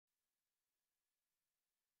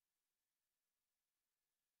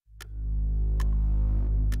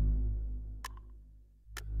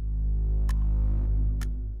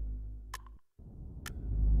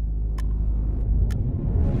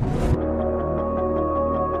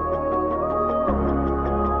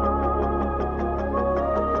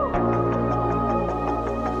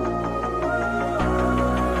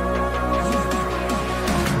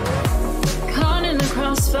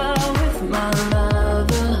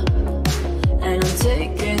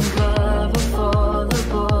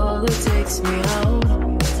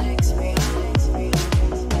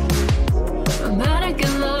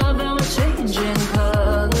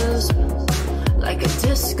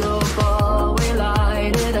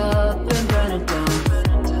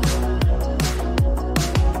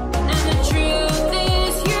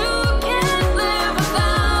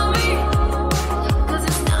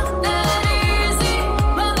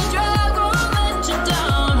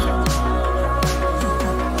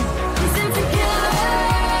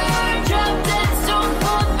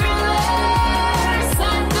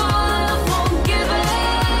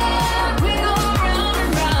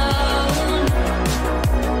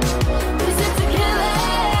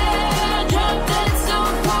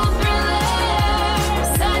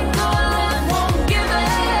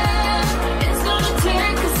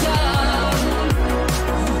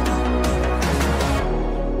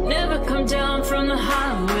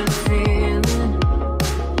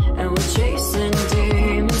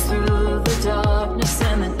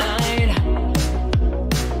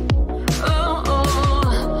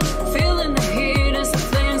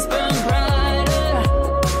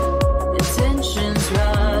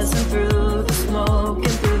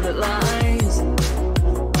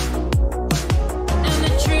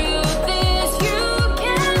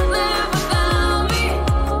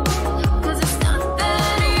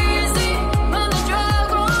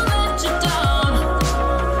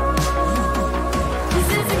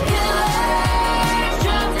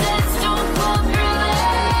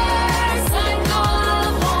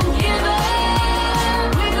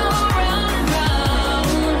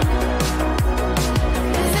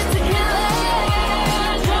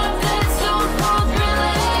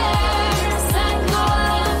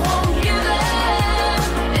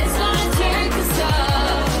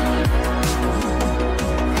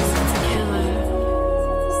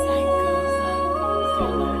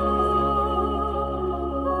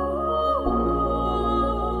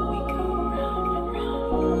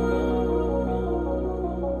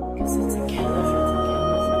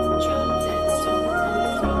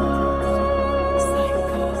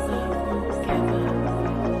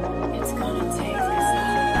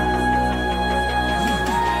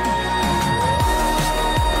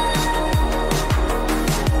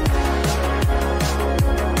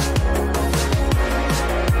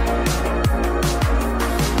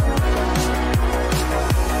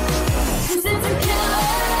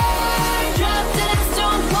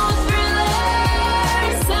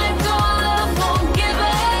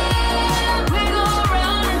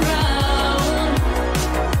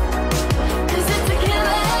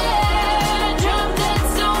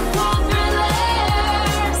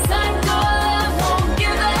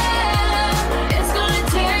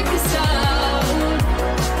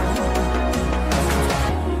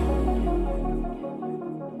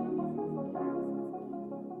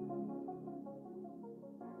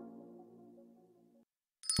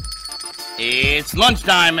It's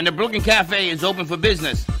lunchtime and the Brooklyn Cafe is open for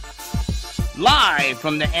business. Live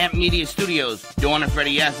from the Amp Media Studios, Dawn and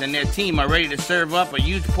Freddie S. and their team are ready to serve up a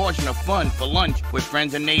huge portion of fun for lunch with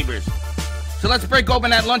friends and neighbors. So let's break open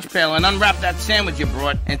that lunch pail and unwrap that sandwich you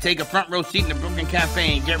brought and take a front row seat in the Brooklyn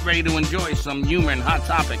Cafe and get ready to enjoy some humor and hot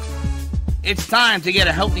topics. It's time to get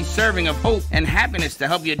a healthy serving of hope and happiness to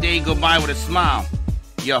help your day go by with a smile.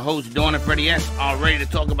 Your hosts, Dawn and Freddie S., are ready to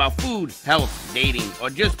talk about food, health, dating,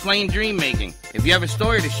 or just plain dream making. If you have a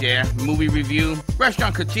story to share, movie review,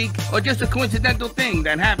 restaurant critique, or just a coincidental thing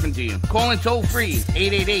that happened to you, call in toll free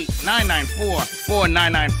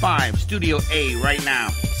 888-994-4995, Studio A right now.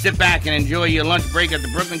 Sit back and enjoy your lunch break at the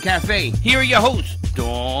Brooklyn Cafe. Here are your hosts,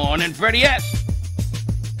 Dawn and Freddie S.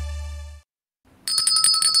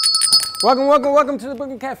 Welcome to the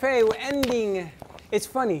Brooklyn Cafe. We're ending, it's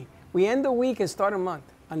funny, we end the week and start a month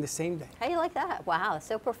on the same day. How do you like that? Wow, that's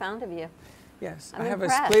so profound of you. Yes, I'm I have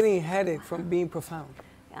impressed. a splitting headache from being profound.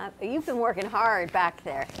 You've been working hard back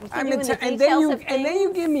there. And then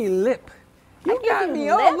you give me lip. You got me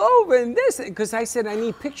lip? all over in this, because I said I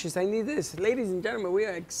need pictures, I need this. Ladies and gentlemen, we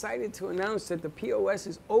are excited to announce that the POS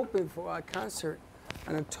is open for our concert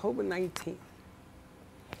on October 19th.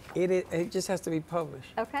 It just has to be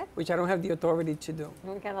published. Okay. Which I don't have the authority to do.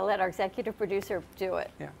 We're going to let our executive producer do it.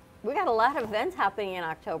 Yeah. We got a lot of events happening in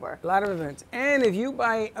October. A lot of events. And if you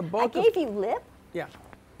buy a bulk I gave you lip? Yeah.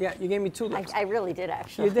 Yeah, you gave me 2 lips. I really did,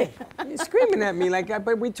 actually. You did. You're screaming at me like that,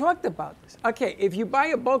 but we talked about this. Okay, if you buy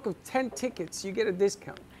a bulk of 10 tickets, you get a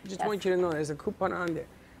discount. I just want you to know there's a coupon on there.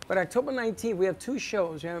 But October 19th, we have 2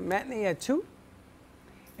 shows. We have a matinee at 2,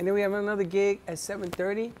 and then we have another gig at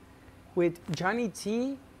 7:30 with Johnny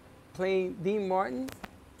T playing Dean Martin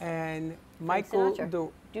and Michael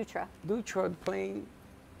Dutra playing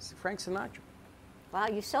Frank Sinatra. Wow,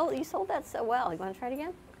 you sold that so well. You want to try it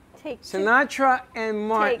again? Take Sinatra and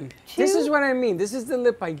Martin. This is what I mean. This is the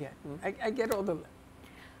lip I get. I get all the lip.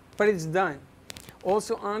 But it's done.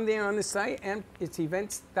 Also on there on the site, it's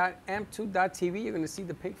events.amp2.tv. You're going to see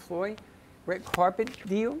the Pink Floyd red carpet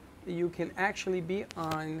deal. You can actually be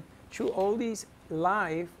on True Oldies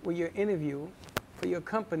live with your interview for your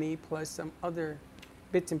company plus some other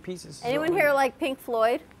bits and pieces. Anyone here like Pink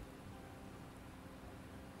Floyd?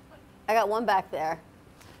 I got one back there.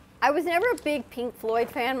 I was never a big Pink Floyd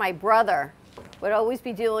fan. My brother would always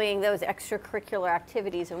be doing those extracurricular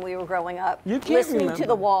activities when we were growing up. Listening to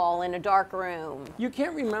The Wall in a dark room. You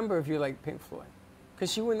can't remember if you like Pink Floyd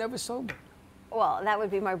because you were never sober. Well, that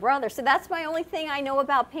would be my brother. So that's my only thing I know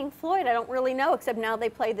about Pink Floyd. I don't really know, except now they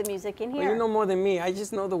play the music in here. Well, you know more than me. I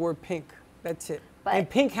just know the word pink. That's it. And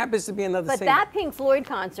Pink happens to be another singer. But that Pink Floyd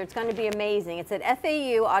concert's going to be amazing. It's at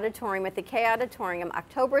FAU Auditorium at the K Auditorium,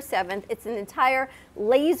 October 7th. It's an entire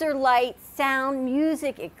laser light sound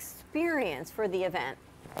music experience for the event.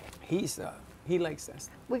 He likes that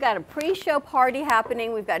stuff. We got a pre-show party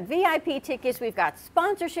happening. We've got VIP tickets. We've got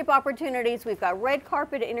sponsorship opportunities. We've got red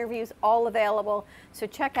carpet interviews all available. So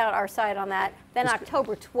check out our site on that. Then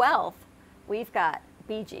October 12th, we've got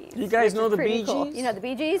Bee Gees. You guys know the Bee Gees? Cool. You know the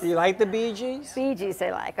Bee Gees? You like the Bee Gees? Bee Gees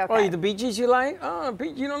they like, okay. Oh, the Bee Gees you like? Oh,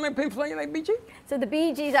 you don't like Pink Floyd, you like Bee Gees? So the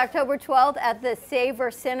Bee Gees, October 12th at the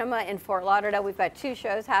Savor Cinema in Fort Lauderdale. We've got 2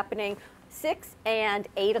 shows happening, 6 and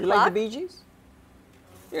 8 o'clock. You like the Bee Gees?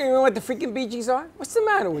 You don't know what the freaking Bee Gees are? What's the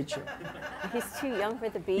matter with you? He's too young for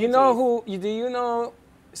the Bee Gees. You know do you know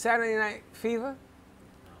Saturday Night Fever?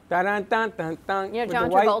 Dun, dun, dun, dun, you know John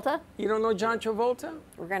Travolta? You don't know John Travolta?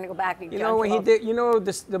 We're going to go back and you know what he did? You know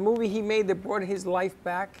the movie he made that brought his life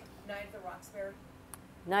back? Night at the Roxbury.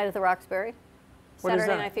 Night at the Roxbury? What is that?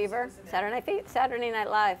 Saturday Night Fever? Saturday Night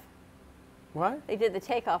Live. What? They did the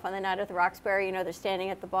takeoff on the Night at the Roxbury. You know, they're standing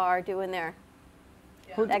at the bar doing their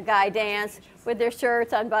that guy dance with their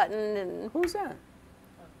shirts unbuttoned. And who's that?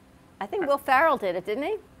 I think Will Ferrell did it, didn't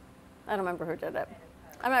he? I don't remember who did it.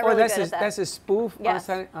 I'm not really good at that. That's a spoof? Yes.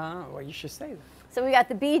 Oh, well, you should say that. So we got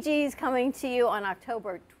the Bee Gees coming to you on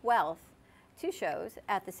October 12th. 2 shows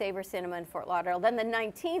at the Savor Cinema in Fort Lauderdale. Then the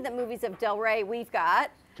 19th at Movies of Del Rey, we've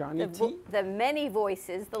got Johnny T. The Many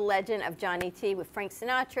Voices, the legend of Johnny T with Frank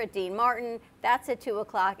Sinatra, Dean Martin. That's at 2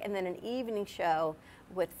 o'clock. And then an evening show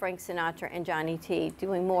with Frank Sinatra and Johnny T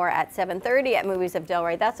doing more at 7:30 at Movies of Del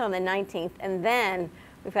Rey. That's on the 19th. And then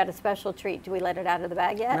we've got a special treat. Do we let it out of the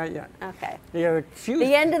bag yet? Not yet. Okay. Yeah,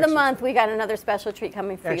 the end of the month, we got another special treat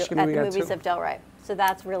coming for you at the Movies of Del Rey. So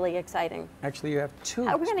that's really exciting. Actually, you have 2.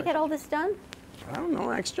 How are we going to get all this done? I don't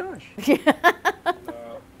know. Ask Josh.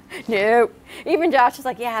 No. Even Josh is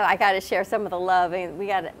like, yeah, I got to share some of the love. And we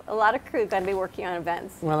got a lot of crew going to be working on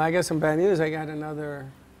events. Well, I got some bad news. I got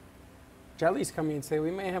another. Jelly's coming and say we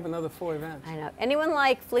may have another 4 events. I know. Anyone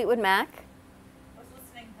like Fleetwood Mac? I was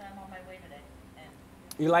listening to them on my way today.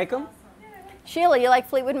 You like them? Sheila, you like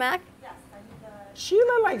Fleetwood Mac?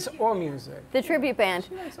 Sheila likes all music. The tribute band.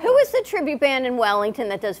 Who is the tribute band in Wellington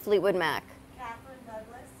that does Fleetwood Mac? Catherine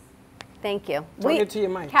Douglas. Thank you. Talk it to your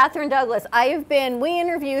mic. Catherine Douglas. We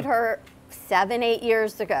interviewed her 7, 8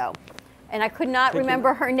 years ago, and I could not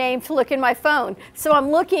remember her name to look in my phone. So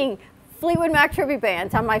I'm looking Fleetwood Mac tribute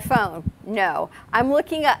bands on my phone. No, I'm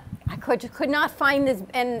looking up. I could not find this,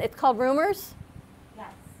 and it's called Rumors. Yes.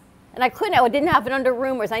 And I didn't have it under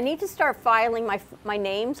Rumors. I need to start filing my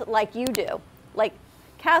names like you do, like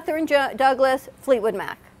Catherine Douglas, Fleetwood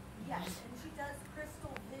Mac. Yes, and she does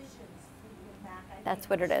Crystal Visions Fleetwood Mac. That's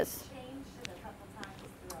what it is. She's changed it a couple times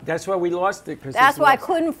throughout. That's why we lost it. That's why I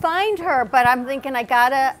couldn't find her, but I'm thinking I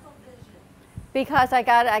gotta, because I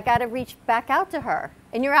gotta reach back out to her.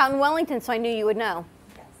 And you're out in Wellington, so I knew you would know.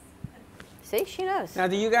 Yes. See, she knows. Now,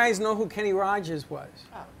 do you guys know who Kenny Rogers was?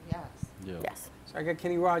 Oh, yes. Yeah. Yes. So I got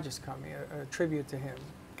Kenny Rogers coming, a tribute to him.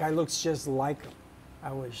 Guy looks just like him.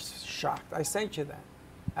 I was shocked. I sent you that.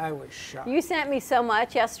 I was shocked. You sent me so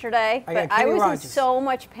much yesterday, I got but I Kenny was Rogers. in so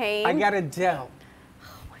much pain. I got Adele.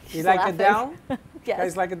 She's You like laughing. Adele? Yes.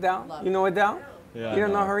 Guys like Adele? You know Adele? Yeah, You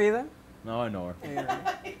don't I know her either? No, I know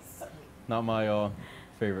her. Not my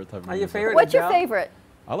favorite type of Are your music. favorite What's your Adele? favorite?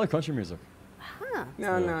 I like country music. Huh.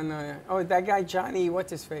 No. Oh, that guy Johnny,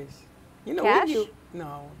 what's his face? You know, Cash?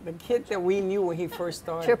 no, the kid that we knew when he first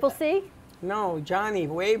started. Triple C? No, Johnny,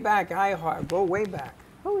 way back, iHeart, go way back.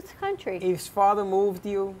 Who's country? His father moved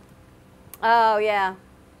you. Oh, yeah.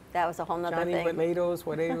 That was a whole nother Johnny thing. Whateros,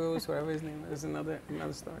 whatever his name is, another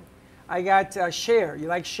story. I got Cher. You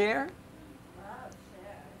like Cher?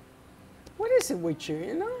 What is it with you?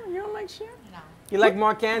 You know, you don't like Cher? No. You like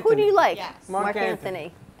Mark Anthony? Who do you like? Yes. Mark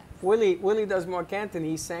Anthony. Willie does Mark Anthony.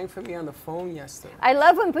 He sang for me on the phone yesterday. I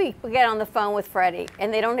love when people get on the phone with Freddie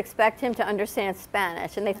and they don't expect him to understand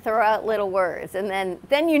Spanish and they throw out little words and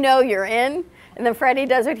then you know you're in, and then Freddie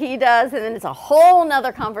does what he does, and then it's a whole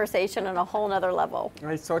nother conversation on a whole nother level.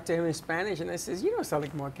 I talked to him in Spanish and I says, you don't sound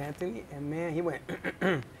like Mark Anthony. And man, he went,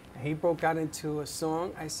 and he broke out into a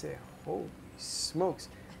song. I said, holy smokes.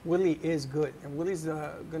 Willie is good. And Willie's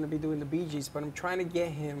going to be doing the Bee Gees, but I'm trying to get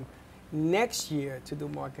him next year to do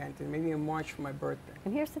Mark Anthony, maybe in March for my birthday.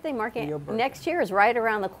 And here's the thing, Mark, Your birthday. next year is right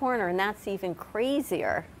around the corner, and that's even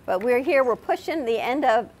crazier. But we're here, we're pushing the end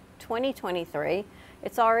of 2023.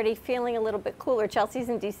 It's already feeling a little bit cooler. Chelsea's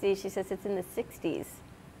in DC, she says it's in the 60s.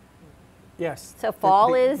 Yes. So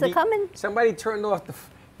fall is a-coming. Somebody turned off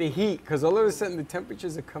the heat, because all of a sudden the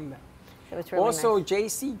temperatures have come down. So it's really Also, nice.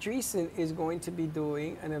 J.C. Dreesen is going to be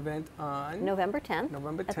doing an event on November 10th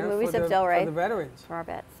November 10th at the Movies for of the Delray veterans. for our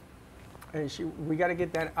vets. And we got to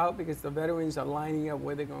get that out because the veterans are lining up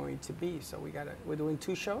where they're going to be. So we're doing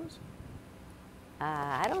 2 shows.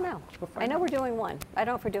 I don't know. We'll I find know out. we're doing 1. I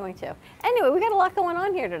don't know if we're doing 2. Anyway, we got a lot going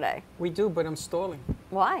on here today. We do, but I'm stalling.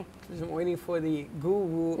 Why? I'm waiting for the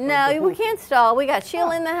guru. of the No, we hoop. can't stall. We got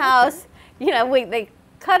Sheila in the house. You know, they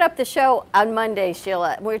cut up the show on Monday,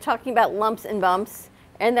 Sheila. We were talking about lumps and bumps,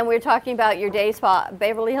 and then we were talking about your day spa,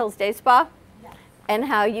 Beverly Hills Day Spa, and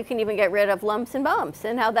how you can even get rid of lumps and bumps,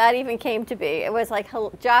 and how that even came to be. It was like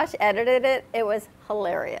Josh edited it. It was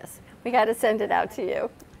hilarious. We got to send it out to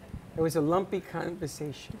you. It was a lumpy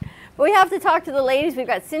conversation. But we have to talk to the ladies. We've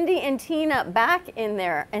got Cyndi and Tina back in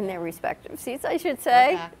their respective seats, I should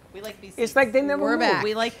say. We like these seats. It's like they never We're moved. back.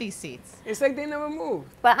 We like these seats. It's like they never moved.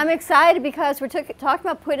 But I'm excited because we're talking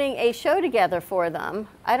about putting a show together for them.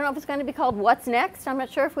 I don't know if it's going to be called What's Next. I'm not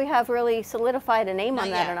sure if we have really solidified a name Not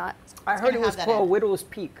on that yet. or not. I heard gonna it was have that called in. Widow's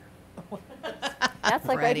Peak. That's like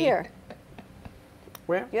right Freddie. here.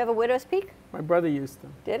 Where? You have a widow's peak? My brother used to.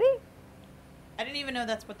 Did he? I didn't even know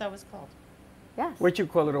that's what that was called. Yes. What you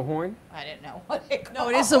call it, a horn? I didn't know what it called. No,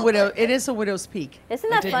 it is a widow. It is a widow's peak.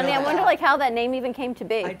 Isn't I that did funny? know I that. wonder like how that name even came to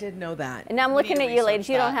be. I did know that. And now I'm We looking need at to you ladies.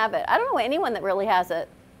 research You don't that. have it. I don't know anyone that really has it.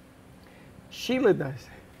 Sheila does.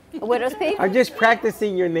 A widow's peak? I'm just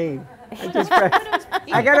practicing your name.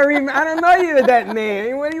 I gotta I don't know you that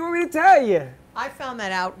name. What do you want me to tell you? I found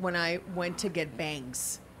that out when I went to get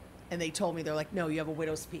bangs, and they told me they're like, "No, you have a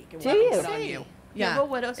widow's peak." And Do we'll you? put it on See. you. You have a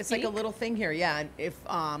widow's it's like a peak? little thing here, yeah. And if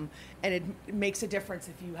and it makes a difference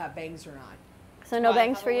if you have bangs or not. So no Do I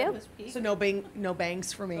bangs have for a you? widow's peak? So no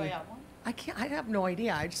bangs for me. Do I have one? I can't. I have no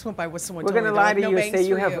idea. I just went by what someone We're told gonna me. lie They're to like, you "No and say bangs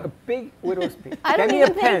you for have a big widow's peak. I don't Get me a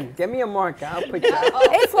even think- pen. Get me a marker. I'll put you.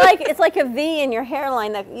 It's like a V in your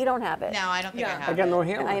hairline that you don't have it. No, I don't think I Yeah. have I got it. no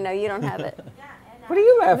hair. I know you don't have it. What are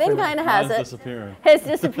you laughing Vin at? kind of has Mine's it. disappearing. His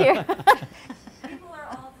disappeared. People are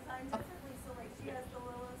all designed differently, so like she has the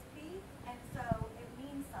widow's peak, and so it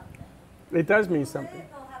means something. It does mean Google something. it,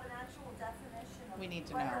 they'll have an actual definition of We need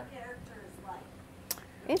to what know. her character is like.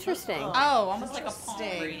 Interesting. Oh, almost like a palm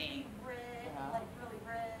Interesting. reading. Red, like really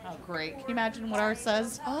red. Oh, great. Can you imagine what ours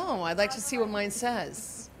says? Oh, I'd like to see what mine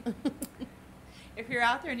says. If you're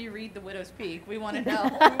out there and you read The Widow's Peak, we want to know.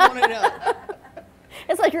 We want to know.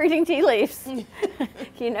 It's like reading tea leaves.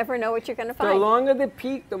 You never know what you're going to The find. longer the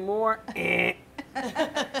peak, the more. You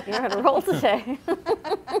know how to roll today.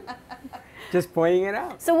 Just pointing it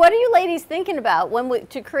out. So what are you ladies thinking about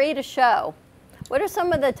to create a show? What are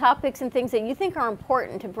some of the topics and things that you think are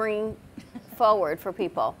important to bring forward for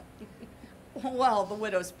people? Well, The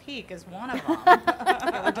Widow's Peak is one of them.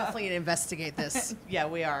 Yeah, we're definitely going to investigate this. Yeah,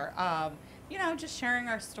 we are. You know, just sharing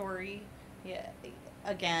our story. Yeah,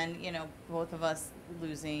 again, you know, both of us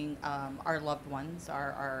losing our loved ones,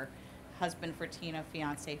 our husband for Tina,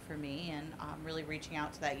 fiance for me, and really reaching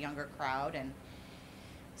out to that younger crowd and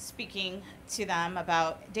speaking to them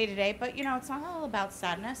about day to day. But, you know, it's not all about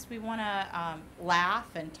sadness. We want to laugh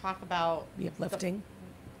and talk about The uplifting.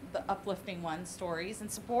 the uplifting ones, stories,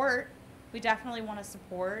 and support. We definitely want to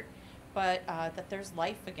support, but that there's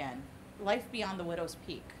life again, life beyond the Widow's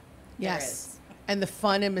Peak. There Yes. is. And the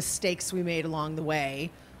fun and mistakes we made along the way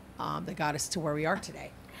that got us to where we are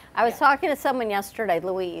today. I was talking to someone yesterday,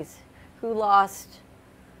 Louise, who lost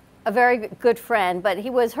a very good friend, but he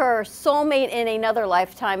was her soulmate in another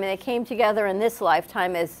lifetime, and they came together in this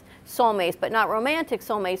lifetime as soulmates, but not romantic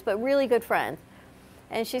soulmates, but really good friends.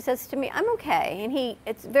 And she says to me, I'm okay. And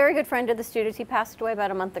it's a very good friend of the students. He passed away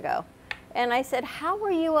about a month ago. And I said, how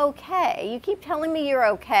are you okay? You keep telling me you're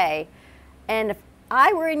okay. And if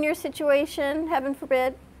I were in your situation, heaven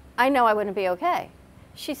forbid, I know I wouldn't be okay.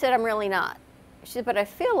 She said, I'm really not. She said, but I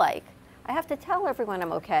feel like I have to tell everyone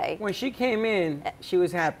I'm okay. When she came in, she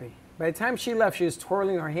was happy. By the time she left, she was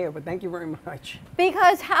twirling her hair, but thank you very much.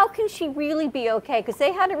 Because how can she really be okay? Because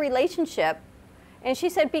they had a relationship. And she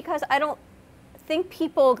said, because I don't think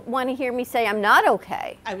people want to hear me say I'm not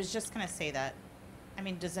okay. I was just going to say that. I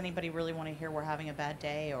mean, does anybody really want to hear we're having a bad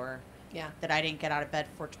day or that I didn't get out of bed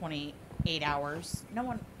for 28 hours? No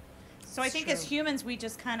one. So I think as humans, we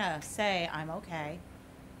just kind of say, I'm okay.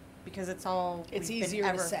 Because it's all. It's we've been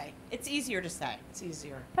easier to say. It's easier to say. It's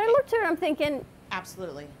easier. But I looked at her and I'm thinking,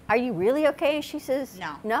 Absolutely. are you really okay? And she says,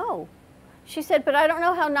 No. No. She said, but I don't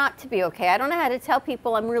know how not to be okay. I don't know how to tell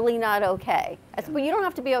people I'm really not okay. I said, well, you don't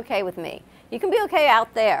have to be okay with me. You can be okay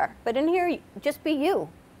out there, but in here, just be you.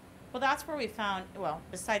 Well, that's where we found, well,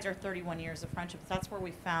 besides our 31 years of friendship, that's where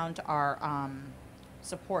we found our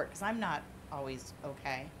support, because I'm not always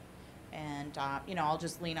okay. And, you know, I'll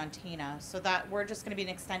just lean on Tina. So that we're just going to be an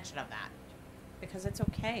extension of that, because it's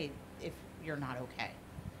okay if you're not okay.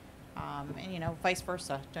 And, you know, vice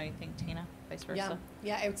versa. Don't you think, Tina? Vice versa?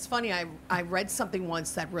 Yeah, it's funny. I read something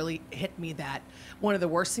once that really hit me, that one of the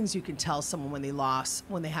worst things you can tell someone when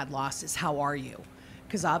they had lost is, how are you?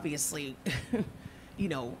 Because obviously, you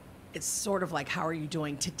know, it's sort of like, how are you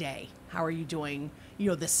doing today? How are you doing, you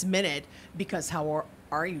know, this minute? Because how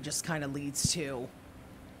are you just kind of leads to,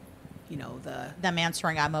 you know, them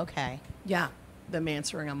answering, I'm okay. Yeah, them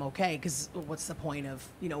answering, I'm okay. Because what's the point of,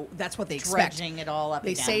 you know, that's what they expect. Dredging it all up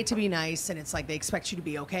They again. say it to be nice, and it's like they expect you to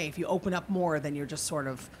be okay. If you open up more, then you're just sort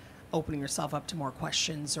of opening yourself up to more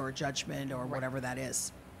questions or judgment or whatever that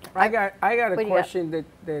is. I got a What do you got? question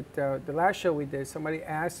that the last show we did, somebody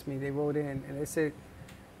asked me, they wrote in, and they said,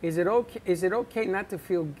 is it okay not to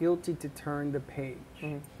feel guilty to turn the page?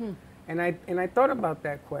 And I thought about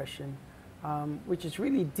that question, which is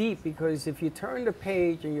really deep, because if you turn the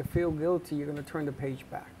page and you feel guilty, you're going to turn the page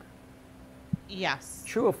back. Yes.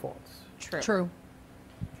 True or false? True.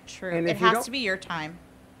 True. And It if you has don't- to be your time.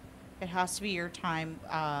 It has to be your time,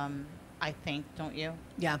 I think, don't you?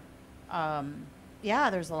 Yeah. Yeah,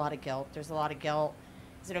 there's a lot of guilt. There's a lot of guilt.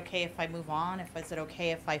 Is it okay if I move on? Is it okay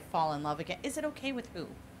if I fall in love again? Is it okay with who?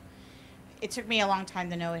 It took me a long time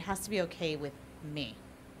to know it has to be okay with me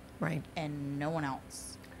Right. and no one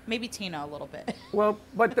else. Maybe Tina a little bit. Well,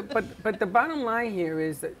 but the bottom line here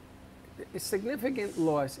is that a significant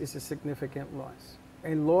loss is a significant loss.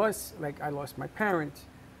 And loss, like I lost my parents,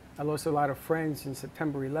 I lost a lot of friends in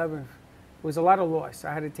September 11th. It was a lot of loss.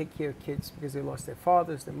 I had to take care of kids because they lost their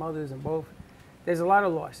fathers, their mothers, and both. There's a lot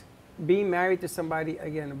of loss. Being married to somebody,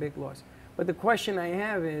 again, a big loss. But the question I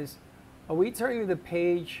have is, are we turning the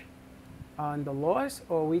page on the loss,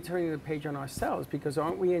 or are we turning the page on ourselves? Because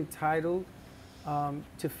aren't we entitled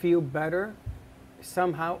to feel better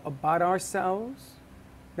somehow about ourselves?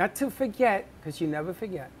 Not to forget, because you never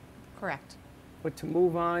forget, Correct. but to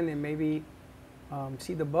move on and maybe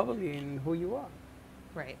see the bubbly in who you are.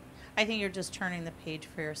 Right. I think you're just turning the page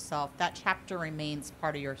for yourself. That chapter remains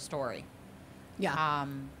part of your story. Yeah.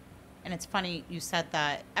 And it's funny you said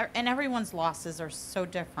that, and everyone's losses are so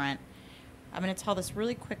different. I'm going to tell this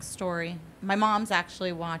really quick story. My mom's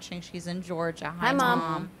actually watching. She's in Georgia. Hi,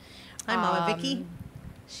 Mom. Hi, Mama Vicky.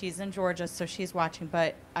 She's in Georgia, so she's watching.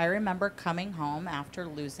 But I remember coming home after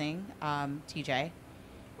losing TJ,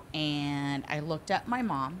 and I looked at my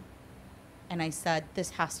mom, and I said,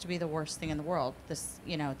 "This has to be the worst thing in the world. This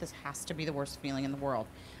has to be the worst feeling in the world."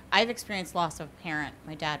 I've experienced loss of a parent.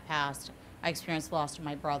 My dad passed. I experienced loss of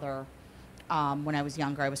my brother when I was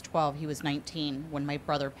younger. I was 12. He was 19 when my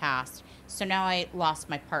brother passed. So now I lost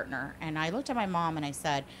my partner. And I looked at my mom and I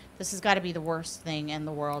said, this has got to be the worst thing in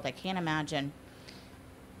the world. I can't imagine.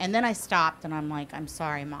 And then I stopped and I'm like, I'm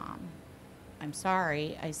sorry, Mom. I'm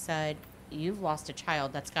sorry. I said, you've lost a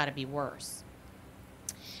child. That's got to be worse.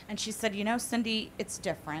 And she said, you know, Cyndi, it's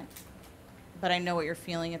different. But I know what you're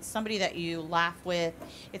feeling. It's somebody that you laugh with.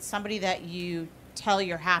 It's somebody that you tell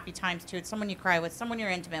your happy times to. It's someone you cry with, someone you're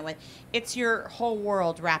intimate with. It's your whole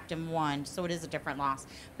world wrapped in one. So it is a different loss.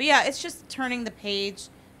 But yeah, it's just turning the page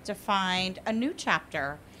to find a new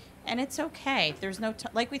chapter. And it's okay. There's no,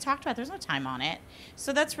 like we talked about, there's no time on it.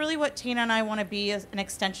 So that's really what Tina and I want to be, as an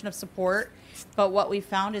extension of support. But what we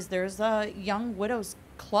found is there's a young widows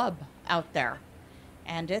club out there.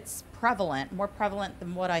 And it's prevalent, more prevalent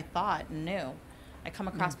than what I thought and knew. I come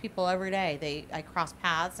across people every day. I cross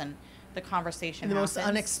paths and the conversation In the happens. most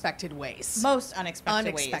unexpected ways. Most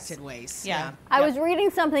unexpected ways. Unexpected ways. Yeah. I was reading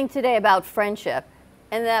something today about friendship,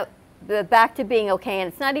 and that the back to being okay,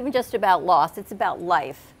 and it's not even just about loss, it's about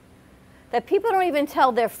life. That people don't even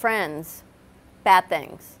tell their friends bad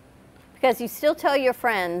things. Because you still tell your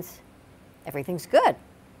friends everything's good.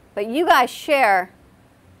 But you guys share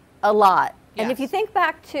a lot. And if you Yes. think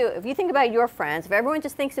back to, if you think about your friends, if everyone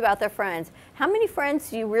just thinks about their friends, how many friends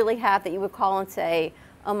do you really have that you would call and say,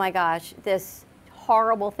 oh my gosh, this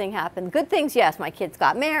horrible thing happened? Good things, yes, my kids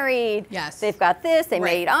got married. Yes. They've got this, they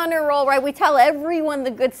Right. made honor roll, right? We tell everyone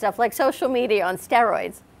the good stuff, like social media on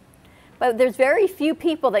steroids. But there's very few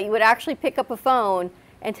people that you would actually pick up a phone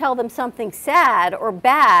and tell them something sad or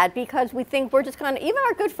bad, because we think we're just going to, even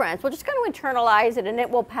our good friends, we're just going to internalize it and it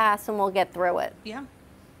will pass and we'll get through it. Yeah.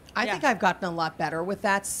 I Yeah. think I've gotten a lot better with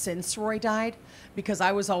that since Roy died, because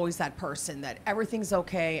I was always that person that everything's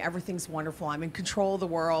okay, everything's wonderful, I'm in control of the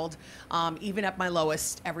world. Even at my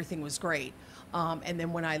lowest, everything was great. And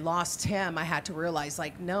then when I lost him, I had to realize,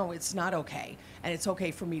 like, no, it's not okay. And it's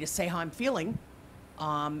okay for me to say how I'm feeling.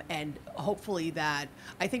 And hopefully that,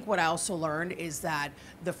 I think what I also learned is that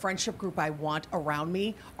the friendship group I want around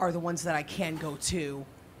me are the ones that I can go to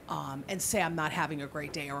and say I'm not having a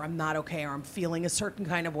great day, or I'm not okay, or I'm feeling a certain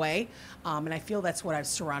kind of way. And I feel that's what I've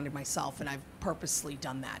surrounded myself, and I've purposely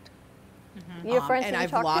done that. You have friends And that you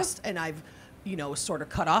I've talk lost, and I've, sort of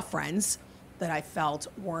cut off friends that I felt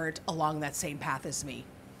weren't along that same path as me.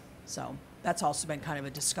 So that's also been kind of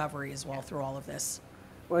a discovery as well through all of this.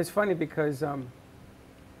 Well, it's funny because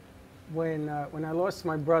when I lost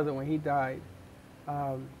my brother, when he died,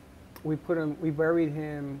 we buried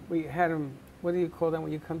him. We had him. What do you call that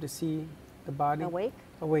when you come to see the body? Awake?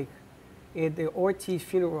 Awake. At the Ortiz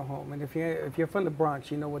Funeral Home, and if you're from the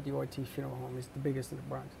Bronx, you know what the Ortiz Funeral Home is, the biggest in the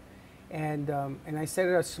Bronx. And I set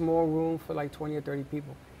it a small room for like 20 or 30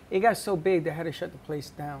 people. It got so big they had to shut the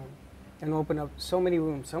place down and open up so many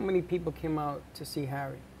rooms. So many people came out to see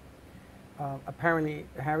Harry. Apparently,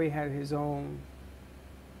 Harry had his own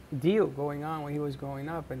deal going on when he was growing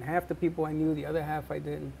up, and half the people I knew, the other half I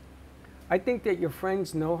didn't. I think that your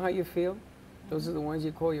friends know how you feel. Those are the ones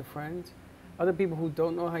you call your friends. Other people who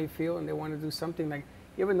don't know how you feel and they want to do something, like,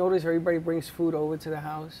 you ever notice everybody brings food over to the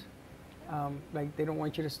house? Like they don't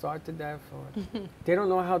want you to starve to death, or they don't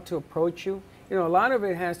know how to approach you. A lot of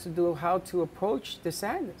it has to do with how to approach the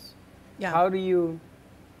sadness. Yeah. How do you,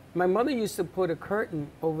 my mother used to put a curtain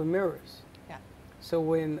over mirrors. Yeah. So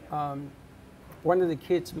when one of the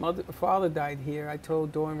kids' father died here, I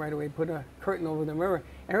told Dawn right away, put a curtain over the mirror.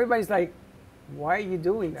 And everybody's like, why are you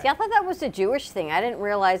doing that? See, I thought that was a Jewish thing. I didn't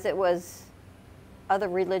realize it was other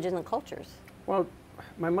religions and cultures. Well,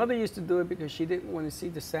 my mother used to do it because she didn't want to see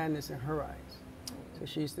the sadness in her eyes. So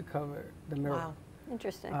she used to cover the mirror. Wow.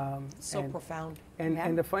 Interesting. So profound.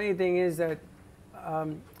 And the funny thing is that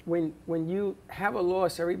when you have a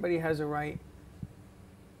loss, everybody has a right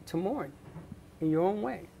to mourn in your own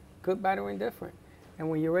way, good, bad, or indifferent. And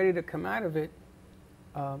when you're ready to come out of it,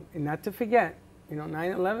 and not to forget,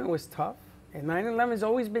 9/11 was tough. And 9/11 has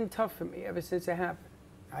always been tough for me ever since it happened.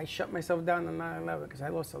 I shut myself down on 9/11 because I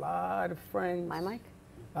lost a lot of friends. My mic?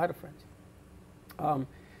 A lot of friends.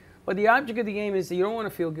 But the object of the game is that you don't want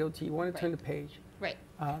to feel guilty. You want to turn the page. Right.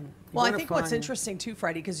 Well, I think what's interesting too,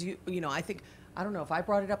 Freddie, because I don't know if I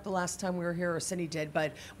brought it up the last time we were here or Cyndi did,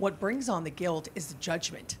 but what brings on the guilt is the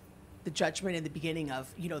judgment. the judgment in the beginning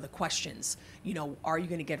of, you know, the questions, you know, are you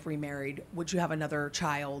going to get remarried? Would you have another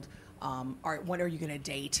child? When are you going to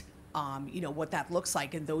date? You know, what that looks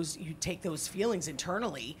like. And those, you take those feelings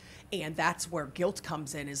internally, and that's where guilt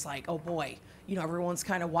comes in, is like, oh boy, you know, everyone's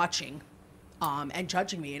kind of watching and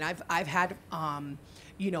judging me. And I've had,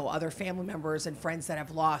 you know, other family members and friends that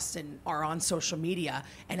have lost and are on social media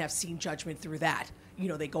and have seen judgment through that. You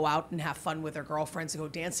know, they go out and have fun with their girlfriends and go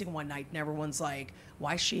dancing one night, and everyone's like,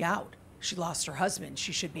 why is she out? She lost her husband.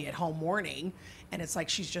 She should be at home mourning. And it's like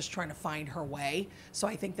she's just trying to find her way. So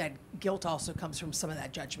I think that guilt also comes from some of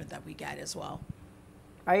that judgment that we get as well.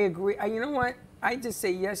 I agree. You know what? I just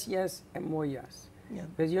say yes, yes, and more yes. Yeah.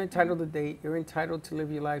 Because you're entitled to date. You're entitled to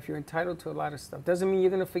live your life. You're entitled to a lot of stuff. Doesn't mean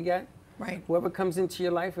you're going to forget. Right. Whoever comes into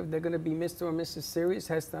your life, if they're going to be Mr. or Mrs. Serious,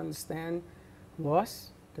 has to understand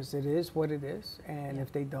loss, because it is what it is. And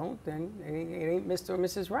if they don't, then it ain't Mr. or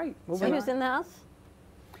Mrs. Right. So who's in the house?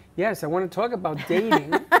 Yes, I want to talk about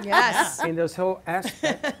dating. Yes. And this whole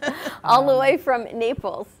aspect. All the way from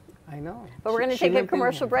Naples. I know. But we're going to take a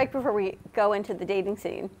commercial break before we go into the dating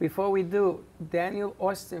scene. Before we do, Daniel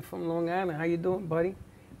Austin from Long Island, how you doing, buddy?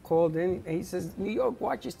 Called in, and he says, New York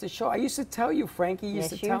watches the show. I used to tell you, Frankie used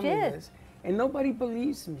to tell me this. And nobody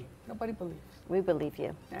believes me. Nobody believes. We believe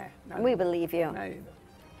you. Nah, We believe you. Nah, you don't.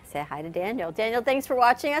 Say hi to Daniel. Daniel, thanks for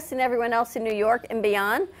watching us, and everyone else in New York and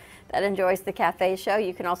beyond that enjoys the Cafe Show.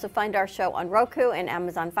 You can also find our show on Roku and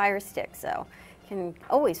Amazon Fire Stick, so you can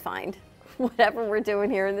always find whatever we're doing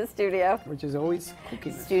here in the studio. Which is always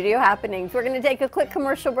cooking. Studio happenings. We're going to take a quick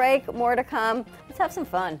commercial break. More to come. Let's have some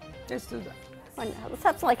fun. Let's do that. Let's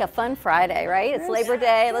have like a fun Friday, right? It's Labor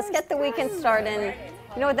Day. Let's get the weekend started.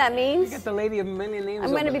 You know what that means? You got the lady of many names.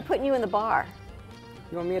 I'm going to be putting you in the bar.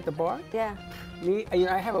 You want me at the bar? Yeah. Me? You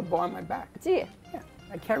know, I have a bar on my back. Do you? Yeah.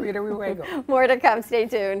 I carry it everywhere I go. More to come. Stay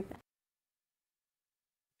tuned.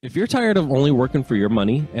 If you're tired of only working for your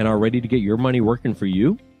money and are ready to get your money working for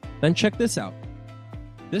you, then check this out.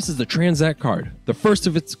 This is the Transact card, the first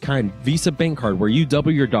of its kind Visa bank card where you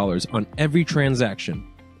double your dollars on every transaction.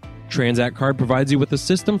 Transact card provides you with a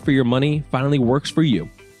system for your money finally works for you.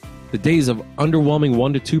 The days of underwhelming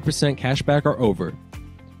 1% to 2% cashback are over.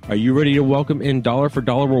 Are you ready to welcome in dollar for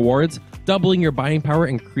dollar rewards, doubling your buying power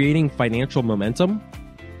and creating financial momentum?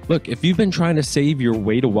 Look, if you've been trying to save your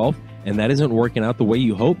way to wealth and that isn't working out the way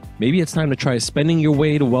you hope, maybe it's time to try spending your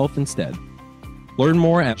way to wealth instead. Learn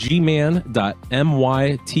more at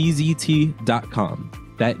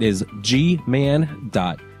gman.mytzt.com. That is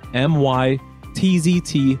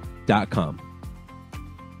gman.mytzt.com.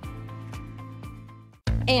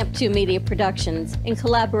 AMP2 Media Productions, in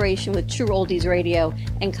collaboration with True Oldies Radio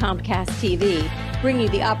and Comcast TV, bring you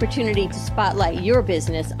the opportunity to spotlight your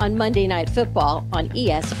business on Monday Night Football on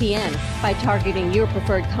ESPN. By targeting your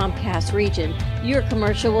preferred Comcast region, your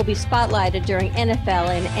commercial will be spotlighted during NFL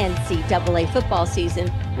and NCAA football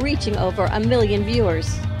season, reaching over 1 million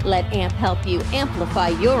viewers. Let AMP help you amplify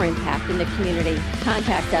your impact in the community.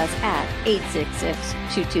 Contact us at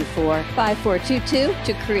 866-224-5422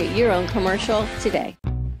 to create your own commercial today.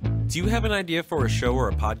 Do you have an idea for a show or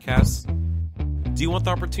a podcast? Do you want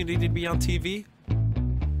the opportunity to be on TV?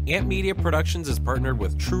 AMP Media Productions is partnered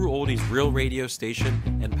with True Oldies Real Radio Station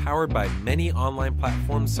and powered by many online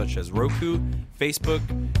platforms such as Roku, Facebook,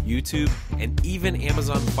 YouTube, and even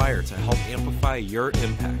Amazon Fire to help amplify your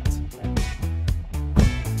impact.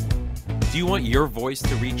 Do you want your voice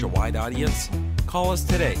to reach a wide audience? Call us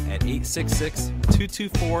today at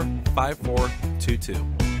 866-224-5422.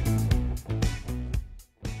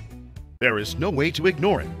 There is no way to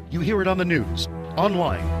ignore it. You hear it on the news,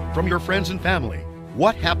 online, from your friends and family.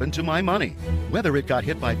 What happened to my money? Whether it got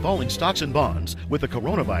hit by falling stocks and bonds, with the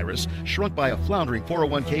coronavirus, shrunk by a floundering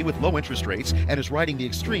 401k with low interest rates, and is riding the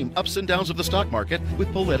extreme ups and downs of the stock market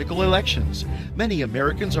with political elections. Many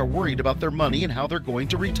Americans are worried about their money and how they're going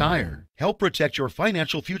to retire. Help protect your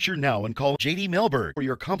financial future now and call J.D. Mellberg for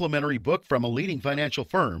your complimentary book from a leading financial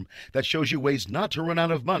firm that shows you ways not to run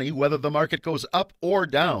out of money whether the market goes up or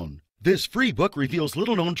down. This free book reveals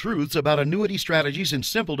little-known truths about annuity strategies in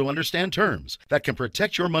simple-to-understand terms that can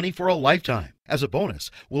protect your money for a lifetime. As a bonus,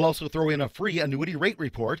 we'll also throw in a free annuity rate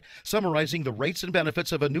report summarizing the rates and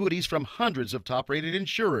benefits of annuities from hundreds of top-rated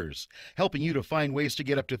insurers, helping you to find ways to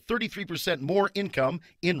get up to 33% more income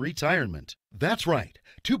in retirement. That's right.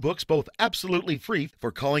 2 books, both absolutely free,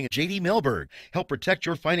 for calling J.D. Mellberg. Help protect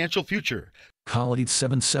your financial future. Call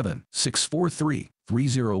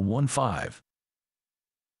 877-643-3015.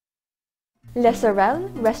 Le Sorel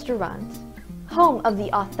Restaurant, home of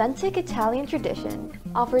the authentic Italian tradition,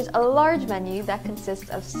 offers a large menu that consists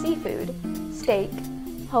of seafood, steak,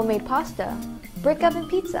 homemade pasta, brick oven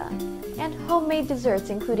pizza, and homemade desserts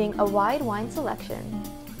including a wide wine selection.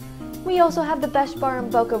 We also have the best bar in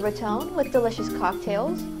Boca Raton with delicious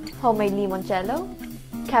cocktails, homemade limoncello,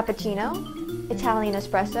 cappuccino, Italian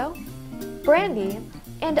espresso, brandy,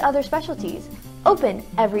 and other specialties. Open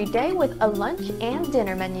every day with a lunch and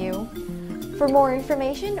dinner menu. For more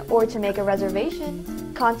information or to make a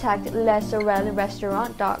reservation, contact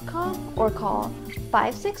lesorelrestaurant.com or call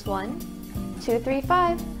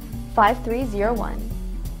 561-235-5301.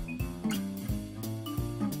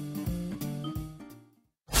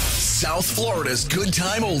 South Florida's Good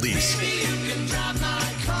Time Oldies.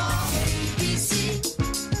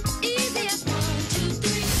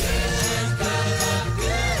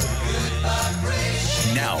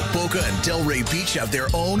 Now, Boca and Delray Beach have their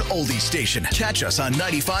own oldie station. Catch us on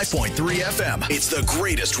 95.3 FM. It's the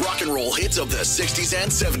greatest rock and roll hits of the 60s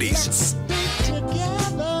and 70s.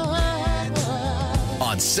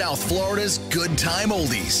 On South Florida's Good Time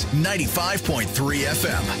Oldies, 95.3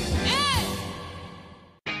 FM.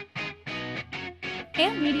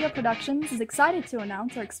 Ant Media Productions is excited to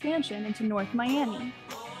announce our expansion into North Miami.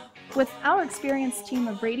 With our experienced team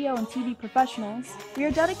of radio and TV professionals, we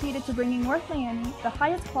are dedicated to bringing North Miami the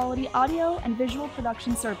highest quality audio and visual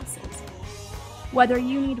production services. Whether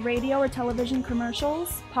you need radio or television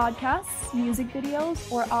commercials, podcasts, music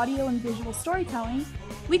videos, or audio and visual storytelling,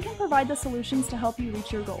 we can provide the solutions to help you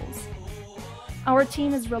reach your goals. Our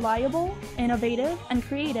team is reliable, innovative, and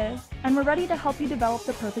creative, and we're ready to help you develop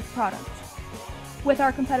the perfect product. With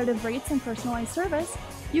our competitive rates and personalized service,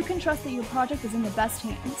 you can trust that your project is in the best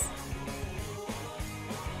hands.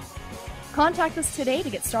 Contact us today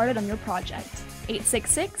to get started on your project.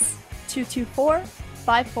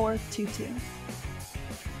 866-224-5422.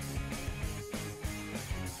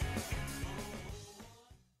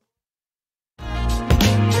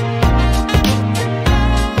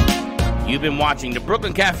 You've been watching the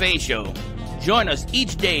Brooklyn Cafe Show. Join us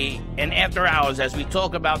each day and after hours as we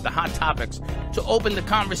talk about the hot topics to open the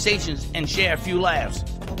conversations and share a few laughs.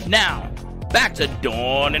 Now, back to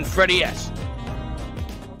Dawn and Freddie S.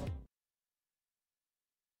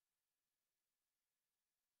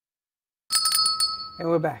 And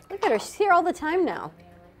we're back. Look at her. She's here all the time now.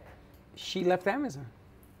 She left Amazon.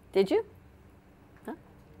 Did you? Huh?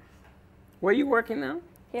 Where are you working now?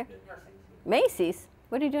 Here. Macy's.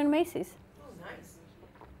 What are you doing at Macy's?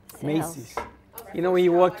 Macy's. You know when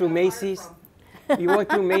you walk through Macy's? You walk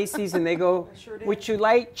through Macy's and they go, would you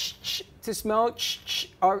like to smell?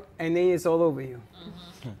 And then it's all over you.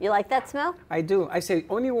 You like that smell? I do. I say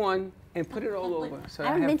only one and put it all over. So I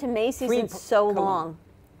haven't been to Macy's in so long.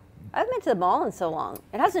 I haven't been to the mall in so long.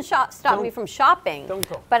 It hasn't stopped me from shopping. Don't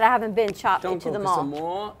go. But I haven't been shopping to the mall. The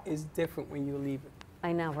mall is different when you leave it.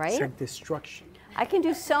 I know, right? It's like destruction. I can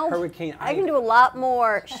do Hurricane I can do a lot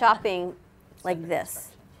more shopping like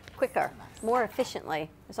this, quicker, more efficiently.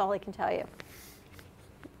 That's all I can tell you.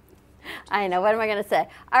 I know. What am I going to say?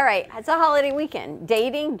 All right. It's a holiday weekend.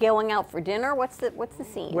 Dating, going out for dinner. What's the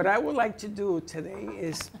scene? What I would like to do today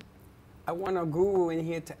is, I want a guru in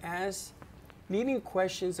here to ask leading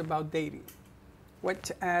questions about dating. What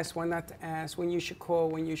to ask, what not to ask, when you should call,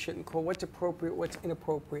 when you shouldn't call, what's appropriate, what's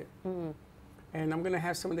inappropriate. Mm-hmm. And I'm going to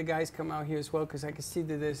have some of the guys come out here as well because I can see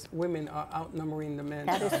that there's women are outnumbering the men.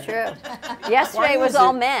 That is true. Yesterday was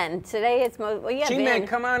all men. Today it's most, well, yeah, G-Man,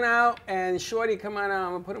 come on out, and Shorty, come on out.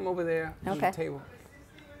 I'm going to put them over there on the table.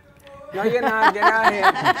 No, you're not. Get out here.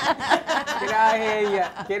 Get out here.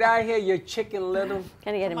 Get out here, you chicken little.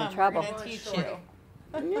 Gonna get him in trouble. You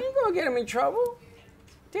ain't going to get him in trouble.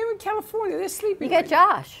 They're in California. They're sleeping. You got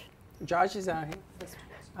Josh. Josh is out here.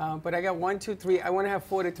 But I got 1, 2, 3. I want to have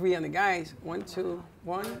 4 to 3 on the guys. 1, 2,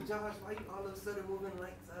 1. Josh, why you all of a sudden moving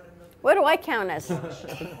like that? What do I count as?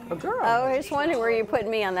 A girl. Oh, I just wondering where you're putting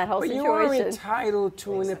me on that whole situation. You are entitled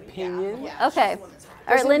to an opinion. Okay.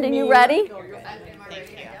 All right, Lyndon, you ready?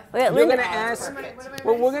 You're going to ask.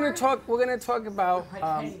 Well, we're going to talk about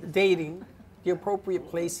dating, the appropriate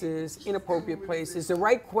places, inappropriate places, the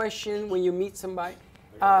right question when you meet somebody.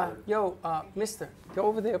 Mister, go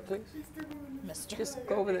over there, please. Mister. Just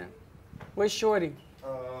go over there. Where's Shorty?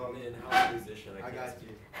 In-house musician. I got you.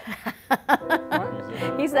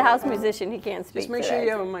 He's the house musician. He can't speak. Just make sure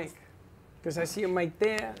you have a mic. Because I see a mic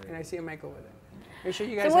there, and I see a mic over there. Make sure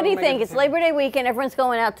you guys so what do you think? It's Labor Day weekend. Everyone's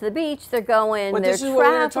going out to the beach. They're going, they're this is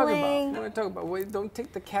traveling. What we're going to talk about. Don't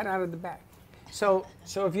take the cat out of the bag. So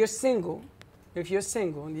if you're single, and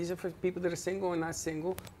these are for people that are single and not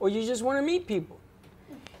single, or you just want to meet people.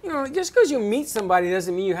 You know, just because you meet somebody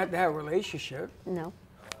doesn't mean you have to have a relationship. No.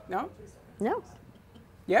 No? No.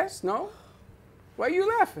 Yes? No? Why are you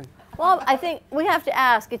laughing? Well, I think we have to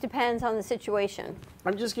ask. It depends on the situation.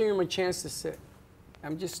 I'm just giving him a chance to sit.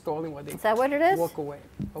 I'm just stalling while they Is that what it is? walk away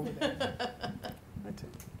over there. That's it.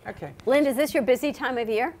 Okay. Linda, is this your busy time of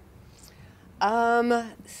year?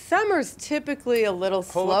 Summer's typically a little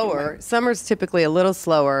Pull up your slower. mic. Summer's typically a little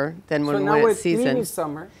slower than So when now we're we're at season. leaving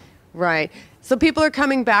summer. Right. So people are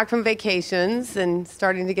coming back from vacations and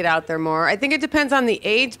starting to get out there more. I think it depends on the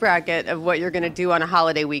age bracket of what you're going to do on a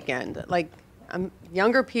holiday weekend. Like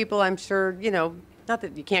younger people, I'm sure, you know, not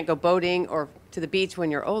that you can't go boating or to the beach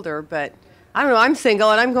when you're older, but I don't know. I'm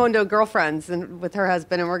single and I'm going to a girlfriend's and with her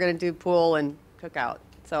husband, and we're going to do pool and cook out.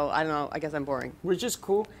 So I don't know. I guess I'm boring. Which is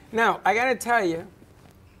cool. Now, I got to tell you,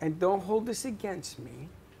 and don't hold this against me,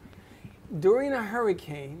 during a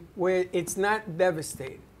hurricane where it's not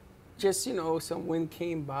devastating, just, you know, some wind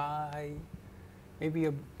came by, maybe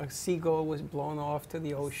a seagull was blown off to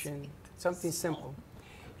the ocean, something simple.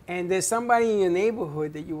 And there's somebody in your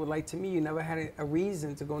neighborhood that you would like to meet, you never had a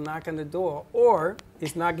reason to go knock on the door, or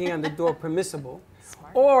is knocking on the door permissible?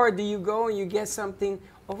 Smart. Or do you go and you get something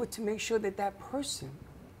over to make sure that that person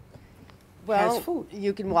has food?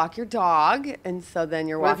 You can walk your dog, and so then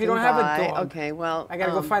you're walking if you don't by. have a dog? Okay, well. I got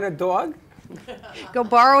to go find a dog? Go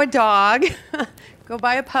borrow a dog. Go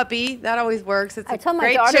buy a puppy. That always works. It's I a told my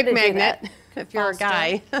great daughter chick to do magnet that. if you're a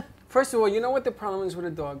guy. First of all, you know what the problem is with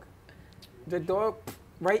a dog? The dog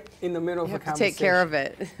right in the middle You of a have to take care of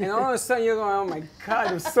conversation. it. And all of a sudden you're going, oh my God,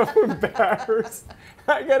 I'm so embarrassed.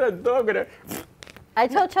 I got a dog with a... I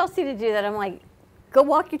told Chelsea to do that. I'm like, go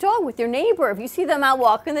walk your dog with your neighbor. If you see them out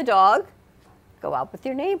walking the dog, go out with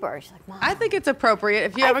your neighbor. She's like, Mom. I think it's appropriate.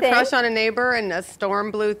 If you have a crush on a neighbor and a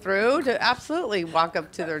storm blew through, to absolutely walk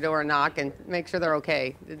up to their door and knock and make sure they're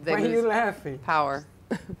okay. They Why are you lose laughing? Power.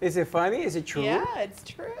 Is it funny? Is it true? Yeah, it's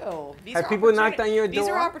true. Have people knocked on your These are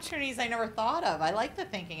door? opportunities I never thought of. I like the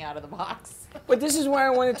thinking out of the box. But this is what I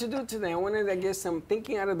wanted to do today. I wanted to get some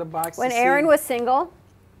thinking out of the box. When to Aaron see. was single,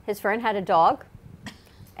 his friend had a dog,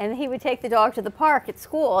 and he would take the dog to the park at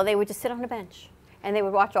school, and they would just sit on a bench, and they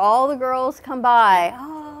would watch all the girls come by.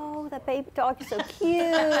 Oh, that baby dog is so cute,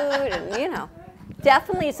 and you know,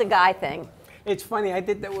 definitely it's a guy thing. It's funny. I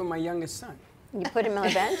did that with my youngest son. You put him on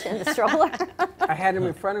the bench in the stroller. I had him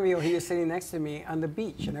in front of me, or he was sitting next to me on the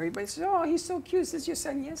beach, and everybody says, "Oh, he's so cute." Is this your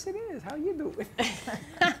son? Yes, it is. How you doing?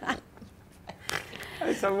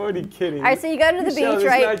 I'm only kidding. All right, so you go to the Michelle, beach, it's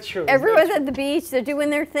right? not true. Everyone's at the beach. They're doing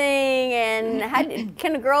their thing, and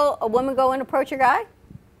can a woman go and approach a guy?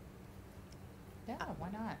 Yeah, why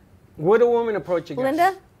not? Would a woman approach a guy?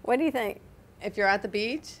 Linda, what do you think? If you're at the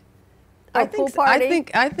beach? Or pool party?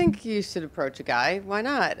 I think you should approach a guy. Why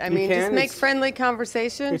not? I You mean, can? just make It's- friendly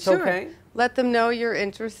conversation. it's Sure. okay? Let them know you're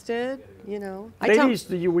interested, you know. Ladies,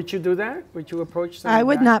 would you do that? Would you approach some I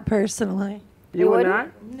would guy? not personally. You would not?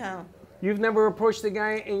 No. You've never approached a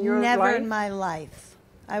guy in your Never life? in my life.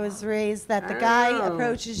 I was raised that the guy Oh.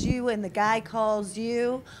 approaches you and the guy calls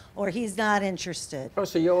you, or he's not interested. Oh,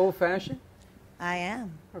 so you're old-fashioned? I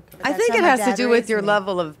am. Okay. I think it has to do with your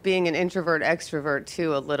level of being an introvert extrovert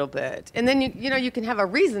too, a little bit. And then you know you can have a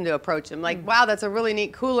reason to approach him. Like, wow, that's a really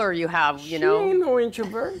neat cooler you have. You know. She ain't no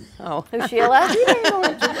introvert. Oh. Who's Sheila? She ain't no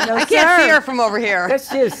introvert. I can't see her from over here. That's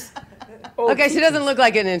just. Okay, she doesn't look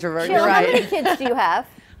like an introvert. Sheila, You're right. how many kids do you have?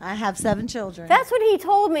 I have 7 children. That's what he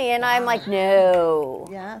told me, and I'm like, no.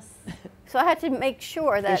 Yes. So I had to make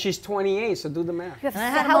sure that. And she's 28, so do the math. You have And I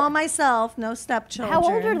to- had them all myself, no stepchildren. How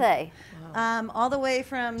old are they? All the way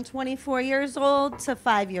from 24 years old to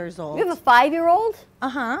 5 years old. You have a 5-year-old?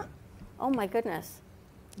 Uh-huh. Oh my goodness.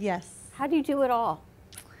 Yes. How do you do it all?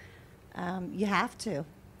 You have to.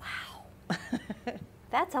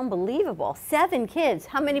 That's unbelievable. 7 kids.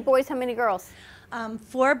 How many boys, how many girls?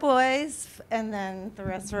 4 boys, and then the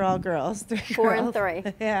rest are all girls. 3 4 and girls.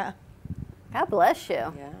 3. Yeah. God bless you.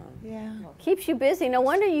 Yeah. Yeah. Keeps you busy. No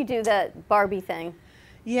wonder you do that Barbie thing.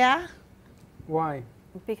 Yeah. Why?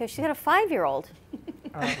 Because she's got a 5-year-old.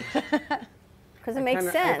 Because it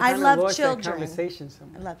makes sense. I love lost that children. conversation I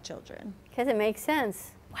somewhere. love children. Because it makes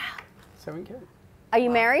sense. 7 kids. Are you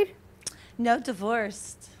married? No,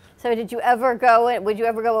 divorced. So would you ever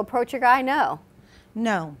go approach a guy? No.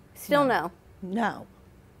 No. Still no. No.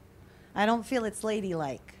 I don't feel it's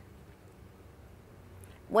ladylike.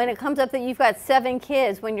 When it comes up that you've got 7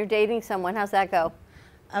 kids when you're dating someone, how's that go?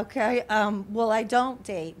 Okay. Well, I don't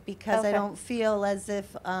date because I Okay. don't feel as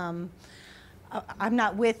if I'm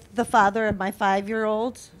not with the father of my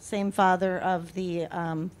 5-year-old, same father of the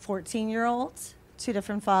 14-year-old, 2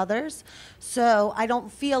 different fathers. So I don't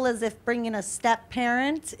feel as if bringing a step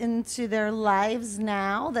parent into their lives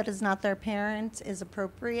now that is not their parent is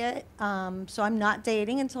appropriate. So I'm not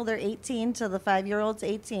dating until they're 18, till the 5-year-old's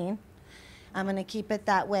 18. I'm going to keep it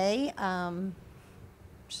that way.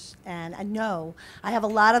 And I know I have a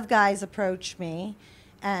lot of guys approach me,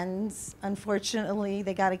 and unfortunately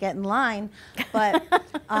they got to get in line. But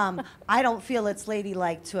I don't feel it's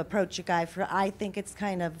ladylike to approach a guy I think it's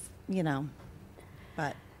kind of,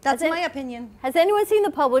 but that's my opinion. Has anyone seen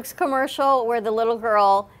the Publix commercial where the little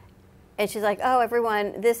girl, and she's like, oh,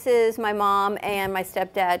 everyone, this is my mom and my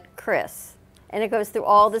stepdad, Chris. And it goes through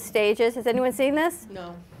all the stages. Has anyone seen this?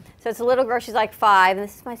 No. So it's a little girl, she's like 5, and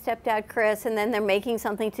this is my stepdad, Chris, and then they're making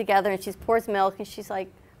something together, and she pours milk, and she's like,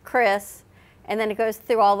 Chris. And then it goes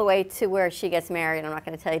through all the way to where she gets married. I'm not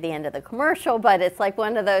going to tell you the end of the commercial, but it's like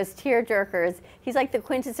one of those tear-jerkers. He's like the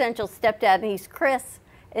quintessential stepdad, and he's Chris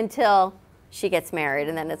until she gets married.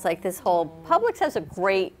 And then it's like this whole, Publix has a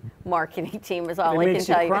great marketing team is all I can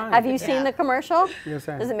tell you. Have you seen the commercial? Yes,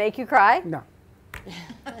 I have. Does it make you cry? No.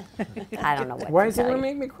 I don't know what Why to is it tell going to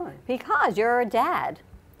you. make me cry? Because you're a dad.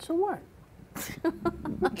 So what?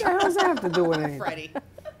 What the hell does that have to do with anything? Freddie.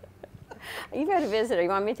 You've got a visitor. You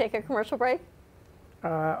want me to take a commercial break?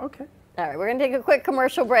 Okay. All right, we're going to take a quick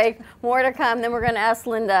commercial break. More to come. Then we're going to ask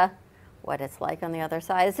Linda what it's like on the other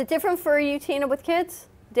side. Is it different for you, Tina, with kids,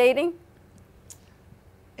 dating?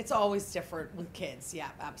 It's always different with kids. Yeah,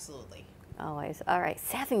 absolutely. Always. All right,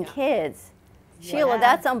 7 kids. Sheila,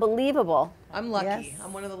 that's unbelievable. I'm lucky. Yes.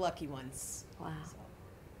 I'm one of the lucky ones. Wow.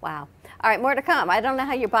 Wow. All right, more to come. I don't know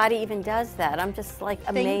how your body even does that. I'm just like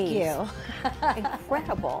amazed. Thank you.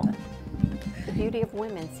 Incredible. The beauty of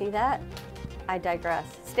women. See that? I digress.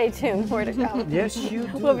 Stay tuned. More to come. Yes, you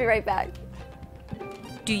do. We'll be right back.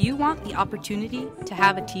 Do you want the opportunity to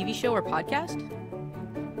have a TV show or podcast?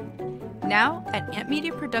 Now, at Amp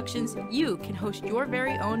Media Productions, you can host your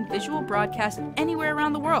very own visual broadcast anywhere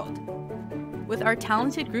around the world. With our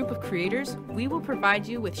talented group of creators, we will provide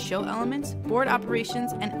you with show elements, board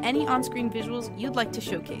operations, and any on-screen visuals you'd like to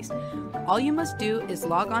showcase. All you must do is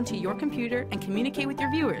log onto your computer and communicate with your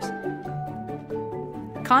viewers.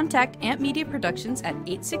 Contact Amp Media Productions at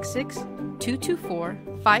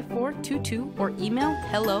 866-224-5422 or email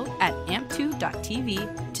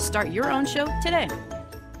hello@amp2.tv to start your own show today.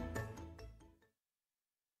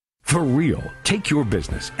 For real, take your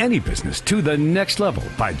business, any business, to the next level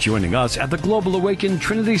by joining us at the Global Awaken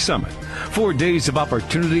Trinity Summit. 4 days of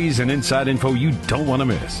opportunities and inside info you don't want to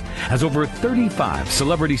miss, as over 35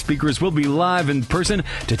 celebrity speakers will be live in person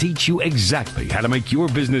to teach you exactly how to make your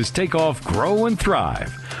business take off, grow, and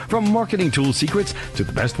thrive. From marketing tool secrets to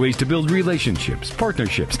the best ways to build relationships,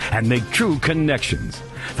 partnerships, and make true connections.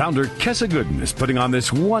 Founder Kessa Gooden is putting on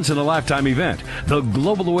this once-in-a-lifetime event, the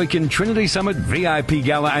Global Awaken Trinity Summit VIP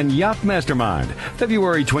Gala and Yacht Mastermind,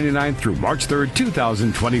 February 29th through March 3rd,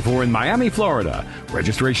 2024 in Miami, Florida.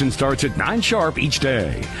 Registration starts at 9 sharp each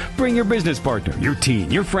day. Bring your business partner, your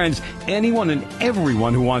team, your friends, anyone and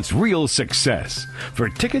everyone who wants real success. For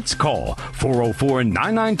tickets, call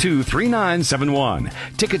 404-992-3971.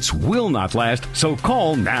 Tickets will not last, so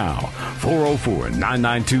call now.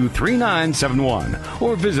 404-992-3971.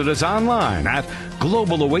 Or visit us online at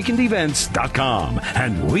globalawakenedevents.com,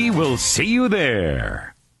 and we will see you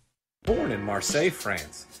there. Born in Marseille,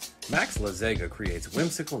 France, Max Lazega creates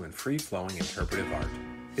whimsical and free-flowing interpretive art.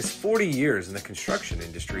 His 40 years in the construction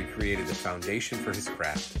industry created the foundation for his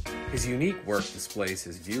craft. His unique work displays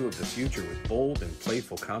his view of the future with bold and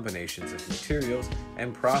playful combinations of materials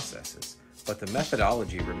and processes, but the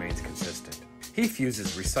methodology remains consistent. He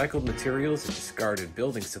fuses recycled materials and discarded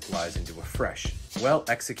building supplies into a fresh,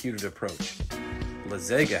 well-executed approach.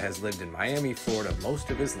 Lazega has lived in Miami, Florida most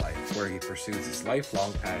of his life, where he pursues his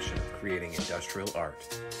lifelong passion of creating industrial art.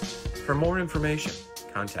 For more information,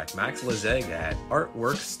 contact Max Lazega at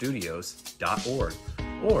artworkstudios.org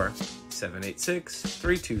or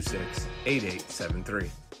 786-326-8873.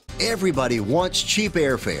 Everybody wants cheap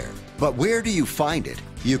airfare, but where do you find it?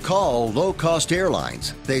 You call Low Cost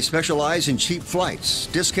Airlines. They specialize in cheap flights,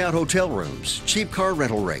 discount hotel rooms, cheap car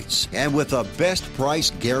rental rates, and with a best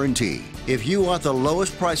price guarantee. If you want the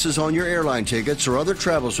lowest prices on your airline tickets or other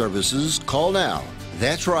travel services, call now.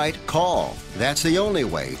 That's right, call. That's the only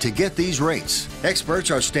way to get these rates.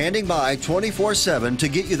 Experts are standing by 24/7 to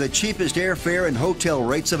get you the cheapest airfare and hotel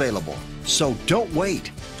rates available. So don't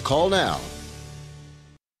wait. Call now.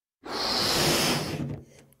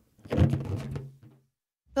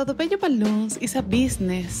 Todo Bello Balloons is a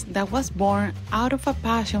business that was born out of a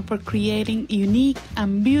passion for creating unique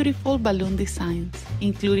and beautiful balloon designs,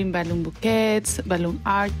 including balloon bouquets, balloon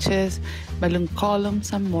arches, balloon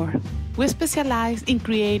columns, and more. We specialize in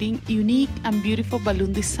creating unique and beautiful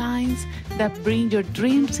balloon designs that bring your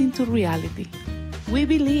dreams into reality. We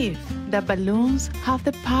believe that balloons have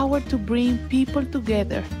the power to bring people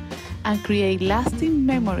together and create lasting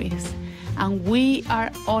memories and we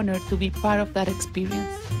are honored to be part of that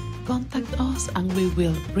experience. Contact us and we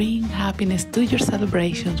will bring happiness to your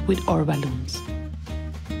celebrations with our balloons.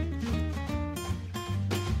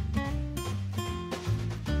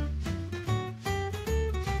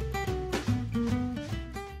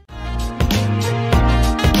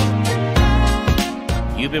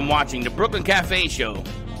 You've been watching the Brooklyn Cafe Show.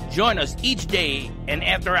 Join us each day and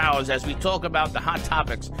after hours as we talk about the hot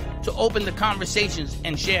topics to open the conversations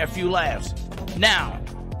and share a few laughs. Now,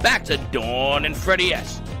 back to Dawn and Freddie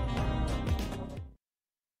S.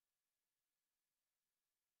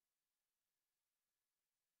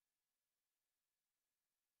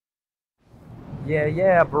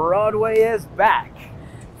 Yeah, Broadway is back.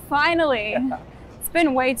 Finally. It's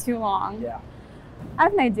been way too long. Yeah. I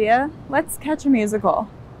have an idea. Let's catch a musical.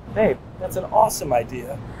 Babe, that's an awesome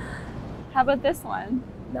idea. How about this one?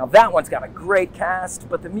 Now that one's got a great cast,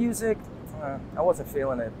 but the music, I wasn't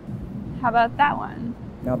feeling it. How about that one?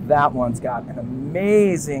 Now that one's got an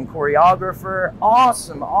amazing choreographer,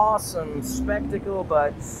 awesome spectacle,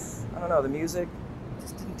 but I don't know, the music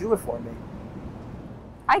just didn't do it for me.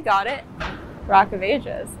 I got it. Rock of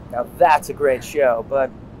Ages. Now that's a great show, but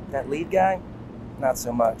that lead guy, not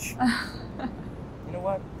so much. You know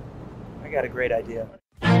what? I got a great idea.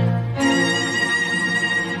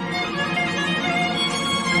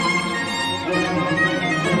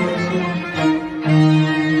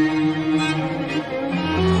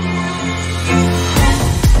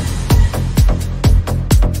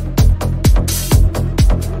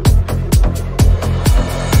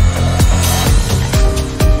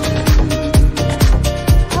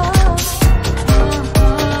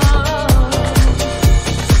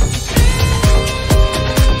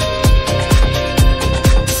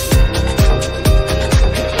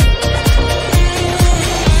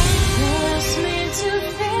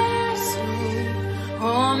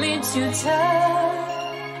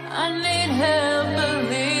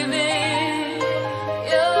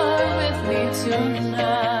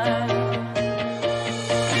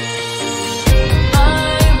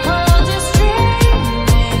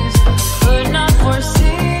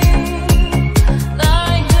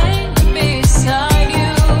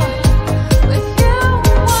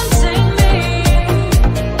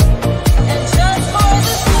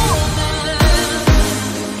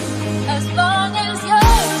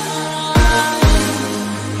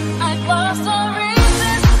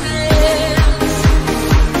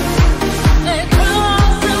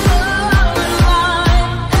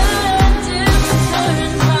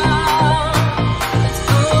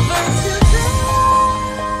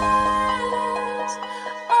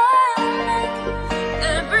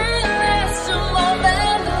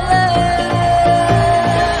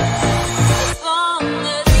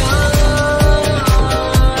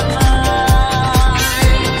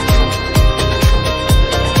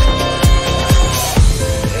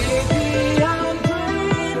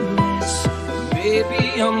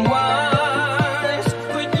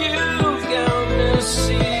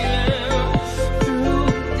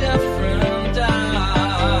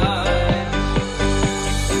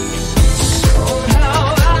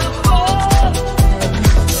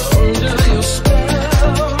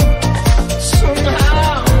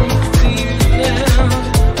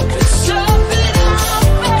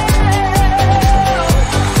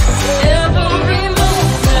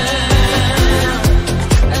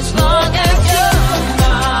 As long as you're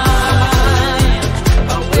mine.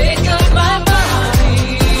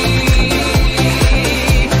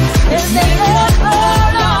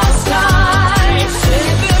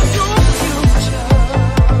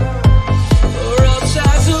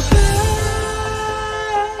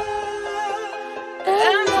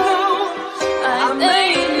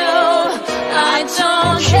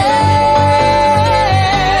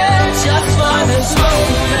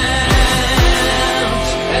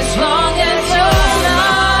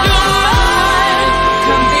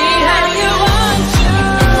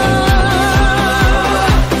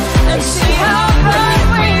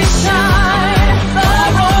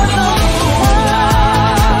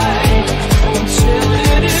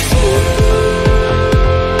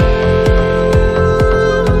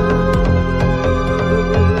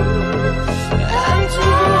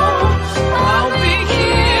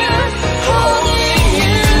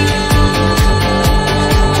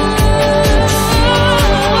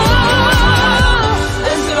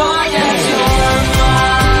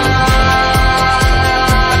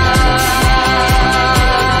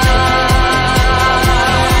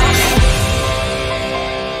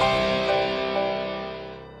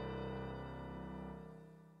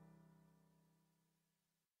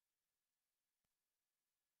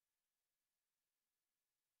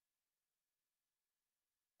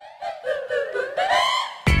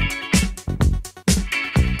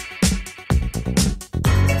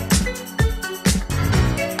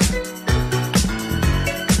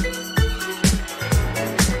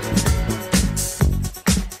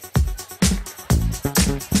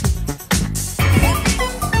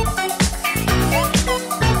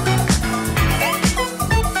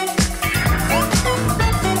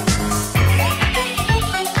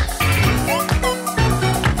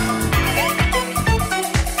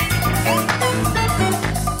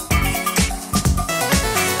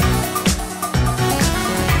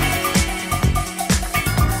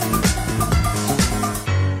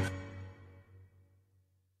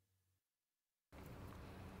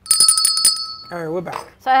 right, we're back.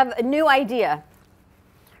 So I have a new idea.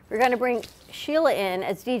 We're going to bring Sheila in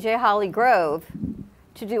as DJ Holly Grove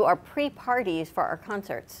to do our pre-parties for our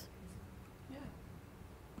concerts.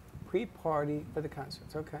 Pre-party for the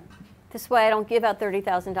concerts, okay. This way I don't give out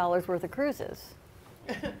 $30,000 worth of cruises.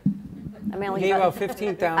 I may only You gave give out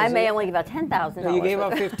 $15,000. I may only give out $10,000. No, you gave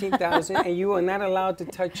out $15,000, and you are not allowed to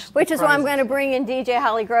touch. Which the is why I'm prizes. going to bring in DJ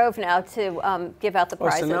Holly Grove now to give out the Oh,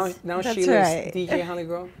 prizes. so now That's Sheila's right. DJ Holly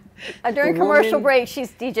Grove? During The commercial woman- break,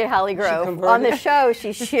 she's DJ Holly Grove. On the converted? show,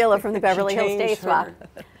 she's Sheila from the Beverly Hills Day changed Spa. her.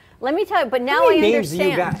 Let me tell you, but now How I many names understand. do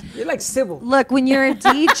you got? You're like Sybil. Look, when you're a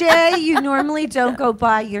DJ, you normally don't go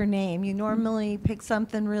by your name. You normally pick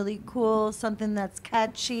something really cool, something that's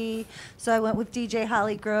catchy. So I went with DJ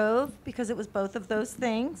Holly Grove because it was both of those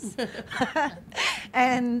things.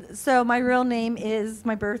 And so my birth name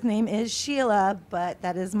is Sheila, but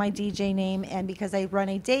that is my DJ name. And because I run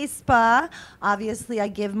a day spa, obviously I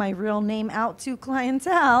give my real name out to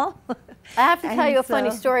clientele. I have to tell And you a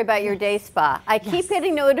funny so- story about your day spa. I keep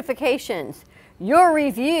getting notifications. Your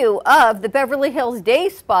review of the Beverly Hills Day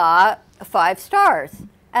Spa, 5 stars,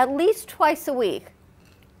 at least twice a week.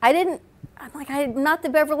 I'm not the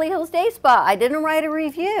Beverly Hills Day Spa. I didn't write a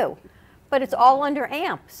review. But it's all under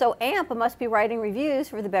AMP. So AMP must be writing reviews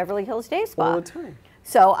for the Beverly Hills Day Spa. All the time.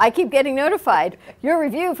 So I keep getting notified. Your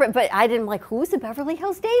review, but I didn't who's the Beverly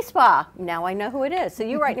Hills Day Spa? Now I know who it is. So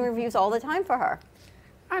you're writing reviews all the time for her.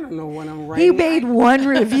 I don't know when I'm writing. He made one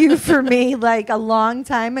review for me like a long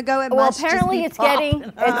time ago. It Well, must just apparently be it's getting,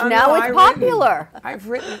 popular. now it's popular. I've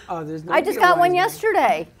written others. I just got one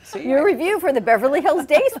yesterday. Your review for the Beverly Hills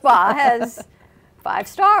Day Spa has 5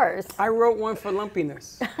 stars. I wrote one for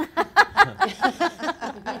lumpiness.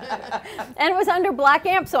 And it was under Black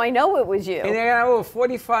Amp, so I know it was you. And they got over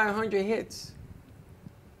 4,500 hits.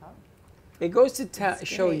 It goes to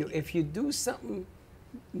show you, if you do something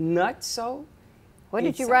nutso. What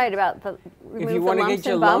did you write about? If If you want to get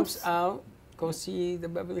your lumps out, go see the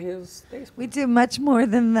Beverly Hills Day Spa. We do much more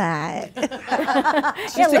than that.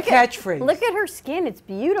 It's just a catchphrase. Look at her skin. It's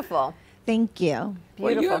beautiful. Thank you.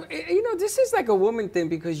 Well, Beautiful. you know, this is like a woman thing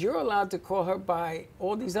because you're allowed to call her by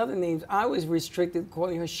all these other names. I was restricted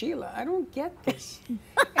calling her Sheila. I don't get this.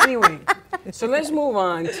 Anyway, so let's move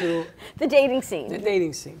on to the dating scene. The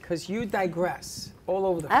dating scene, because you digress all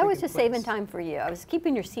over the I was freaking just place. saving time for you. I was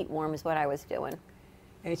keeping your seat warm is what I was doing.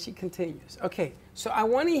 And she continues. Okay, so I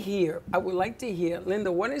would like to hear,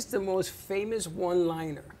 Linda, what is the most famous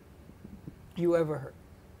one-liner you ever heard?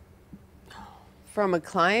 From a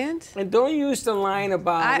client? And don't use the line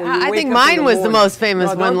about when you I wake think up in mine the was the morning. most famous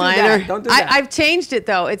No, don't do one-liner. that. Don't do that. I've changed it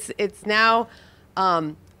though. It's now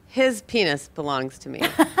his penis belongs to me.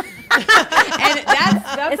 And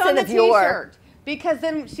that's Instead on the of your. T-shirt. Because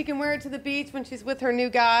then she can wear it to the beach when she's with her new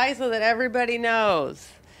guy so that everybody knows.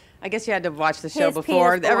 I guess you had to watch the show His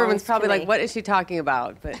before. penis Everyone's belongs probably to like, me. what is she talking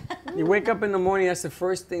about? But You wake up in the morning, that's the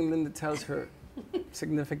first thing Linda tells her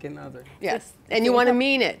significant other. yes. And you want to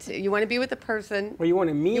mean it. You want to be with the person. Well, you want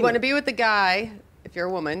to mean You want to it. be with the guy, if you're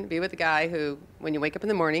a woman, be with the guy who, when you wake up in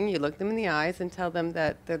the morning, you look them in the eyes and tell them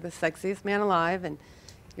that they're the sexiest man alive and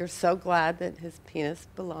you're so glad that his penis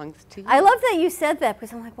belongs to you. I love that you said that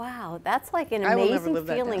because I'm like, wow, that's like an I will never amazing live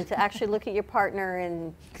that feeling down. to actually look at your partner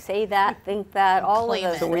and say that, think that, all of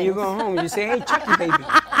those So things. when you go home, you say, hey, Chucky, baby.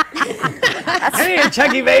 Hey,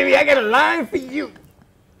 Chucky, baby, I got a line for you.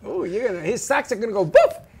 Oh, his socks are going to go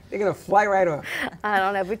poof. They're going to fly right off. I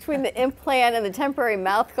don't know. Between the implant and the temporary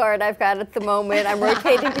mouth guard I've got at the moment, I'm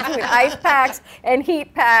rotating between ice packs and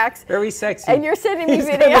heat packs. Very sexy. And you're sending me He's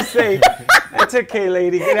videos. gonna say, that's okay,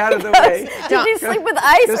 lady. Get out of the way. Did you sleep with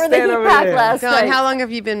ice Go or the stand heat over pack there. last Dawn, night? how long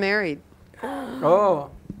have you been married? Oh,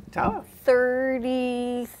 tough.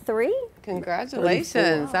 33?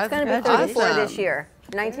 Congratulations. 34. That's It's going to be 34 awesome. this year.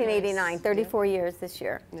 1989, 34 years this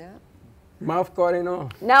year. Yeah. Mouth guard and all.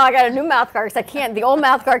 Now I got a new mouth guard because the old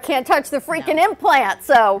mouth guard can't touch the freaking implant.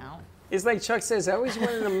 So It's like Chuck says, I always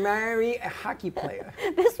wanted to marry a hockey player.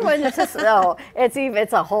 this one is just,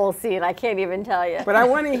 it's a whole scene. I can't even tell you. But I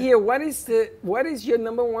want to hear, what is your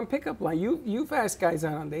number one pickup line? You've asked guys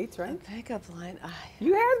out on dates, right? Pickup line.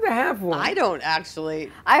 You have to have one. I don't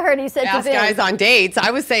actually I heard he said ask to guys Vince, on dates. I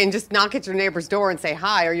was saying just knock at your neighbor's door and say,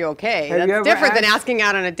 hi, are you okay? Have you That's ever different than asked- asking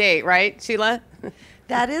out on a date, right, Sheila?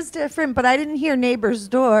 That is different, but I didn't hear neighbor's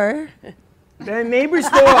door. The neighbor's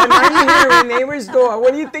door. Now you hear a neighbor's door.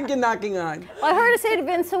 What do you think you're knocking on? I heard her say to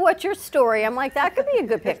Vince, so what's your story? I'm like, that could be a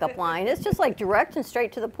good pickup line. It's just like direct and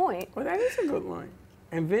straight to the point. Well, that is a good line.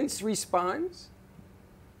 And Vince responds.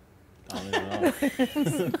 I don't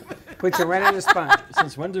even know. Puts you right on the spot.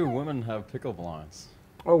 Since when do women have pickup lines?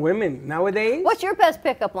 Or women nowadays? What's your best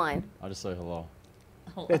pickup line? I just say hello.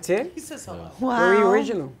 That's it? He says hello. Very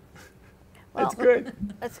original. Well, That's good.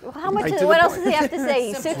 How much? Right to What the else point. does he have to say?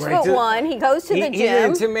 He's Right to- 6'1". He goes to the He's gym. an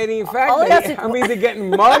intimidating All factor. he has to- I'm either getting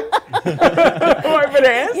mugged or I'm gonna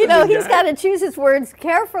answer You know, this he's guy. got to choose his words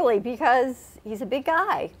carefully because he's a big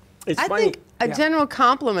guy. It's I funny. think a general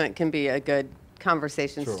compliment can be a good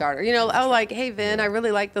conversation starter. You know, oh, like, hey, Vin, I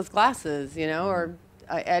really like those glasses, you know, or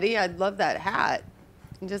Eddie, I love that hat.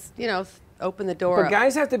 And just, you know, open the door But up.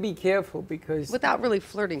 guys have to be careful because Without really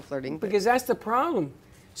flirting. Because that's the problem.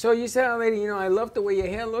 So you say, oh, lady, you know, I love the way your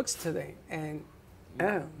hair looks today. And,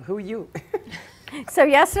 oh, who are you? So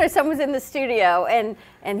yesterday, someone was in the studio, and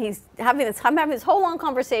he's having this. I'm having this whole long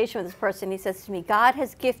conversation with this person. He says to me, "God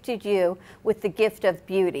has gifted you with the gift of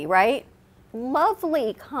beauty, right?"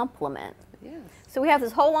 Lovely compliment. Yes. So we have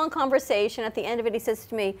this whole long conversation. At the end of it, he says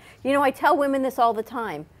to me, "You know, I tell women this all the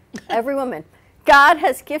time. Every woman." God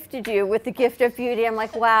has gifted you with the gift of beauty. I'm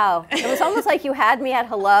like, wow. It was almost like you had me at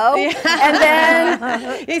hello. And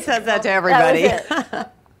then he says that to everybody. That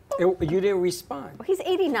was it. You didn't respond. Well, he's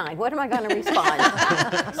 89. What am I going to respond?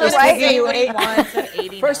 So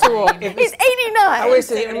First of all, if he's 89. I always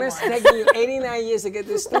say, it must have taken you 89 years to get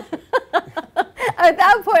this stupid. At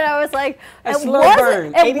that point, I was like, A it slow was,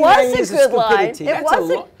 burn. it 89 was years a of good line. stupidity. It That's a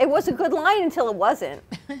wasn't. It was a good line until it wasn't.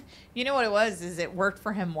 You know what it was? Is it worked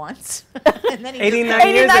for him once, and then he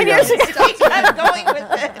 89 years ago. He kept going with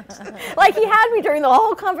it. Like he had me during the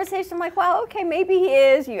whole conversation. I'm like, wow, okay, maybe he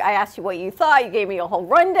is. I asked you what you thought. You gave me a whole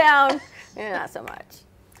rundown. Not so much.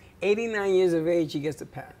 89 years of age, he gets a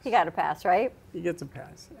pass. He got a pass, right? He gets a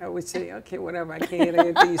pass. I would say, okay, whatever. I can't hear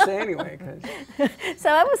anything you say anyway. So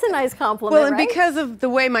that was a nice compliment, Well, and right? because of the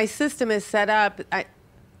way my system is set up,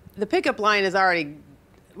 the pickup line is already,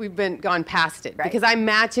 we've gone past it. Because I'm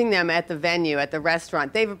matching them at the venue, at the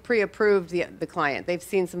restaurant. They've pre-approved the client. They've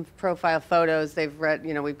seen some profile photos. They've read,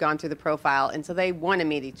 you know, we've gone through the profile. And so they want to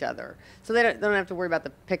meet each other. So they don't have to worry about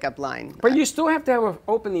the pickup line. But you still have to have an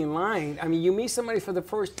opening line. I mean, you meet somebody for the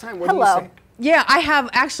first time. What do you say? Yeah, I have,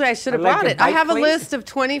 actually, I should have Like brought the it. I bike have a place? list of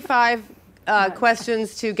 25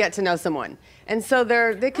 questions to get to know someone. And so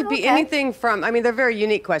they could be anything from, I mean, they're very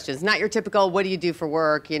unique questions. Not your typical, what do you do for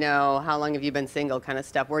work, you know, how long have you been single kind of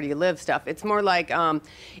stuff, where do you live stuff. It's more like,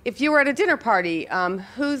 if you were at a dinner party,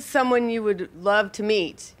 who's someone you would love to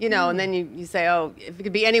meet, you know, and then you say, oh, if it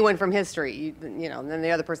could be anyone from history, you know, and then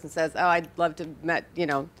the other person says, oh, I'd love to met, you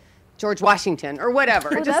know, George Washington or whatever.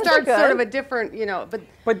 Oh, it just those are starts sort good. of a different, you know,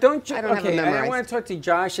 But don't you, I don't have okay, it memorized. I want to talk to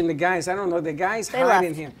Josh and the guys. I don't know, the guys They hiding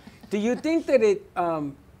left. him. Do you think that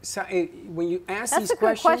when you ask That's these a good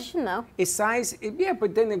questions, question, though. It's yeah,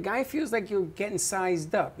 but then the guy feels like you're getting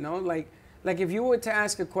sized up, no? Like if you were to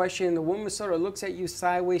ask a question, the woman sort of looks at you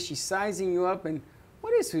sideways, she's sizing you up, and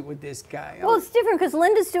what is it with this guy? Well, it's different because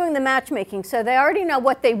Linda's doing the matchmaking, so they already know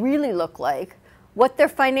what they really look like, what their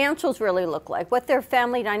financials really look like, what their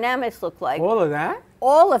family dynamics look like. All of that?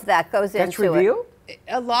 All of that goes That's into revealed?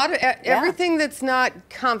 A lot of everything that's not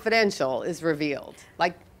confidential is revealed.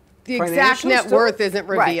 Like the exact Financial net stuff? worth isn't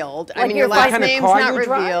Right. revealed. I Like mean, your your last kind of name's car not you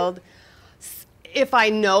drive? revealed. If I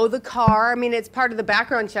know the car, I mean, it's part of the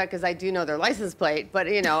background check because I do know their license plate.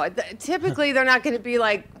 But you know, typically they're not going to be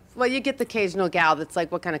like, well, you get the occasional gal that's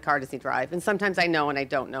like, what kind of car does he drive? And sometimes I know and I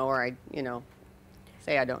don't know, or I, you know,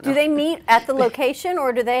 say I don't know. Do they meet at the location,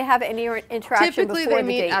 or do they have any interaction Typically, before they the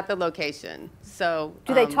meet date? at the location. So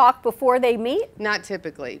Do they talk before they meet? Not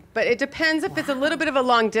typically, but it depends if it's a little bit of a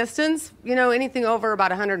long distance, you know, anything over about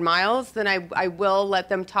 100 miles, then I will let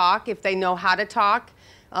them talk if they know how to talk.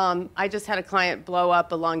 I just had a client blow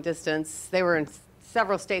up a long distance. They were in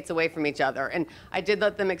several states away from each other, and I did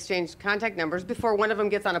let them exchange contact numbers before one of them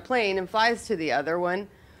gets on a plane and flies to the other one.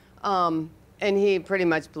 And he pretty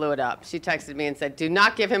much blew it up. She texted me and said, do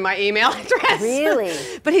not give him my email address. Really?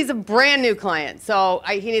 But he's a brand new client, so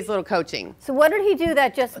he needs a little coaching. So what did he do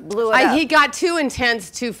that just blew it up? He got too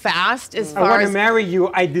intense too fast as I far want as... to marry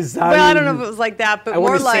you. I desire Well, I don't know you. if it was like that, but I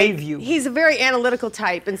more wanna like save you. he's a very analytical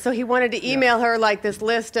type, and so he wanted to email her like this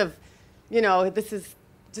list of, you know, this is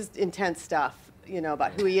just intense stuff, you know,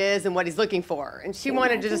 about who he is and what he's looking for. And she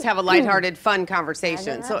wanted to just have a lighthearted, fun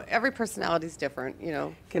conversation. So every personality is different, you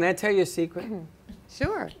know. Can I tell you a secret?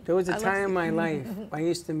 Sure. There was a I love time in my secrets. life I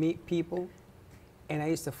used to meet people, and I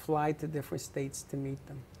used to fly to different states to meet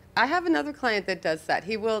them. I have another client that does that.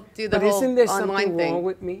 He will do the But whole isn't there online something thing. wrong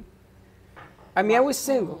with me? I mean, I was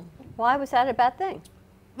single. Why was that a bad thing?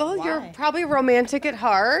 Well, you're probably romantic at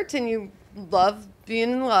heart, and you love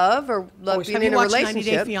being in love or love being Have in you a watched 90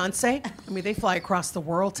 Day relationship. Fiance? I mean, they fly across the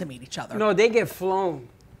world to meet each other. No, they get flown.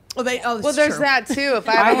 Oh, Well, there's that too. If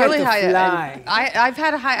I have a had really to high fly. end, I've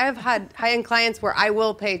had high end clients where I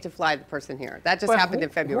will pay to fly the person here. That just But happened in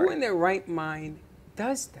Who February. in their right mind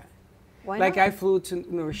does that. Why like not? I flew to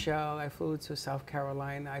New Rochelle, I flew to South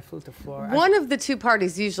Carolina, I flew to Florida. One of the two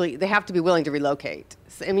parties usually, they have to be willing to relocate.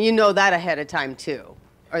 So, I mean, you know that ahead of time too.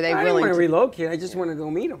 Are they I didn't willing want to to relocate, I just wanted to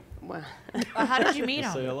go meet them. Well, How did you meet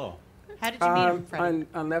him? Say hello. How did you meet him, Freddie?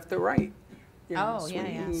 On left or right. You know, Oh, yeah,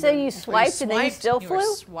 yeah. swinging. So you swiped and then you still You flew?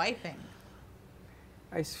 were swiping.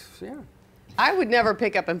 Yeah. I would never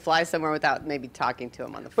pick up and fly somewhere without maybe talking to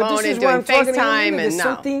him on the But phone this is and what doing I'm talking to you, FaceTime Linda. and There's no.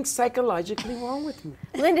 something psychologically wrong with me.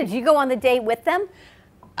 Linda, did you go on the date with them?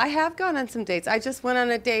 I have gone on some dates. I just went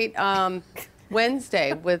on a date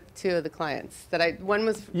Wednesday with two of the clients. One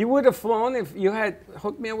was. You would have flown if you had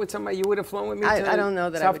hooked me up with somebody. You would have flown with me. I don't know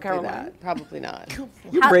that South I would Carolina? do that. Probably not.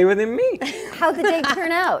 You're braver than me. How'd the date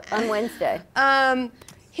turn out on Wednesday?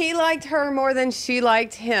 He liked her more than she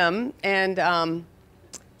liked him, and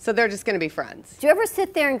so they're just going to be friends. Do you ever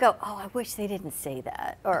sit there and go, "Oh, I wish they didn't say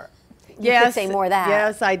that," or you Yes, could say more of that?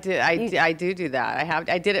 Yes, I did. I do that.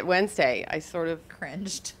 I did it Wednesday. I sort of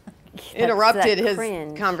cringed. Interrupted that his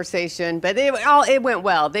cringe. conversation, but it went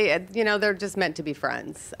well. They're just meant to be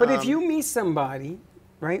friends. But if you meet somebody,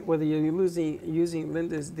 right, whether you're using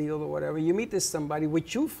Linda's deal or whatever, you meet this somebody,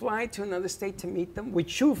 would you fly to another state to meet them?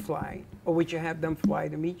 Would you fly, or would you have them fly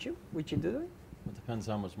to meet you? Would you do that? It depends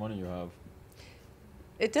how much money you have.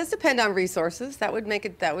 It does depend on resources. That would make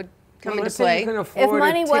it. That would come Well, into let's say play. you can afford If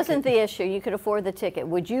money a wasn't ticket. the issue, you could afford the ticket.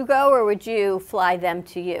 Would you go, or would you fly them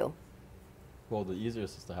to you? Well, the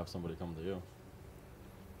easiest is to have somebody come to you.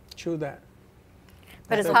 True that.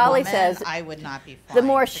 But as As a Holly woman, says, I would not be the flying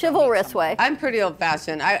more to go meet chivalrous someone. way. I'm pretty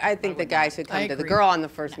old-fashioned. I think the guy should come to the agree. girl on the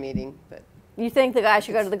first meeting. But You think the guy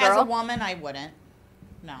should go to the As a girl? woman, I wouldn't.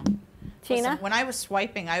 No. Tina? Listen, when I was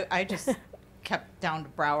swiping, I just kept down to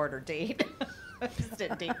Broward or Dade. I just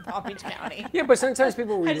didn't date Palm Beach County. Yeah, but sometimes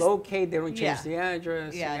people I just- relocate, they don't change Yeah. the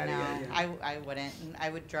address. Yeah, yada, no, yada, yada. I wouldn't. And I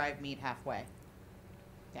would drive meet halfway.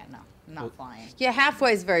 Yeah, no, I'm not flying. yeah,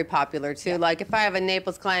 halfway is very popular too. Like if I have a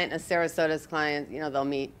Naples client, a Sarasota's client, they'll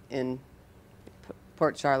meet in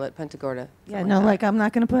Port Charlotte, Punta Gorda. Yeah, something no, like like I'm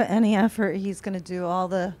not going to put any effort. He's going to do all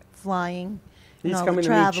the flying, and He's all coming the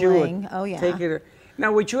to meet you. traveling. Or Oh yeah. Take it.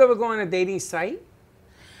 Now, would you ever go on a dating site?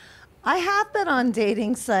 I have been on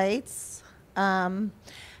dating sites.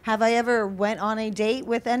 Have I ever went on a date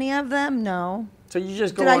with any of them? No. So you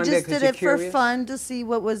just go Did on I there just 'cause did you're it for curious? fun to see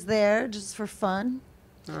what was there, just for fun.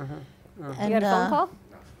 You got a phone call?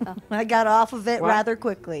 I got off of it What? rather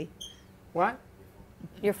quickly. What?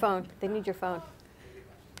 Your phone. They need your phone.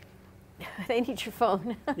 They need your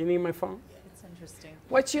phone. You need my phone? It's interesting.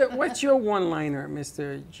 What's your one-liner,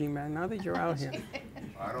 Mr. G-Man, now that you're out here?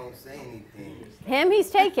 I don't say anything. Him,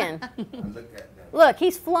 he's taken. I look at them. Look,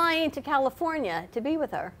 he's flying to California to be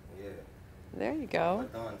with her. Yeah. There you go.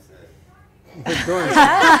 What Don said.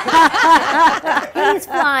 He's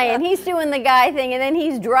flying. He's doing the guy thing, and then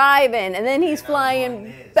he's driving, and then he's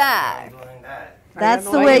flying back. That's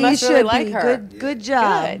the Well, way you you must should really like be. her. Good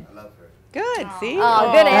job. Good. Good. See.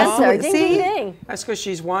 Oh, good That's the answer. way- Ding, see? ding, ding. That's because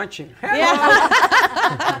she's watching. Now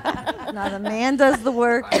the man does the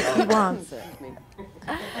work. He wants it.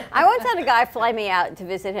 I once had a guy fly me out to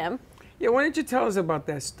visit him. Yeah, why don't you tell us about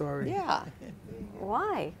that story? Yeah.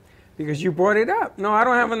 Why? Because you brought it up. No, I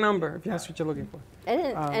don't have a number, if that's what you're looking for. I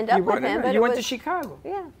didn't end you up brought with it him, up. but You it went to was, Chicago.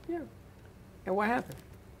 yeah, And what happened?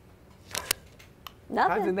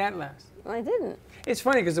 nothing. How did that last? I didn't. It's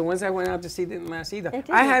funny because the ones I went out to see didn't last either. It I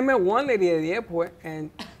didn't. had met one lady at the airport,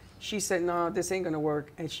 and she said, "No, this ain't gonna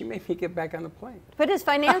work," and she made me get back on the plane. But his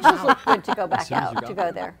financials look good to go back soon as you out, got to go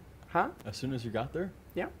there. there. Huh? As soon as you got there?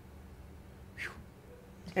 Yeah.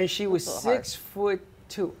 And she was That's a little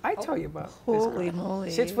 6'2". I tell you about this Holy girl. moly.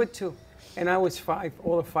 6'2", and I was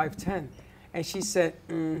all of 5'10". And she said,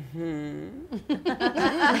 mm-hmm.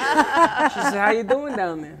 She said, how you doing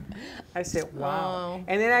down there? I said, wow. Oh.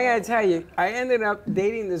 And then I gotta tell you, I ended up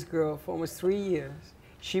dating this girl for almost 3 years.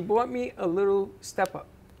 She bought me a little step-up,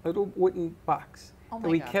 a little wooden box that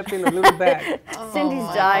we kept in a little bag. Cindy's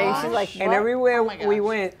dying. She's like, And what? everywhere we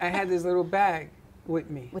went, I had this little bag with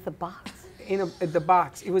me. With a box. In the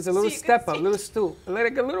box. It was a little step-up, little stool,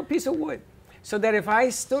 like a little piece of wood. So that if I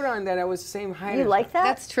stood on that, I was the same height. You as like her. that?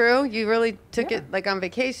 That's true. You really took it like on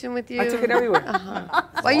vacation with you. I took it everywhere.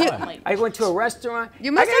 Well, you I went to a restaurant.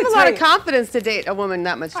 you must I have gotta a lot tell of confidence to date a woman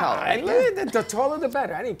that much taller. The taller the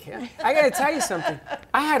better. I didn't care. I gotta tell you something.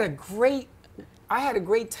 I had a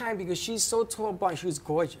great time because she's so tall, blonde. She was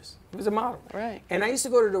gorgeous. She was a model. Right. And I used to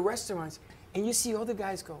go to the restaurants, and you see all the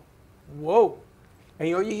guys go, whoa.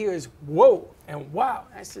 And all you hear is, whoa, and wow.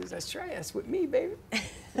 I said, that's right, that's with me, baby.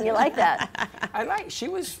 You like that? She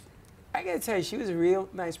was I gotta tell you, she was a real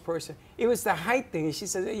nice person. It was the height thing. And she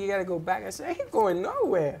said, hey, you gotta go back. I said, I ain't going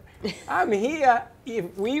nowhere. I'm here.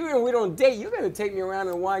 If we don't date, you're gonna take me around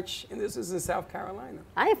and watch. And this is in South Carolina.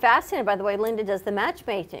 I am fascinated by the way Linda does the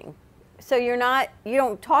matchmaking. So you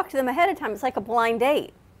don't talk to them ahead of time. It's like a blind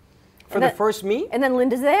date. For the first meet? And then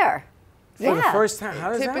Linda's there. For the first time. How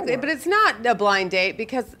does that work? But it's not a blind date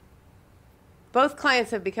because both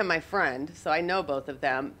clients have become my friend, so I know both of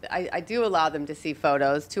them. I do allow them to see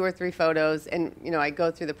photos, 2 or 3 photos, and I go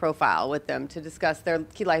through the profile with them to discuss their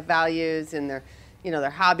key life values and their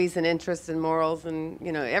hobbies and interests and morals, and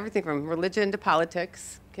everything from religion to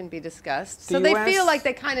politics can be discussed. So they feel like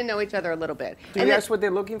they kind of know each other a little bit. Do you ask what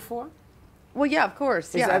they're looking for? Well, yeah, of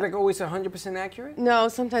course. Is that like always 100% accurate? No,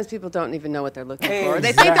 sometimes people don't even know what they're looking for.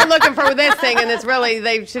 They think they're looking for this thing, and it's really,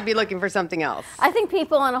 they should be looking for something else. I think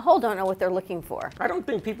people on a whole don't know what they're looking for. I don't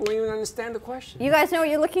think people even understand the question. You guys know what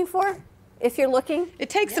you're looking for? If you're looking? It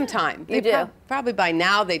takes some time. You do? Probably by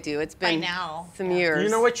now they do. It's been some years. Do you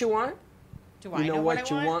know what you want? Do I know what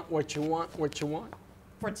you I want? What you want?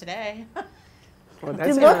 For today. Well,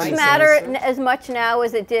 do looks matter as much now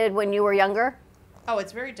as it did when you were younger? Oh,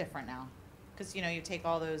 it's very different now. Because, you take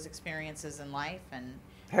all those experiences in life and...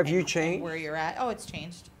 Have you changed? Where you're at. Oh, it's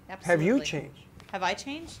changed. Absolutely. Have you changed? Have I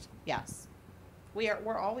changed? Yes.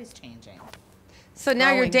 We're always changing. So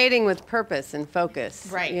now you're dating with purpose and focus.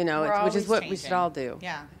 Right. Which is what we should all do.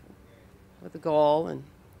 Yeah. With a goal. And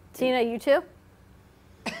Tina, you too?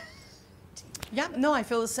 Yeah, no, I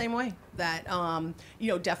feel the same way. That,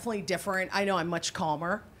 definitely different. I know I'm much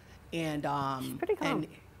calmer and pretty calm. And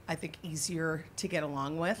I think easier to get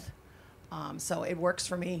along with. So it works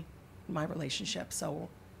for me, my relationship. So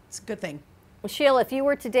it's a good thing. Well, Sheila, if you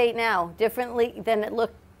were to date now differently than it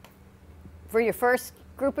looked for your first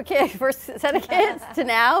group of kids, first set of kids to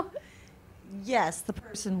now? Yes, the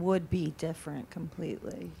person would be different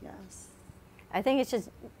completely, yes. I think it's just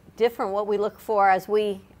different what we look for as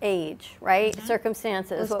we age, right?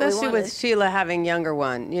 Circumstances. Well, especially with Sheila having younger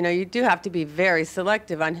one. You do have to be very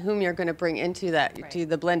selective on whom you're going to bring into to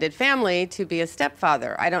the blended family to be a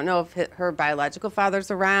stepfather. I don't know if her biological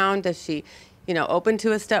father's around. Is she, open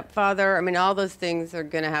to a stepfather? I mean, all those things are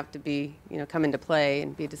going to have to be, come into play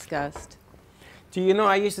and be discussed. Do you know,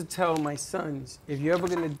 I used to tell my sons, if you're ever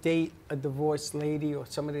going to date a divorced lady or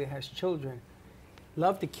somebody that has children,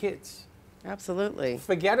 love the kids. Absolutely.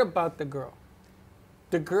 Forget about the girl.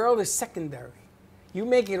 The girl is secondary. You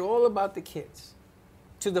make it all about the kids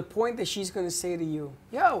to the point that she's going to say to you,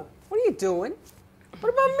 yo, what are you doing? What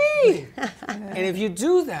about me? And if you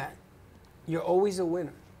do that, you're always a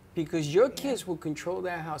winner because your kids will control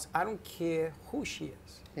that house. I don't care who she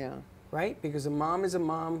is. Yeah. Right? Because a mom is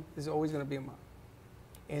always going to be a mom.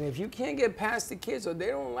 And if you can't get past the kids or they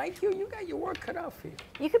don't like you, you got your work cut out for you.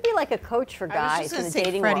 You could be like a coach for guys in the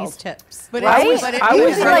dating world. Freddie's tips. But right? You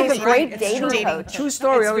would be like a great dating coach. True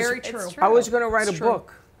story. It's very true. I was going to write a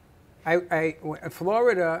book. In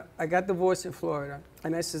Florida, I got divorced in Florida.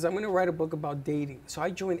 And I says, I'm going to write a book about dating. So I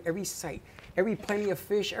joined every site, every Plenty of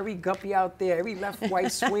Fish, every guppy out there, every left, right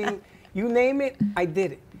swing. You name it, I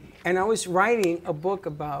did it. And I was writing a book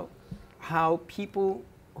about how people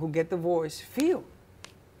who get divorced feel.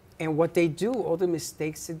 And what they do, all the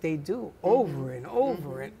mistakes that they do, over and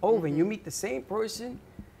over and over. And you meet the same person.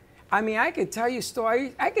 I mean, I could tell you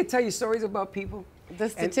stories. I could tell you stories about people. The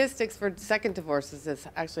statistics for second divorces is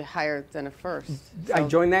actually higher than a first. So I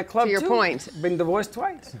joined that club to your too. point. Been divorced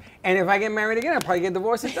twice. And if I get married again, I'll probably get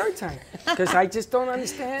divorced a third time. Because I just don't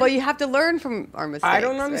understand. Well, you have to learn from our mistakes. I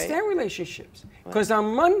don't understand relationships. Because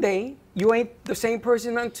on Monday, you ain't the same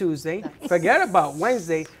person on Tuesday. Forget about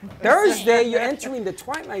Wednesday. Thursday, you're entering the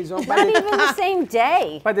twilight zone. Not even the same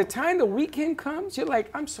day. By the time the weekend comes, you're like,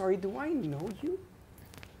 I'm sorry, do I know you?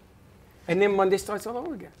 And then Monday starts all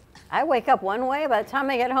over again. I wake up one way. By the time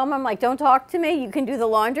I get home, I'm like, don't talk to me. You can do the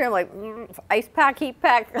laundry. I'm like, ice pack, heat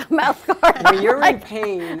pack, mouth guard. When you're in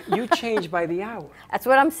pain, you change by the hour. That's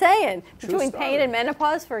what I'm saying. True Between story. pain and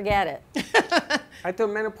menopause, forget it. I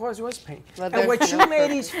thought menopause was pain. Well, and what you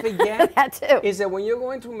ladies forget That too. is that when you're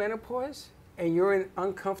going through menopause and you're in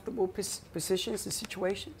uncomfortable positions and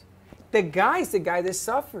situations, the guy's the guy that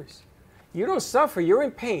suffers. You don't suffer, you're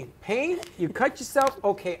in pain. Pain, you cut yourself,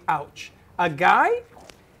 okay, ouch. A guy,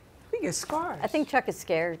 we get scars. I think Chuck is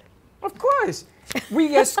scared. Of course. We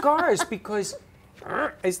get scars because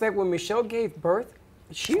it's like when Michelle gave birth,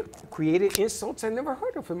 she created insults I never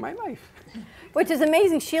heard of in my life. Which is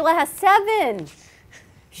amazing. Sheila has 7.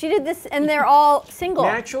 She did this, and they're all single.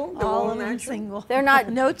 Natural? They're all All of them natural? single. They're not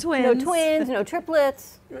No twins. No twins, no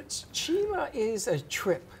triplets. Sheila is a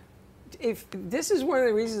trip. If this is one of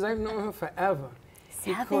the reasons I've known her forever.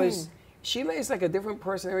 7. Because Sheila is like a different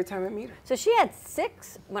person every time I meet her. So she had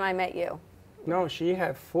 6 when I met you. No, she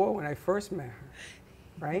had 4 when I first met her,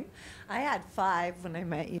 right? I had 5 when I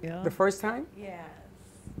met you. The first time? Yes,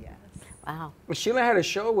 yes. Wow. Well, Sheila had a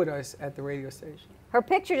show with us at the radio station. Her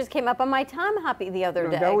picture just came up on my Time Hoppy the other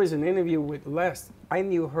No, day. that was an interview with Les. I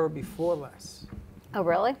knew her before Les. Oh,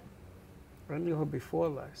 really? I knew her before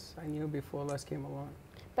Les. I knew her before Les came along.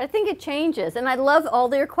 But I think it changes, and I love all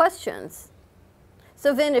their questions.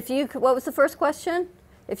 So, Vin, if you could, what was the first question?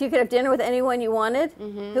 If you could have dinner with anyone you wanted,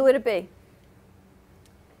 who would it be?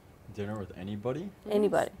 Dinner with anybody?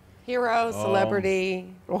 Anybody. Hero,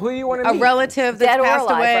 celebrity. Well, who do you want to A meet? relative that's Dead or passed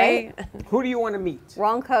alive, away. right? Who do you want to meet?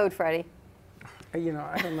 Wrong code, Freddie. You know,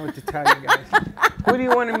 I don't know what to tell you guys. Who do you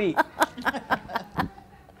want to meet?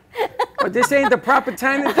 But this ain't the proper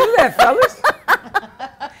time to do that, fellas.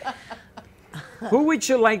 Who would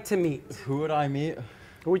you like to meet? Who would I meet?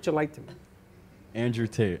 Who would you like to meet? Andrew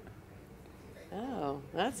Tate. Oh,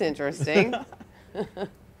 that's interesting.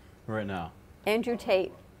 Right now. Andrew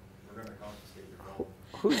Tate.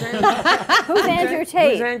 Who's Andrew? Who's Andrew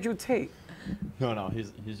Tate? Who's Andrew Tate? No,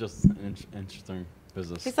 he's just an interesting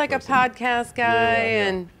business. He's like person. a podcast guy,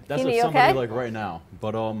 and That's Keny, what somebody okay? like right now.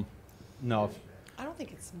 But no. I don't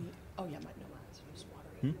think it's neat. Oh, yeah, my just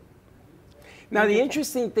water. Now, the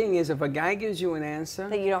interesting thing is if a guy gives you an answer.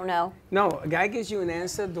 That you don't know? No, a guy gives you an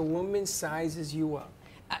answer, the woman sizes you up.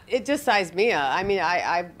 it just sized me up. I mean,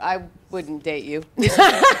 I wouldn't date you.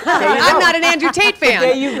 I'm not an Andrew Tate fan.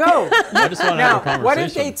 There you go. I just want to have a conversation. What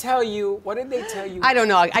did they tell you? What did they tell you? I don't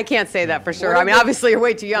know. I can't say that for sure. What I did mean, they- obviously you're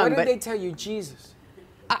way too young. What did but they tell you? Jesus.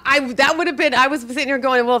 that would have been. I was sitting here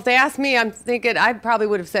going, well, if they asked me, I'm thinking I probably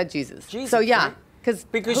would have said Jesus. Jesus, So yeah, right?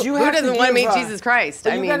 because you who have doesn't to want to give meet a- Jesus Christ?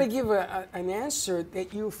 But I you mean, got to give an answer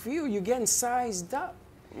that you feel you're getting sized up.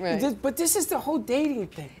 Right. But this is the whole dating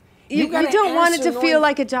thing. You gotta don't want it answer to feel knowing-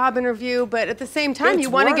 like a job interview, but at the same time, It's you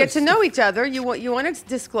want to get to worse. know each other. You want to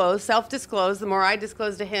disclose, self-disclose. The more I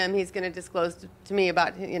disclose to him, he's going to disclose to me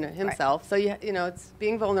about himself. So it's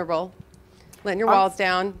being vulnerable, letting your walls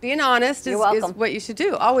down, being honest is what you should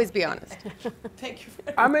do. Always be honest. Thank you.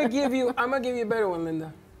 I'm gonna give you a better one,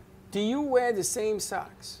 Linda. Do you wear the same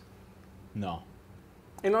socks? No.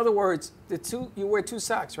 In other words, you wear 2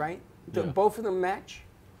 socks, right? Yeah. Both of them match?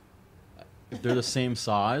 If they're the same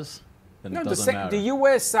size, then No, it doesn't matter. do you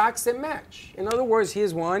wear socks that match? In other words,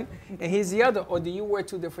 here's one and here's the other, or do you wear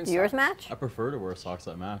 2 different socks? Yours match? I prefer to wear socks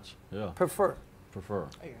that match. Yeah. Prefer. Prefer.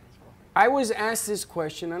 I was asked this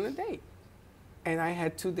question on a date, and I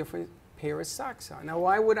had 2 different pair of socks on. Now,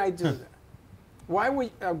 why would I do that? Why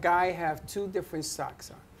would a guy have 2 different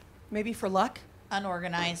socks on? Maybe for luck?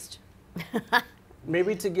 Unorganized.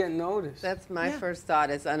 Maybe to get noticed. That's my first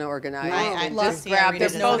thought is unorganized. I just see, I grab read them it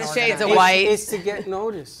as both unorganized. shades of white. It's to get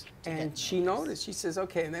noticed. And she noticed. She says,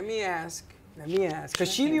 okay, let me ask.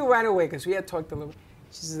 Because she knew right away, because we had talked a little.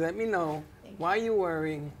 She says, let me know, why are you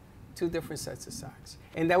wearing 2 different sets of socks?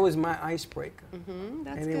 And that was my icebreaker. That's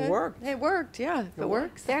and good. it worked. It worked, yeah. If it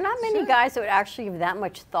works. There are not many guys that would actually give that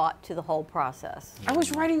much thought to the whole process. I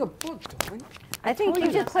was writing a book, Dawn. I think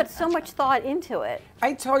you just put so much thought into it.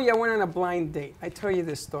 I told you I went on a blind date. I told you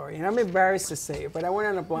this story, and I'm embarrassed to say it, but I went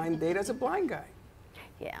on a blind date as a blind guy.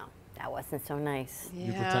 Yeah, that wasn't so nice.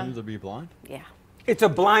 You pretended to be blind? Yeah. It's a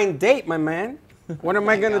blind date, my man. What am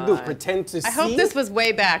I going to do, pretend to see? I hope this was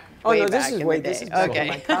way back. Oh, way no, back in the this day. is back okay. in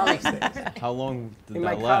my college days. How long did In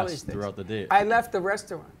my that college last days. throughout the date? I left the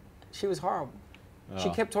restaurant. She was horrible. She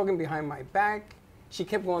Oh. kept talking behind my back. She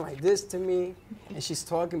kept going like this to me, and she's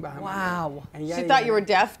talking behind my back. And She thought you were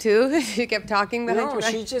deaf too. She kept talking behind No, your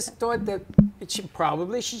back. she just thought that,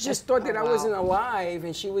 she just thought that I wasn't alive,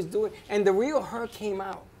 and she was doing, and the real her came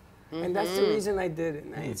out. And that's the reason I did it.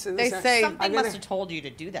 And I said, They "Listen, say- I'm Something gonna- must have told you to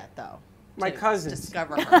do that, though. My to cousins.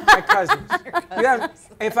 Discover her. My cousins. Yeah,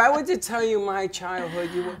 if I were to tell you my childhood,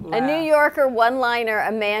 you would laugh. A New Yorker one-liner,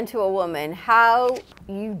 a man to a woman. How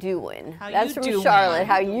you doing? How That's you from doing? Charlotte.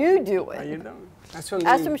 How you doing? How you doing? That's from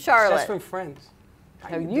Charlotte. That's from Friends.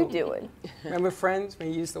 How you doing? Remember Friends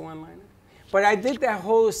when you used the one-liner? But I did that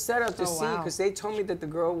whole setup to Oh, see, wow. because they told me that the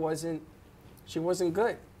girl wasn't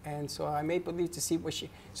good. And so I made believe to see what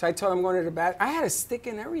so I told her I'm going to the bathroom. I had a stick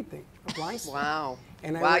and everything, a blind stick. Wow.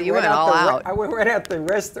 And I Wow, went you right went all the out. I went right out the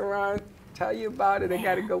restaurant, tell you about it, I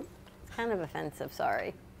got to go. Kind of offensive,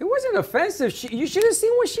 sorry. It wasn't offensive. You should have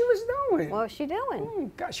seen what she was doing. What was she doing?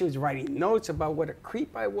 Oh, God, she was writing notes about what a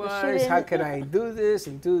creep I was. didn't- How could I do this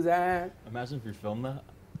and do that? Imagine if you filmed that.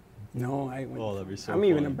 No, I wouldn't. Oh, that'd be so I'm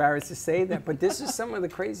even funny. embarrassed to say that, but this is some of the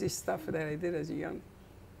crazy stuff that I did as a young.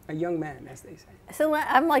 a young man, as they say. So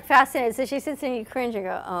I'm like fascinated. So she sits and you cringe and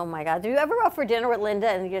go, oh my God. Do you ever go out for dinner with Linda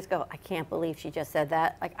and you just go, I can't believe she just said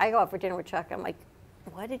that? Like I go out for dinner with Chuck. I'm like,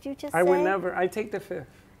 what did you just say? I would never. I take the fifth.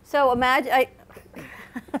 So imagine,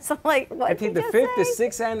 so like, what I take the fifth, the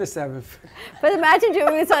sixth, and the seventh. But imagine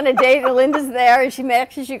doing this on a date and Linda's there and she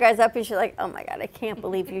matches you guys up and she's like, oh my God, I can't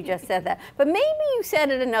believe you just said that. But maybe you said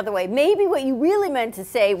it another way. Maybe what you really meant to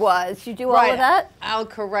say was, you do all of that? I'll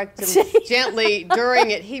correct him gently during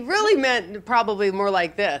it. He really meant probably more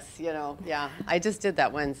like this, you know. Yeah, I just did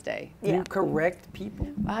that Wednesday. You correct people?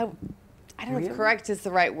 I don't know if correct is the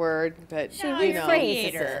right word, but you know,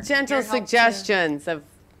 creator. gentle suggestions of,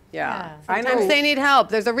 I sometimes know they need help.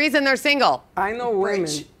 There's a reason they're single. I know women.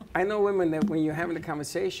 I know women that when you're having a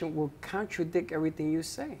conversation will contradict everything you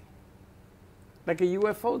say. Like a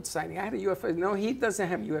UFO sighting. I had a UFO. No, he doesn't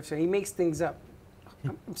have UFO. He makes things up.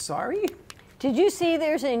 I'm sorry. Did you see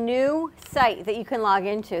there's a new site that you can log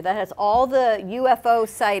into that has all the UFO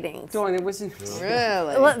sightings? Dawn, it wasn't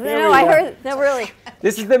really. No, I heard. No, really.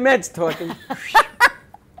 This is the Meds talking.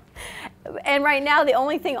 And right now, the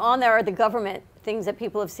only thing on there are the government things that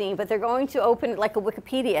people have seen, but they're going to open it like a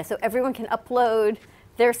Wikipedia, so everyone can upload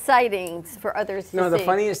their sightings for others to see. No, the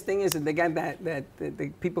funniest thing is that they got the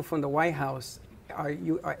people from the White House are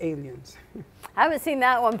aliens. I haven't seen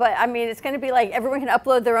that one, but I mean, it's going to be like everyone can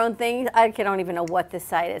upload their own things. I don't even know what this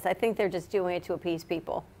site is. I think they're just doing it to appease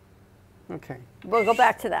people. Okay. We'll go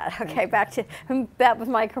back to that. Okay, that was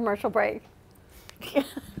my commercial break. You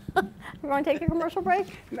want to take a commercial break?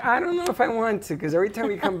 I don't know if I want to, because every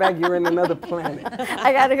time you come back, you're in another planet.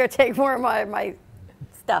 I got to go take more of my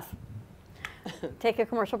stuff. Take a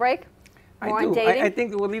commercial break? More I do. on dating? I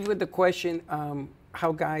think we'll leave with the question,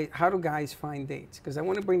 how do guys find dates? Because I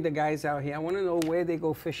want to bring the guys out here. I want to know where they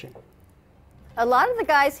go fishing. A lot of the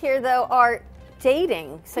guys here, though, are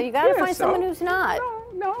dating, so you got to find someone who's not.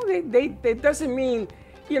 No, it doesn't mean,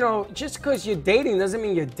 you know, just because you're dating doesn't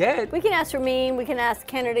mean you're dead. We can ask Ramin, we can ask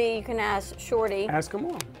Kennedy, you can ask Shorty. Ask them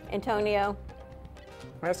all. Antonio.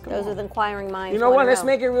 Ask them Those all. are the inquiring minds. You know what? Let's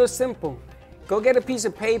make it real simple. Go get a piece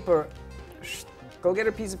of paper. Go get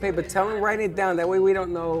a piece of paper. Tell them, write it down. That way we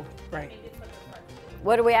don't know. Right.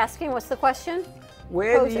 What are we asking? What's the question?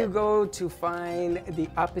 Where do you go to find the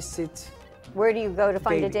opposite? Where do you go to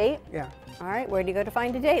find a date? Yeah. All right. Where do you go to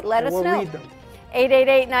find a date? Let us we'll know. Read them.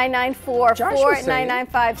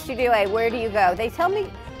 888-994-4995 Studio A. Where do you go? They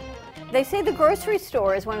say the grocery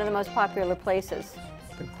store is one of the most popular places.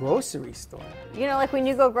 The grocery store? You know, like when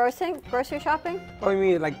you go grocery shopping? Oh, you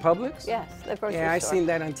mean like Publix? Yes, the grocery store. Yeah, I've seen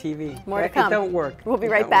that on TV. More to come. It don't work. We'll be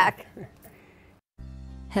right back.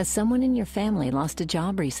 Has someone in your family lost a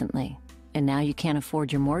job recently, and now you can't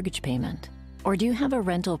afford your mortgage payment? Or do you have a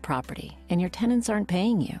rental property and your tenants aren't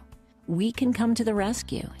paying you? We can come to the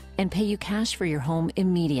rescue and pay you cash for your home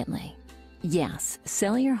immediately. Yes,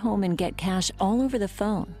 sell your home and get cash all over the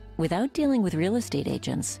phone without dealing with real estate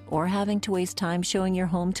agents or having to waste time showing your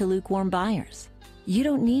home to lukewarm buyers. You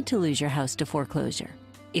don't need to lose your house to foreclosure.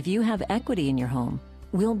 If you have equity in your home,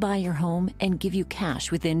 we'll buy your home and give you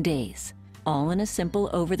cash within days, all in a simple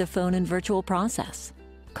over-the-phone and virtual process.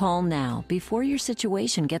 Call now before your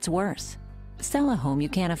situation gets worse. Sell a home you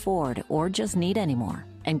can't afford or just need anymore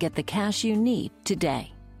and get the cash you need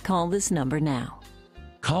today. Call this number now.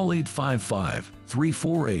 Call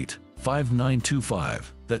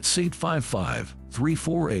 855-348-5925. That's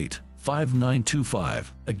 855-348-5925.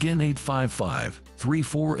 Again,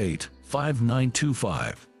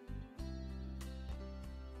 855-348-5925.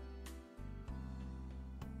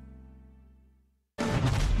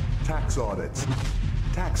 Tax audits,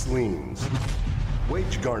 tax liens,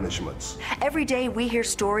 wage garnishments. Every day we hear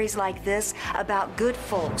stories like this about good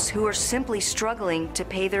folks who are simply struggling to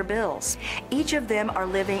pay their bills. Each of them are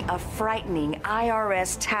living a frightening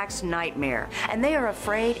IRS tax nightmare, and they are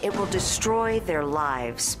afraid it will destroy their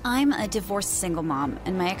lives. I'm a divorced single mom,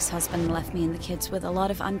 and my ex-husband left me and the kids with a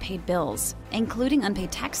lot of unpaid bills, including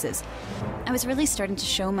unpaid taxes. I was really starting to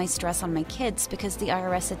show my stress on my kids because the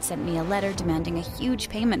IRS had sent me a letter demanding a huge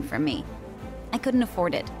payment from me. I couldn't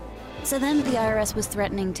afford it. So then the IRS was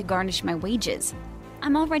threatening to garnish my wages.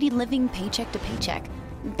 I'm already living paycheck to paycheck.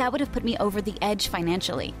 That would have put me over the edge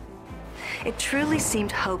financially. It truly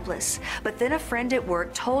seemed hopeless, but then a friend at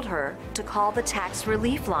work told her to call the tax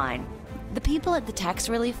relief line. The people at the tax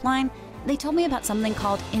relief line, they told me about something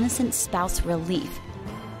called innocent spouse relief.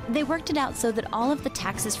 They worked it out so that all of the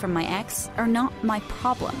taxes from my ex are not my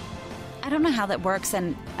problem. I don't know how that works,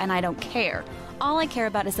 and I don't care. All I care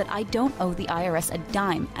about is that I don't owe the IRS a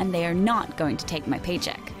dime, and they are not going to take my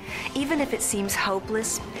paycheck. Even if it seems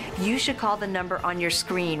hopeless, you should call the number on your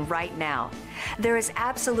screen right now. There is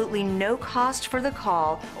absolutely no cost for the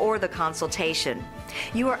call or the consultation.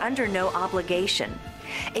 You are under no obligation.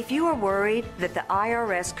 If you are worried that the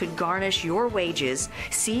IRS could garnish your wages,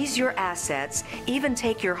 seize your assets, even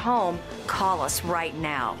take your home, call us right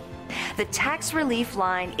now. The Tax Relief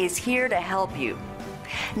Line is here to help you.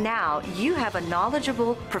 Now you have a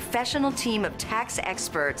knowledgeable, professional team of tax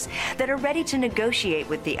experts that are ready to negotiate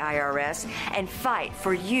with the IRS and fight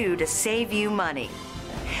for you to save you money.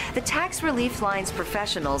 The Tax Relief Line's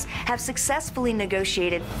professionals have successfully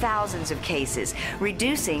negotiated thousands of cases,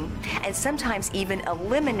 reducing and sometimes even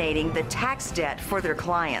eliminating the tax debt for their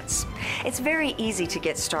clients. It's very easy to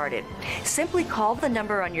get started. Simply call the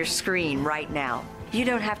number on your screen right now. You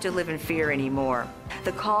don't have to live in fear anymore.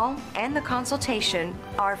 The call and the consultation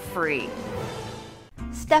are free.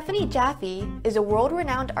 Stephanie Jaffe is a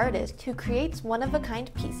world-renowned artist who creates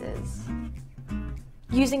one-of-a-kind pieces.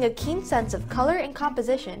 Using a keen sense of color and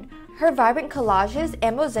composition, her vibrant collages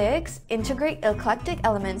and mosaics integrate eclectic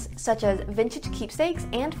elements such as vintage keepsakes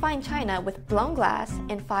and fine china with blown glass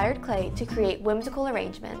and fired clay to create whimsical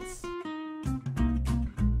arrangements.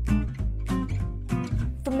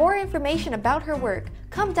 For more information about her work,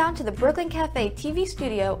 come down to the Brooklyn Cafe TV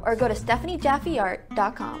studio or go to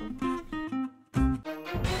StephanieJaffeArt.com.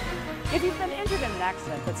 If you've been injured in an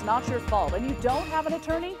accident that's not your fault and you don't have an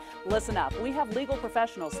attorney, listen up. We have legal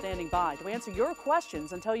professionals standing by to answer your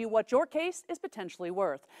questions and tell you what your case is potentially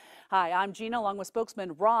worth. Hi, I'm Gina along with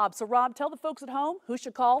spokesman Rob. So Rob, tell the folks at home who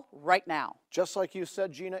should call right now. Just like you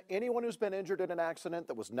said, Gina, anyone who's been injured in an accident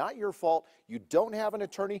that was not your fault, you don't have an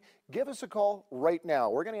attorney, give us a call right now.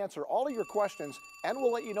 We're going to answer all of your questions and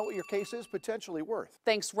we'll let you know what your case is potentially worth.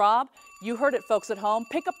 Thanks, Rob. You heard it, folks at home.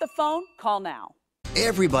 Pick up the phone, call now.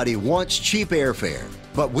 Everybody wants cheap airfare,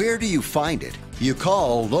 but where do you find it? You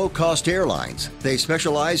call Low Cost Airlines. They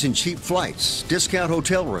specialize in cheap flights, discount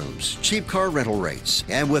hotel rooms, cheap car rental rates,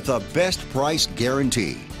 and with a best price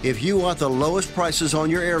guarantee. If you want the lowest prices on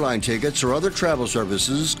your airline tickets or other travel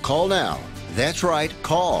services, call now. That's right,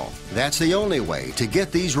 call. That's the only way to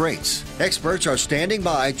get these rates. Experts are standing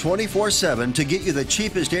by 24/7 to get you the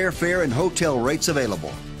cheapest airfare and hotel rates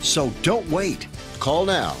available. So don't wait. Call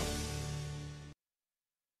now.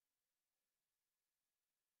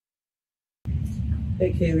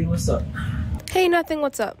 Hey Kaylee, what's up? Hey, nothing,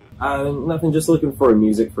 what's up? Nothing, just looking for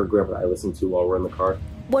music for Grandpa that I listen to while we're in the car.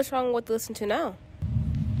 What's wrong with listen to now?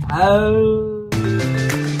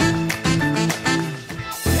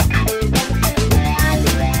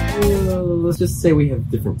 Let's just say we have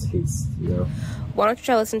different tastes, you know? Why don't you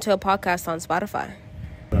try listen to a podcast on Spotify?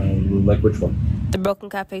 Like which one? The Broken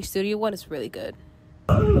Cafe Studio one is really good.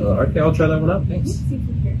 Okay, I'll try that one out, thanks.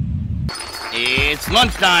 It's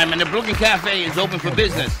lunchtime and the Brooklyn Cafe is open for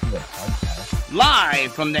business.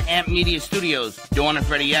 Live from the Amp Media Studios, Dawn and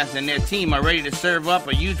Freddie S. and their team are ready to serve up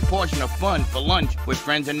a huge portion of fun for lunch with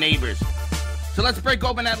friends and neighbors. So let's break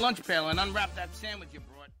open that lunch pail and unwrap that sandwich you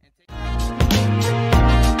brought.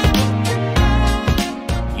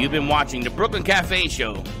 You've been watching the Brooklyn Cafe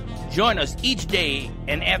Show. Join us each day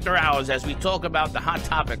and after hours as we talk about the hot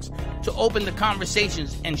topics to open the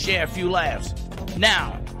conversations and share a few laughs.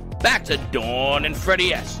 Now, back to Dawn and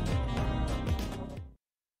Freddie S.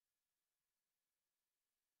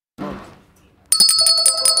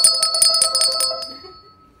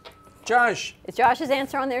 Josh. Is Josh's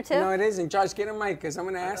answer on there too? No, it isn't. Josh, get a mic because I'm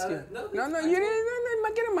going to ask you. No, you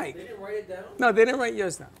didn't. Get a mic. They didn't write it down? No, they didn't write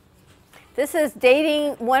yours down. This is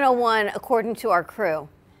Dating 101 according to our crew.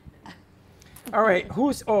 All right.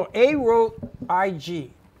 A wrote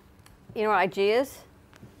IG. You know what IG is?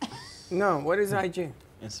 No, what is IG?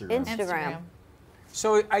 Instagram.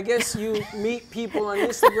 So I guess you meet people on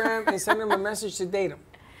Instagram and send them a message to date them.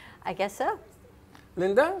 I guess so.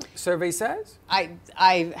 Linda, survey says?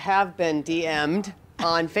 I have been DM'd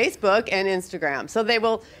on Facebook and Instagram. So they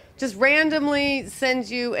will just randomly send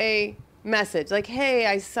you a message like, hey,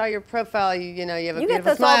 I saw your profile, you know, you have a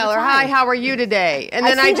beautiful smile, or hi, how are you today? And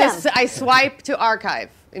then I swipe to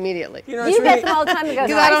archive immediately. You know, you get them all the time and go,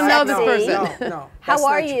 because I don't know this person. No. How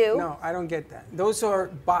are you? No, I don't get that. Those are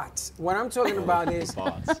bots. What I'm talking about is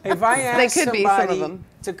if I ask somebody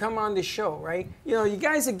to come on the show, right? You know, you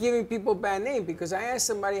guys are giving people a bad name because I asked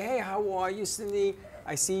somebody, hey, how are you, Cyndi?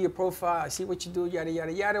 I see your profile. I see what you do, yada,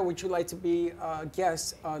 yada, yada. Would you like to be a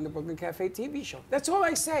guest on the Brooklyn Cafe TV show? That's all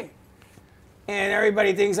I say. And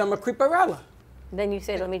everybody thinks I'm a creeperella. Then you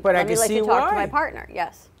say, let me let you talk to my partner.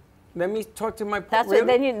 Yes. Let me talk to my partner. That's what,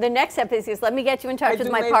 then the next step is let me get you in touch with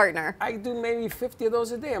my partner. I do maybe 50 of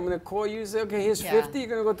those a day. I'm going to call you and say, okay, here's 50. You're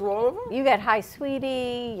going to go through all of them? You got hi,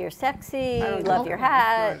 sweetie. You're sexy. Love your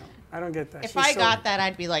hat. No, I don't get that. If I got that,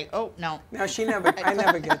 I'd be like, oh, no. No, I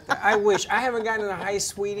never get that. I wish. I haven't gotten a hi,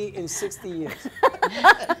 sweetie in 60 years. So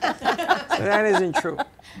that isn't true.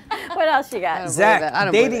 What else you got? Zach,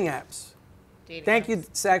 dating apps. Thank you,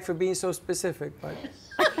 Zach, for being so specific. But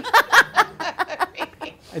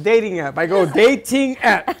a dating app. I go, dating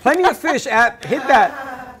app. Plenty of Fish app. Hit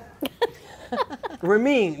that.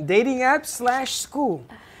 Ramin, dating app / school.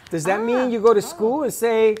 Does that mean you go to school and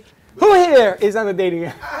say, who here is on a dating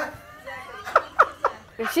app?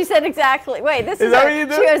 She said exactly. Wait, this is that her, what you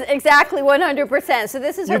do? she goes exactly 100%. So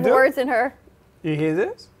this is her words in her. You hear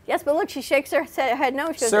this? Yes, but look, she shakes her head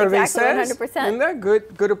no. She goes Survey exactly says, 100%. Isn't that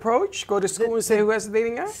good approach? Go to school and say who has a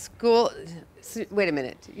dating app? School. Wait a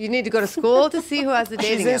minute. You need to go to school to see who has a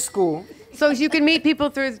dating She's app. in school. So you can meet people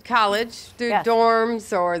through college, through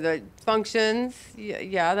dorms or the functions.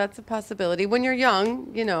 Yeah, that's a possibility. When you're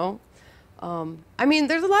young, you know. I mean,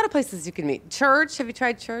 there's a lot of places you can meet. Church. Have you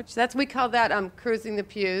tried church? We call that cruising the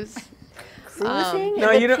pews. Cruising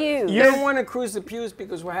No, the pews. You don't want to cruise the pews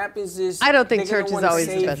because what happens is I don't think they're church gonna is wanna always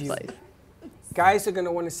the save best you. place. Guys are going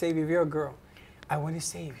to want to save you. If you're a girl, I want to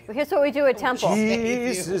save you. Well, here's what we do at Temple.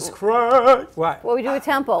 Jesus Christ. What? What we do at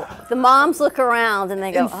Temple. The moms look around and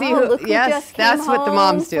they go, And see oh, look who yes, just came that's what the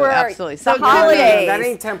moms do. home for Absolutely. The So holidays. That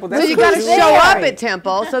ain't Temple. So That's you got to Jewish show up trait. at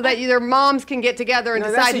Temple so that their moms can get together and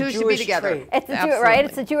No, that's decide a who should be Jewish together. trait. It's a Jew, right?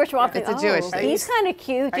 It's a Jewish mom. It's a Jewish thing. He's kind of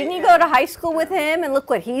cute. Didn't you go to high school with him? And look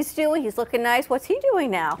what he's doing. He's looking nice. What's he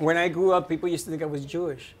doing now? When I grew up, people used to think I was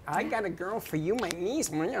Jewish. I got a girl for you, my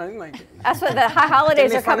niece. I'm like, That's what the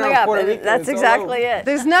holidays Then are they find coming out up. Puerto Rican, That's it's all exactly over. it.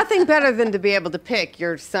 There's nothing better than to be able to pick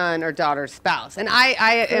your son or daughter's spouse. And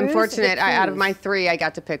I am Cruise fortunate. the Out of cruise. my 3, I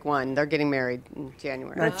got to pick one. They're getting married in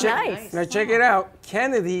January. now now check it out.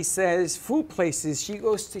 Kennedy says food places. She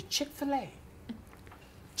goes to Chick-fil-A.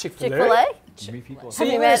 Chick-fil-A? Chick-fil-A? So Have you're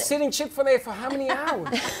you going met- to sit in Chick-fil-A for how many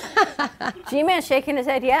hours? G-Man shaking his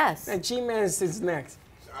head yes. And G-Man sits next.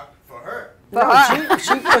 For her. For her.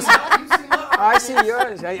 She goes, I see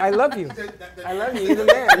yours. I love you. I love you. You're the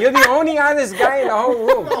man. You're the only honest guy in the whole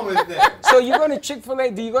room. So you go to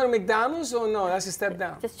Chick-fil-A. Do you go to McDonald's or no? That's a step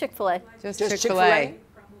down. Just Chick-fil-A. Just Chick-fil-A.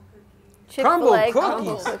 Chick-fil-A. Crumble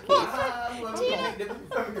cookies. Cookies.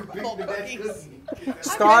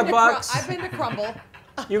 Starbucks. I've been to Crumble.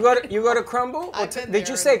 You go to Crumble? Or I've been did you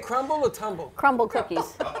there. say Crumble or Tumble? Crumble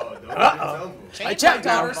cookies. Uh-oh. My checked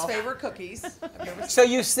now. daughter's favorite cookies. So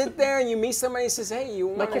you sit there and you meet somebody and says, hey, you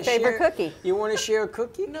want What's to your favorite share, cookie? You want to share a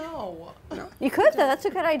cookie? No. You could though. That's a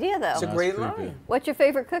good idea though. It's a great line. What's your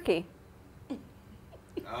favorite cookie?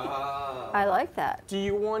 I like that. Do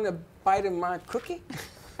you want a bite of my cookie?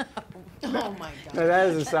 Oh my God. No, that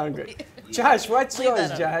doesn't sound good. Josh, what's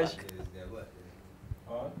yours, Josh?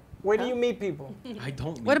 Where do you meet people? I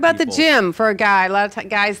don't meet What about the people. gym for a guy? A lot of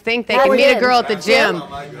guys think they Oh, can meet a yeah. girl at the gym.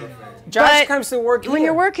 Josh But comes to work when here.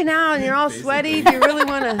 you're working out and you're all sweaty, do you really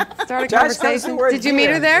want to start a Josh comes to conversation? work Did you meet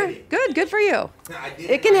here. her there? Good for you.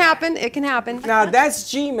 It can happen. It can happen. Now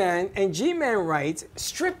that's G-Man, and G-Man writes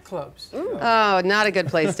strip clubs. Oh, not a good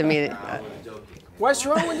place to meet. What's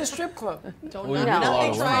wrong with the strip club? Don't Well, you know. meet a lot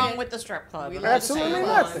Nothing's of wrong with the strip club. Absolutely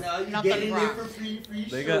nothing. Nothing wrong.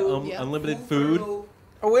 They got unlimited food.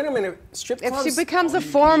 Oh, wait a minute. Strip If clubs. she becomes a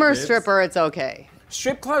former ribs? stripper, it's okay.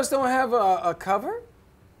 Strip clubs don't have a cover.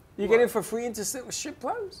 You get in for free into strip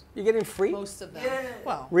clubs. You get in free. Most of them.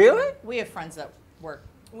 Well, Really? we have friends that work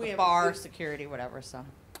We have- bar, security, whatever, so.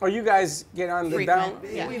 Or you guys get on the down.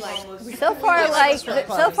 Frequent, yeah. We like. So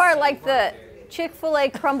far like the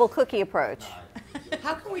Chick-fil-A crumble cookie approach.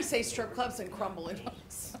 How can we say strip clubs and Crumble in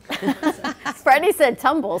us? Freddie said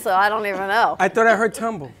tumble, so I don't even know. I thought I heard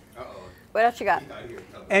tumble. What else you got?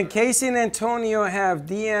 And Casey and Antonio have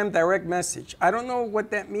DM direct message. I don't know what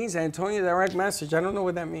that means. Antonio direct message. I don't know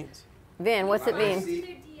what that means. Vin, what's it mean?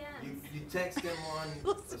 You text them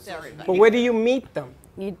on. But where do you meet them?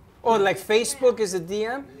 You, Oh, like Facebook is a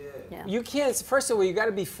DM? yeah. You can't, first of all, you got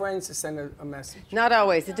to be friends to send a message. Not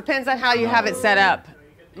always. It depends on how you have it set up.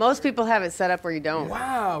 Most people have it set up where you don't.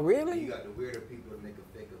 Wow, really? You got the weirder people to make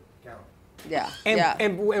a fake account. Yeah. And, yeah.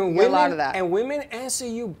 and Get women, a lot of that. and women answer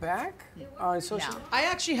you back on social media? I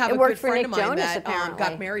actually have It a worked good for friend Nick of mine Jonas, that apparently.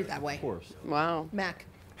 got married that way. Of course. Wow. Mac.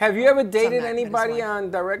 Have you ever dated Mac met his anybody wife.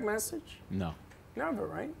 on direct message? No. Never,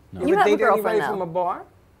 right? No. You You ever have a dated girlfriend, anybody though. from a bar?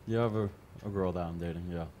 You have a girl that I'm dating,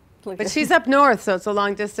 yeah. But she's up north, so it's a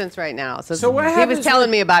long distance right now. So what he was happens telling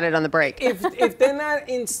when- me about it on the break. If they're not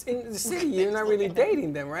in the city, you're not really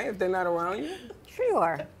dating them, right? If they're not around you? Sure you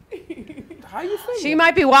are. How you feel? She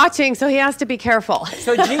might be watching, so he has to be careful.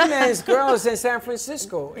 So G-Man's girl is in San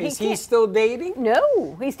Francisco. Is he still dating?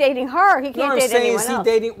 No, he's dating her. He can't date anyone else. Is he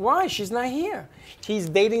dating? Why? She's not here. He's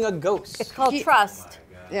dating a ghost. It's called trust.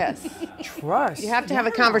 Yes. Trust. You have to have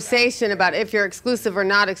a conversation about if you're exclusive or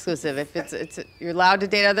not exclusive. If you're allowed to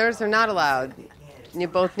date others or not allowed. And you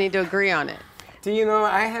both need to agree on it. Do you know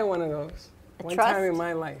I had one of those one trust? time in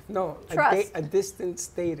my life? No, a distance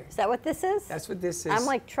dating. Is that what this is? That's what this is. I'm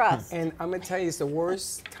like trust. And I'm gonna tell you, it's the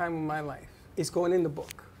worst time of my life. It's going in the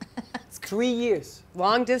book. 3 years.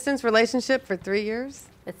 Long distance relationship for 3 years?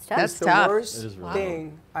 It's tough. That's the tough. worst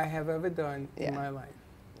thing I have ever done in my life.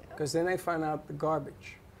 Because then I found out the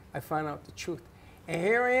garbage. I found out the truth. And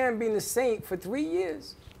here I am being a saint for 3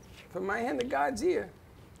 years, from my hand to God's ear.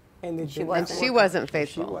 And she wasn't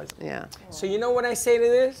faithful. She wasn't. Yeah. So you know what I say to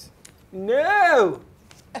this? No.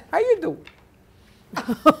 How you doing?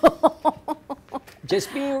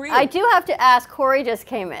 Just being real. I do have to ask. Corey just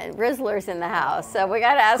came in. Rizzler's in the house, so we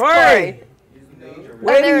got to ask Corey.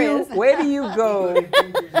 Where do you go?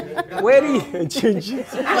 Where do you Ginger?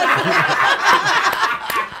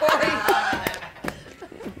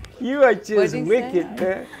 You are just wicked,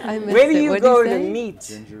 man. Where do you go to meet?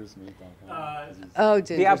 Ginger's meat.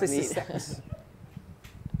 The opposite sex.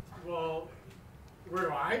 Well, where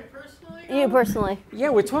do I personally go? You personally? Yeah,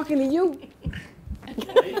 we're talking to you.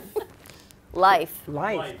 Life.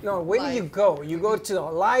 No, where do you go? You go to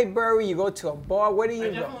a library, you go to a bar, where do you go?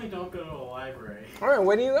 I definitely don't go to a library. All right,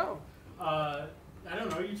 where do you go? I don't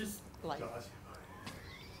know, you just...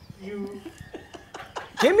 You...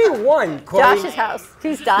 Give me one, Corey. Josh's house.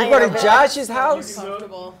 He's dying. You go to Josh's house? No,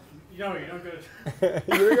 you don't go to...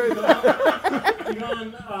 You can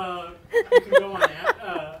go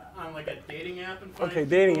on like a dating app and find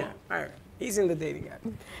dating people. app. All right. He's in the dating app.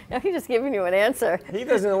 No, he's just giving you an answer. He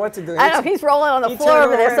doesn't know what to do. I know, he's rolling on the floor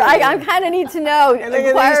over there, so I kind of need to know.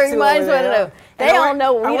 Inquiring minds want to know. They all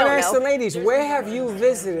know, we don't know. I want to ask the ladies, where have you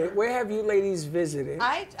visited? Where have you ladies visited?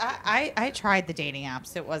 I tried the dating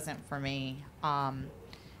apps. It wasn't for me.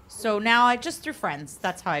 So now I just through friends.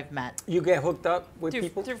 That's how I've met. You get hooked up with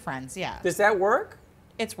people? Through friends, yeah. Does that work?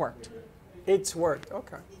 It's worked. It's worked,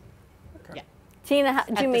 okay. Yeah. Tina, how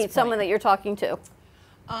did you meet someone that you're talking to?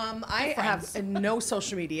 I have no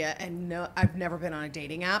social media and I've never been on a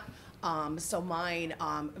dating app. So mine,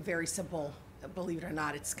 very simple. Believe it or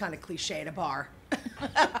not, it's kind of cliche at a bar.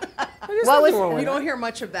 You don't hear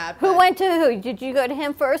much of that. Who went to who? Did you go to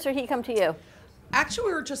him first or he come to you? Actually,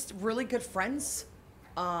 we were just really good friends.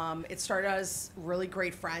 It started as really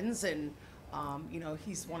great friends, and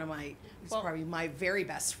he's probably my very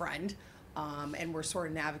best friend. And we're sort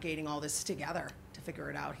of navigating all this together to figure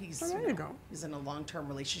it out. He's in a long-term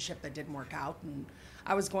relationship that didn't work out, and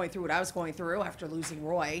I was going through what I was going through after losing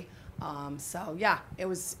Roy. So yeah, it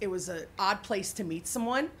was an odd place to meet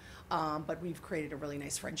someone, but we've created a really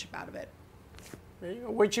nice friendship out of it. There you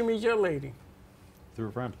go. Where'd you meet your lady? Through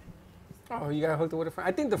a friend. Oh, you got hooked up with a friend.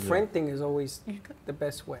 I think the friend thing is always the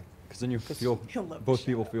best way. Because then you feel both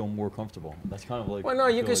people feel more comfortable. That's kind of like. Well, no,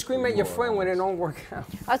 you can scream at your friend when it don't work out.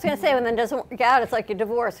 I was going to say, when it doesn't work out, it's like a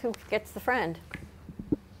divorce. Who gets the friend?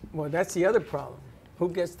 Well, that's the other problem. Who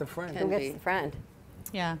gets the friend? Who gets the friend?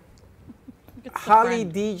 Yeah. Holly,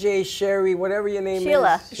 DJ, Sherry, whatever your name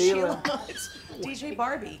Sheila. is. Sheila. It's DJ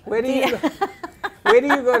Barbie. Where do you go, where do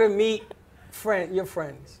you go to meet your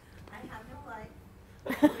friends?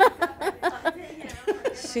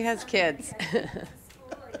 She has kids.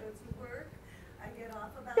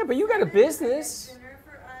 Yeah, but you got a business.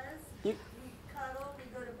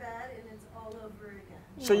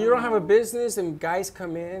 So you don't have a business and guys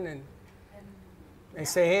come in and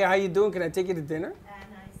say, hey, how you doing? Can I take you to dinner?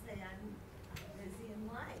 And I say, I'm busy in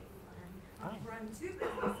life. I run 2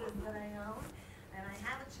 businesses that I own, and I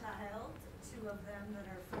have a child, 2 of them that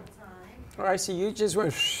are full-time. All right, so you just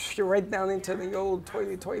went right down into the old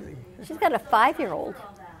toilet. She's got a 5-year-old.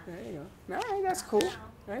 There you go. All right, that's cool.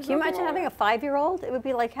 Can you imagine having a 5-year-old? It would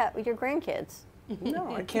be like your grandkids.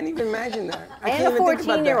 No, I can't even imagine that. And a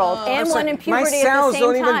 14-year-old, and one in puberty my at the cells same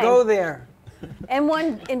don't time. even go there. And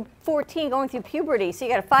one in 14 going through puberty. So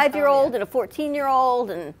you got a 5-year-old and a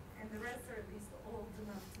 14-year-old, and the rest are at least old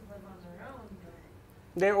enough to live on their own.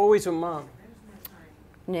 They're always with mom.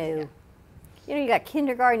 no. You know, you got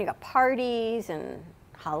kindergarten, you got parties, and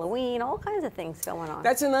Halloween, all kinds of things going on.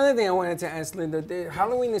 That's another thing I wanted to ask Linda.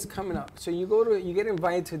 Halloween is coming up, so you get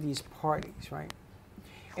invited to these parties, right?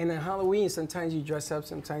 And on Halloween, sometimes you dress up,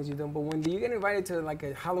 sometimes you don't. But when you get invited to like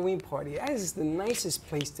a Halloween party, that is the nicest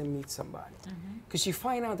place to meet somebody, because you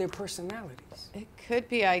find out their personalities. It could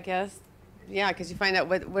be, I guess. Yeah, because you find out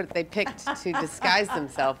what they picked to disguise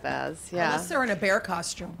themselves as. Yeah. Unless they're in a bear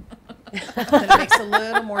costume. Then it makes it a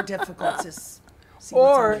little more difficult to see what's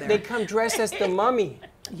Or under there. they come dressed as the mummy.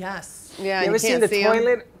 Yes. Yeah, You ever seen the see 'em.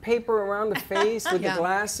 toilet paper around the face with Yeah. the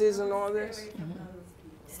glasses and all this?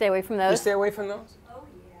 Stay away from You those. stay away from those? Oh,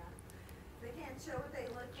 yeah. They can't show what they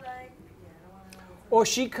look like. Yeah, I don't want to know. Or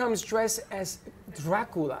she comes dressed as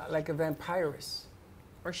Dracula, like a vampirist.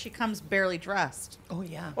 Or she comes barely dressed. Oh,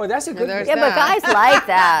 yeah. Oh, that's a good there's Yeah, but guys like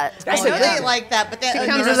that. That's I a know good they one. like that, but then She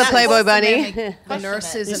comes as a Playboy bunny. The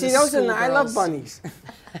nurses You and see, the those are I love schoolgirls. bunnies.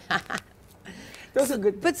 Those are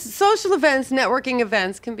good. But social events, networking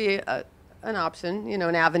events can be an option,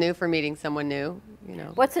 an avenue for meeting someone new,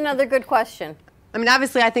 What's another good question? I mean,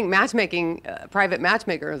 obviously, I think matchmaking, private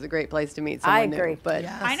matchmaker is a great place to meet someone I agree. new. But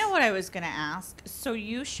I know what I was going to ask. So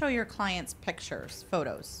you show your clients pictures,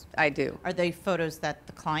 photos. I do. Are they photos that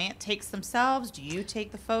the client takes themselves? Do you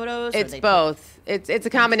take the photos? Or It's they both. It's a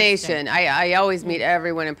combination. I always meet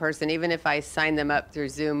everyone in person, even if I sign them up through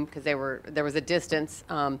Zoom because there was a distance.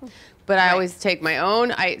 But I always take my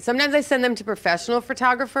own. Sometimes I send them to professional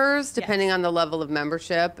photographers, depending on the level of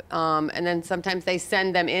membership. And then sometimes they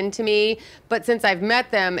send them in to me. But since I've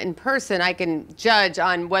met them in person, I can judge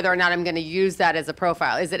on whether or not I'm going to use that as a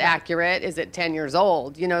profile. Is it accurate? Is it 10 years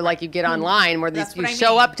old? Like you get online where That's you what I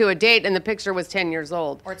show mean. up to a date and the picture was 10 years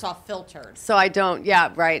old. Or it's all filtered. So I don't,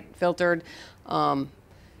 filtered. And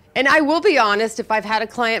I will be honest, if I've had a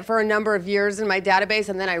client for a number of years in my database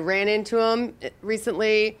and then I ran into them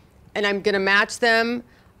recently and I'm going to match them,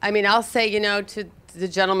 I mean, I'll say, to the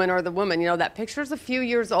gentleman or the woman, that picture's a few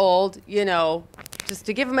years old, just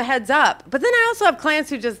to give them a heads up. But then I also have clients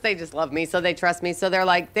who they just love me, so they trust me, so they're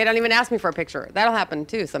like, they don't even ask me for a picture. That'll happen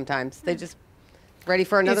too sometimes. They just ready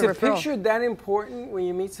for another Is a referral. picture that important when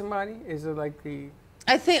you meet somebody? Is it like the...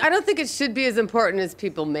 I don't think it should be as important as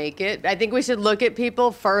people make it. I think we should look at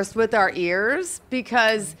people first with our ears,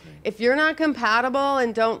 because if you're not compatible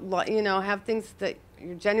and don't, have things that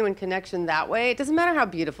your genuine connection that way, it doesn't matter how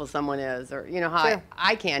beautiful someone is or, how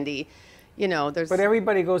eye candy, there's. But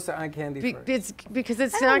everybody goes to eye candy first. It's because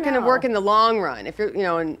it's not going to work in the long run. If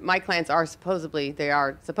you're, and my clients are supposed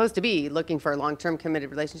to be looking for a long-term committed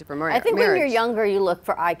relationship or marriage. I think when you're younger, you look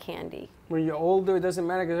for eye candy. When you're older, it doesn't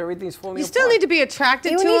matter because everything's falling You apart. still need to be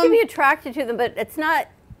attracted to them. You need to be attracted to them, but it's not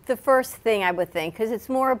the first thing, I would think, because it's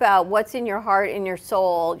more about what's in your heart, in your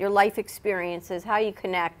soul, your life experiences, how you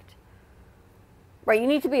connect. Right, you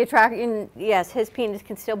need to be attracted, and yes, his penis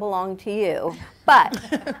can still belong to you, but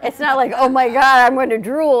it's not like, oh my God, I'm going to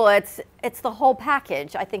drool. It's the whole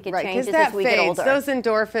package. I think it changes as we get older. Those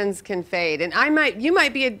endorphins can fade, and you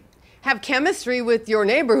might have chemistry with your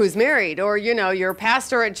neighbor who's married, or your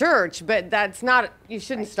pastor at church, but that's not. You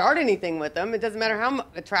shouldn't start anything with them. It doesn't matter how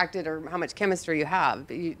attracted or how much chemistry you have.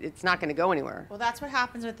 It's not going to go anywhere. Well, that's what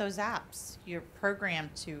happens with those apps. You're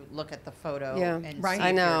programmed to look at the photo and see I if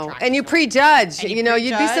you're know. attracted And you to it. prejudge. And You'd be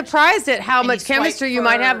prejudge, surprised at how and much you swipe chemistry you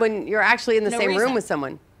might have for when you're actually in the no same room reason. with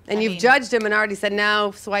someone. And you've judged him and already said, now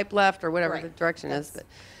swipe left or whatever the direction is.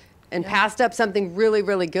 And passed up something really,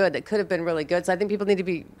 really good that could have been really good. So I think people need to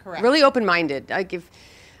be really open-minded. Like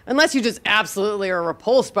unless you just absolutely are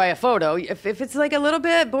repulsed by a photo. If it's like a little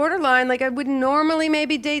bit borderline, like I would normally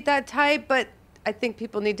maybe date that type, but I think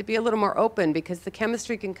people need to be a little more open because the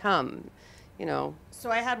chemistry can come, So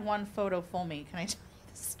I had one photo fool me. Can I tell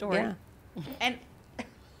you the story? Yeah. And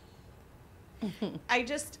I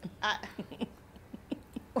just...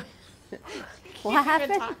 What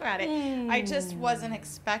happened? Talk about it. I just wasn't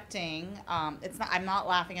expecting. I'm not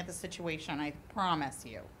laughing at the situation. I promise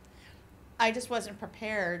you. I just wasn't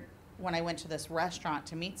prepared when I went to this restaurant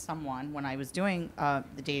to meet someone when I was doing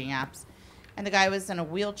the dating apps, and the guy was in a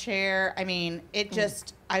wheelchair. I mean, it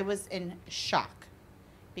just. I was in shock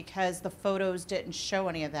because the photos didn't show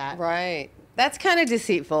any of that. Right. That's kind of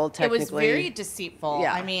deceitful. Technically, It was very deceitful.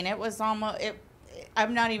 Yeah. I mean, it was almost.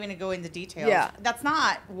 I'm not even going to go into details. Yeah. That's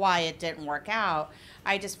not why it didn't work out.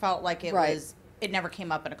 I just felt like it never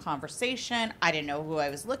came up in a conversation. I didn't know who I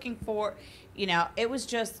was looking for. It was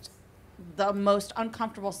just the most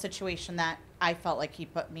uncomfortable situation that I felt like he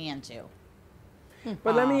put me into.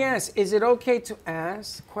 But let me ask, is it okay to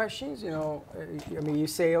ask questions? You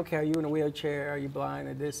say, okay, are you in a wheelchair? Are you blind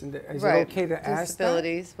or this and that? Is it okay to ask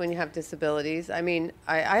disabilities when you have disabilities? I mean,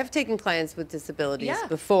 I have taken clients with disabilities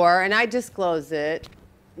before, and I disclose it,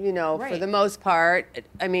 for the most part.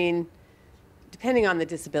 I mean, depending on the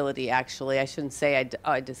disability, actually. I shouldn't say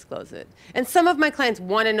I disclose it. And some of my clients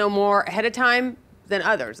want to know more ahead of time than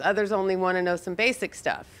others. Others only want to know some basic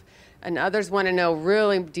stuff. And others want to know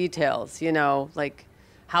really details, like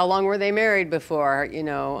how long were they married before, you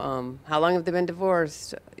know, how long have they been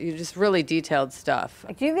divorced? You just really detailed stuff.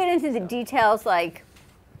 Do you get into the details, like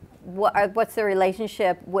what's the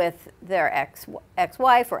relationship with their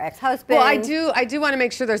ex-wife or ex-husband? Well, I do want to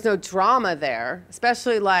make sure there's no drama there,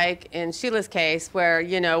 especially like in Sheila's case where,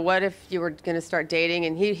 you know, what if you were going to start dating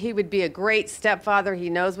and he would be a great stepfather. He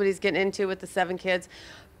knows what he's getting into with the 7 kids.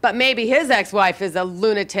 But maybe his ex-wife is a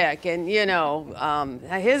lunatic and, you know,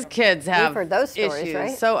 his kids have We've heard those stories, issues.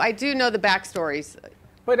 right? So I do know the backstories.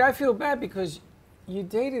 But I feel bad because you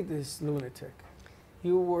dated this lunatic.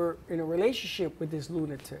 You were in a relationship with this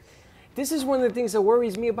lunatic. This is one of the things that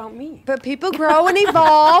worries me about me. But people grow and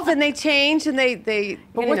evolve and they change and they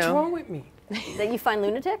But you what's know. wrong with me? That you find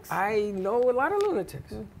lunatics? I know a lot of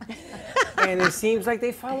lunatics. And it seems like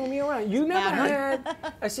they follow me around. You never had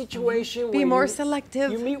a situation where Be more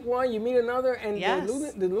selective. You meet one, you meet another, and Yes.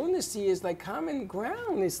 the lunacy is like common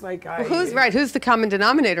ground. It's like Well, who's right? Who's the common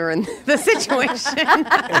denominator in the situation?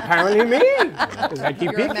 Apparently me. 'Cause I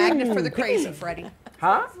keep You're a picking. magnet for the crazy, Freddie.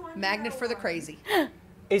 Huh? Magnet for the crazy.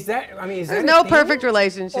 Is that, I mean, is There's that no a thing? perfect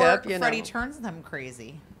relationship, Or you know. Freddie turns them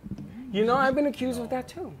crazy. You know, I've been accused of that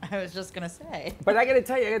too. I was just gonna say. But I gotta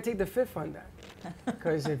tell you, I gotta take the fifth on that.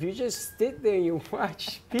 Because if you just sit there and you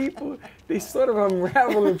watch people, they sort of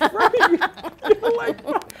unravel in front of you. You're like,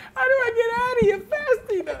 how do I get out of here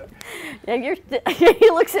fast enough? Yeah, he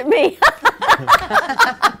looks at me.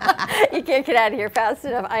 You can't get out of here fast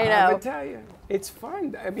enough. I know. I'm gonna tell you, it's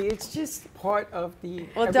fun. I mean, it's just part of the.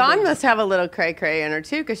 Well, Dawn must have a little cray-cray in her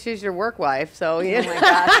too, because she's your work wife. So you Oh my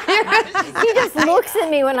gosh. He just looks at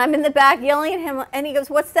me when I'm in the back yelling at him, and he goes,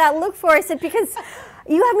 "What's that look for?" I said, "Because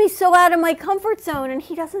you have me so out of my comfort zone," and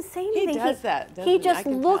he doesn't say anything. He does that. He doesn't- just I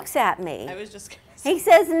can looks at me. I was just. He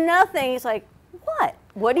says nothing. He's like, "What?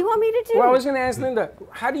 What do you want me to do?" Well, I was gonna ask Linda,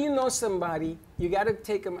 how do you know somebody? You gotta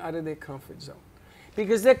take them out of their comfort zone.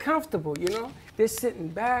 Because they're comfortable, you know? They're sitting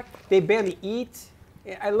back, they barely eat.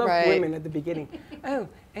 I love Right. women at the beginning. Oh,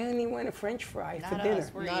 I only want a French fry for dinner.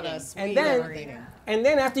 Not us. And We then, are eating. and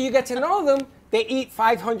then after you get to know them, they eat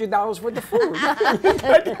 $500 worth of food.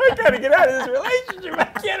 I gotta get out of this relationship.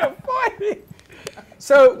 I can't afford it.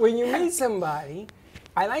 So when you meet somebody,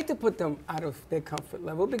 I like to put them out of their comfort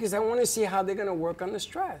level because I want to see how they're gonna work on the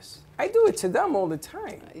stress. I do it to them all the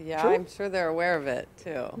time. Yeah, True? I'm sure they're aware of it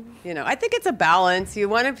too. You know, I think it's a balance. You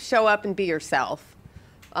want to show up and be yourself.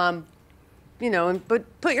 You know, but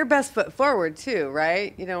put your best foot forward too,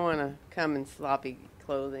 right? You don't want to come in sloppy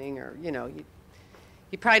clothing or, you know,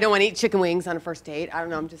 you probably don't want to eat chicken wings on a first date. I don't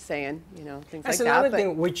know, I'm just saying, you know, things That's like that. another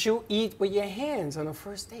thing. Would you eat with your hands on a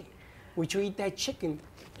first date? Would you eat that chicken?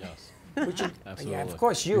 Yes. Would you? Absolutely. Yeah, of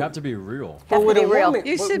course you. You have to be real. But with a woman,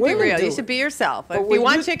 You but should be women real. do You it. should be yourself. But If when you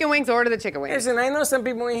want you- chicken wings, order the chicken wings. Listen, I know some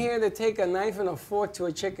people in here that take a knife and a fork to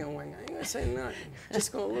a chicken wing. I ain't gonna say nothing.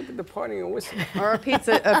 Just gonna look at the party and whistle. Or a piece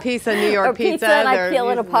of New York Or pizza and I peel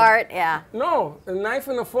it apart. Yeah. No, a knife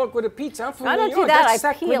and a fork with a pizza. I'm from I New don't York. do that. That's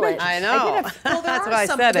I peel it. sacrilegious. I know. Well, That's why I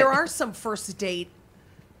said it. There are some first date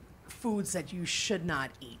foods that you should not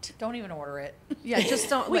eat. Don't even order it. Yeah, just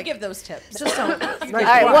don't. We like, give those tips. Just don't. Like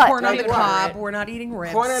Like what? corn on Like the what? cob. We're not eating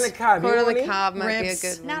ribs. Corn on the cob. Corn You on don't the eat? cob might be a Ribs,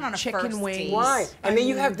 good one. Not on a chicken first wings. date. Why? And then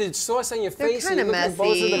you mean, have the sauce on your they're face and kinda you look at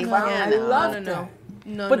both of the messy. clown. Yeah, I no. love No, no, that.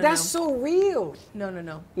 no, But no, that's no. so real. No, no,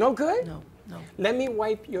 no. No good? No, no. Let me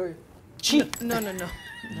wipe your cheek. No, no, no.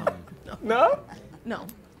 No, no. No? No,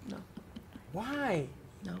 no, Why?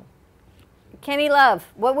 no. Kenny Love,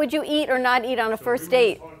 what would you eat or not eat on a first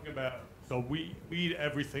date? So we eat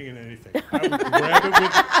everything and anything. I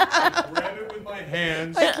would grab it with my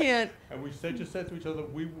hands. I can't. And we just said to each other,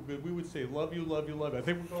 we would say, love you, love you, love you. I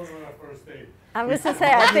think we're going on our first date. I was to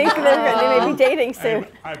say, I think they may be dating soon.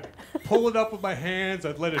 I'd pull it up with my hands.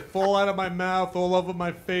 I'd let it fall out of my mouth, all over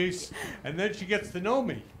my face. And then she gets to know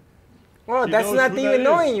me. Well, She that's knows not who even that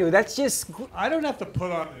knowing is. you. That's just. I don't have to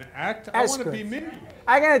put on an act. I That's want to good. be me.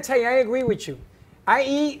 I gotta tell you, I agree with you. I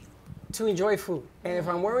eat to enjoy food. And if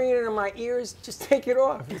I'm wearing it in my ears, just take it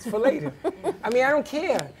off. It's for later. I mean, I don't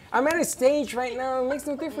care. I'm at a stage right now, it makes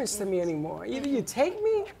no difference to me anymore. Either you take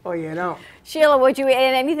me or you don't. Sheila, would you eat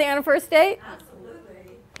anything on a first date?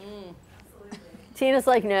 Absolutely. Tina's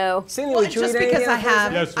like, no. Cindy, Well, would you just eat because anything I on first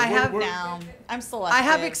have, date? Yes, I have, No, I'm selective. I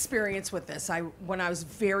have experience with this. When I was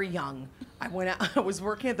very young, I went out, I was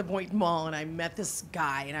working at the Boynton Mall and I met this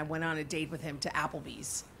guy and I went on a date with him to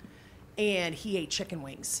Applebee's, and he ate chicken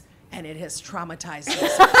wings. And it has traumatized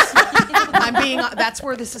me. That's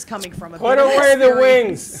where this is coming from. Put away the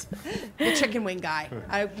wings. The chicken wing guy.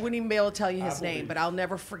 I wouldn't even be able to tell you his name, but I'll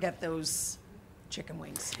never forget those chicken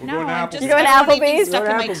wings. No, I'm just You going to I don't want anything Applebee's? stuck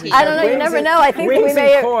in my teeth. I don't know. You never know. I think that Wings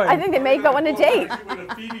and corn. I think they may go on a date. We're going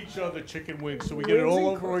to feed each other chicken wings so we get it all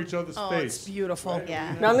over each other's Oh, face. it's beautiful.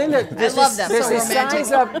 Yeah. Now, Linda, I love that. Does So it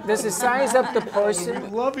romantic. size up the We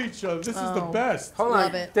person? love each other. This is the best. Hold Love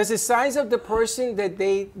on. it. Does it size up the person that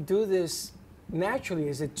they do this naturally?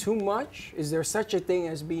 Is it too much? Is there such a thing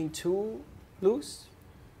as being too loose?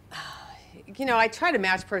 You know, I try to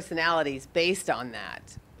match personalities based on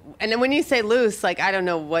that. And then when you say loose, like, I don't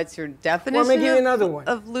know what's your definition Well, let me give you another one.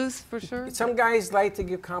 of loose for sure. Some guys like to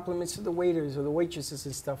give compliments to the waiters or the waitresses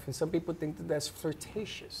and stuff, and some people think that that's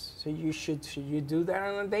flirtatious. So should you do that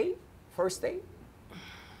on a date? First date?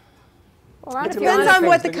 Well, not It if you depends want on to-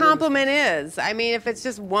 what the compliment is. I mean, if it's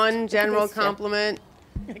just one general Depends, yeah. compliment,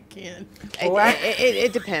 I can't.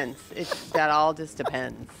 it depends. That all just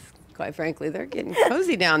depends. Quite frankly, they're getting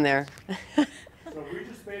cozy down there. So we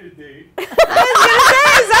just made a date.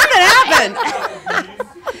 I was gonna say something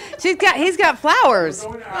happened. He's got flowers.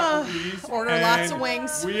 We're going to Applebee's, Order lots of and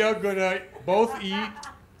wings. We are going to both eat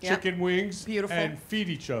chicken wings Beautiful. and feed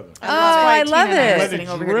each other. I love Tina and I are it. Let sitting it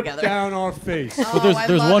over here drip together. down our face. Oh, But I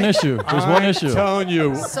there's love one it. issue. There's one issue. I'm telling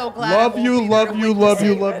you. So glad Love I won't you, be love there you, to love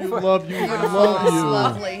you, witness love you, love you, Beautiful. love you.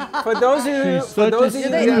 Lovely. For those of you, She's such a that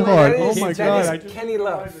sweetheart. Oh my that God, is I just Kenny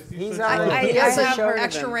Love. He's on. I he has a have show. heard of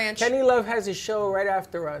Extra him. ranch. Kenny Love has a show right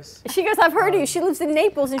after us. She goes, I've heard of you. She lives in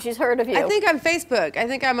Naples and she's heard of you. I think on Facebook. I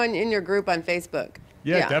think I'm in your group on Facebook.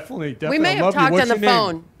 Yeah, definitely. We may have Love you. talked What's on the your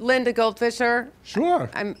name? phone. Linda Goldfisher. Sure.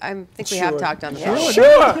 I think we have talked on the phone.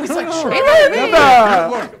 Sure. He's like, sure.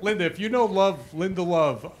 Look, Linda, if you know Linda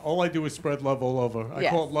Love, all I do is spread love all over. I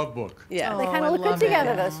Yes. call it Love Book. Yeah. They kind I of look good love it.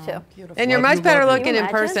 together, those two. Beautiful. And you're Love much you, better love you. looking in Can you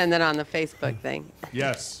imagine? person than on the Facebook thing.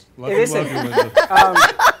 Yes. Love Hey, you, listen. love you,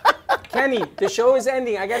 Linda. Kenny, the show is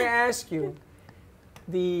ending. I got to ask you.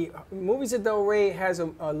 The Movies of Del Rey has a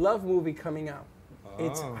love movie coming out.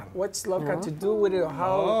 It's what's love got to do with it, or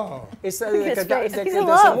how it's like His face. He's in there's a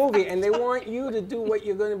love. movie, and they want you to do what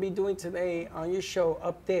you're going to be doing today on your show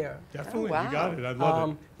up there. Definitely. wow. You got it. I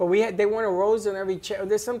love it. But they want a rose in every chair.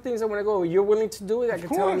 There's some things I want to go. You're willing to do it? I can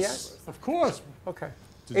tell them yes. Of course. Okay.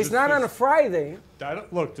 To It's just- not on a just- Friday.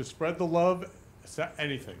 Look, to spread the love,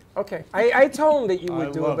 anything. Okay. I told him that you I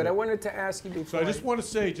would do it, love but it. I wanted to ask you So before. I just want to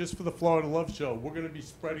say, just for the Florida Love Show, we're going to be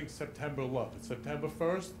spreading September love. It's September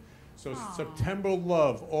 1st. So September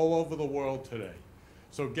love all over the world today.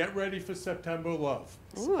 So get ready for September love.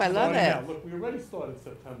 Ooh, I love Starting it. now. Look, we already started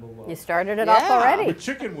September love. You started it off already. With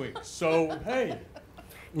chicken wings. So, hey.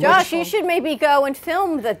 Josh, you should maybe go and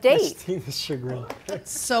film the date. Tina's chagrin.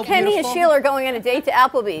 So Kenny beautiful. and Sheila are going on a date to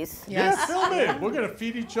Applebee's. Yeah, Yes. film it. We're going to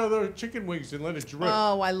feed each other chicken wings and let it drip.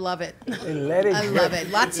 Oh, I love it. And let it I drip. love it.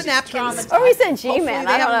 Lots of napkins. Or we said Hopefully G-Man.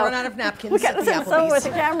 they I don't haven't know. run out of napkins Look at at the someone with a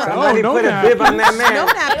Applebee's. camera. Somebody no put a napkins. bib on that man. No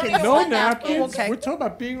napkins. No napkins. Okay. We're talking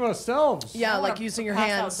about being ourselves. Yeah, like using your Pass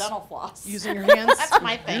hands. out dental floss. Using your hands. That's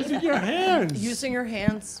my thing. Using your hands. Using your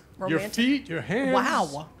hands. Your Romantic. feet, your hands.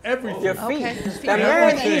 Wow. Everything. Your feet. Okay. That man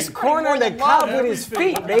Everything. eats corn on the cob with his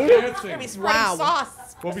Everything. feet, baby. Dancing. Wow.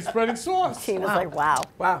 Sauce. We'll be spreading sauce. Tina's Wow. like, wow.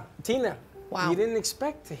 Wow. Tina, Wow. you didn't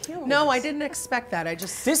expect to hear No, this. I didn't expect that. I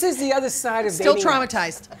just This is the other side of still dating.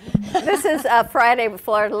 traumatized. This is Friday with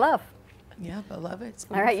Florida Love. Yeah, I love it. It's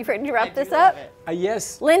All right, you ready to wrap I this do up? love it.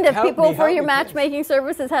 Yes. Linda, Help people me, for help your me, matchmaking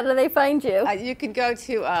services, how do they find you? You can go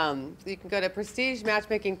to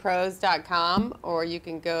prestigematchmakingpros.com, or you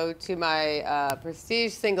can go to my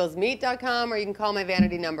prestigesinglesmeet.com, or you can call my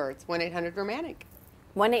vanity number. It's 1-800-ROMANTIC.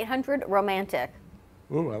 1-800-ROMANTIC.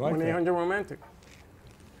 Ooh, I like that. 1-800-romantic.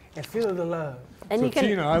 And feel the love. And So you can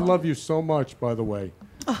Tina, I love you so much, by the way.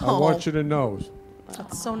 I want you to know.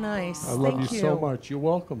 That's so nice. I love Thank you so much. You're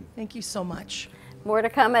welcome. Thank you so much. more to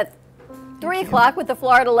come at 3 o'clock with the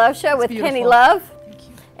Florida Love Show with Kenny beautiful. Love.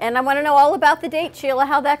 And I want to know all about the date, Sheila,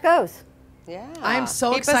 how that goes. Yeah. I'm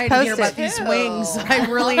so Keep us excited to hear posted. about these wings. I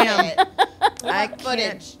really am. I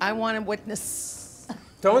footage. can't. I want to witness.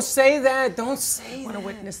 Don't say that. Don't say I want to that.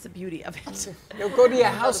 witness the beauty of it. They'll go to your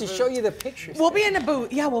house and show you the pictures. We'll be in the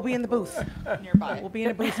booth. Yeah, we'll be in the booth. Nearby. We'll be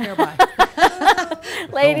in a booth nearby.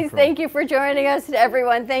 Ladies, thank you for joining us. To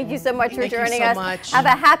everyone, thank you so much for Thank you joining so us. much. Have a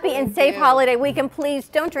happy and safe holiday weekend. Please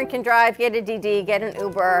don't drink and drive. Get a DD, get an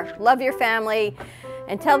Uber. Love your family.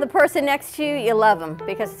 And tell the person next to you you love them,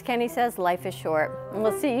 because as Kenny says, life is short. And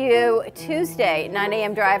we'll see you Tuesday, 9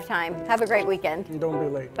 a.m. drive time. Have a great weekend. And don't be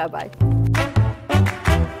late. Bye-bye.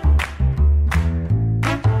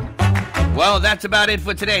 Well, that's about it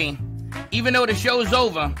for today. Even though the show's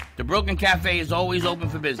over, the Broken Cafe is always open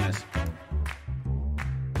for business.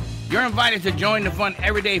 You're invited to join the fun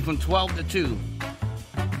every day from 12 to 2.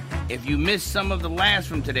 If you missed some of the laughs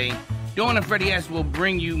from today, Dawn and Freddie S. will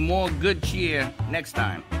bring you more good cheer next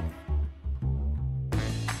time.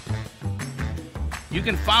 You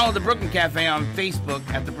can follow the Brooklyn Cafe on Facebook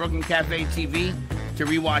at the Brooklyn Cafe TV to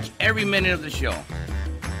rewatch every minute of the show.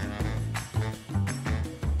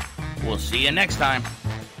 We'll see you next time.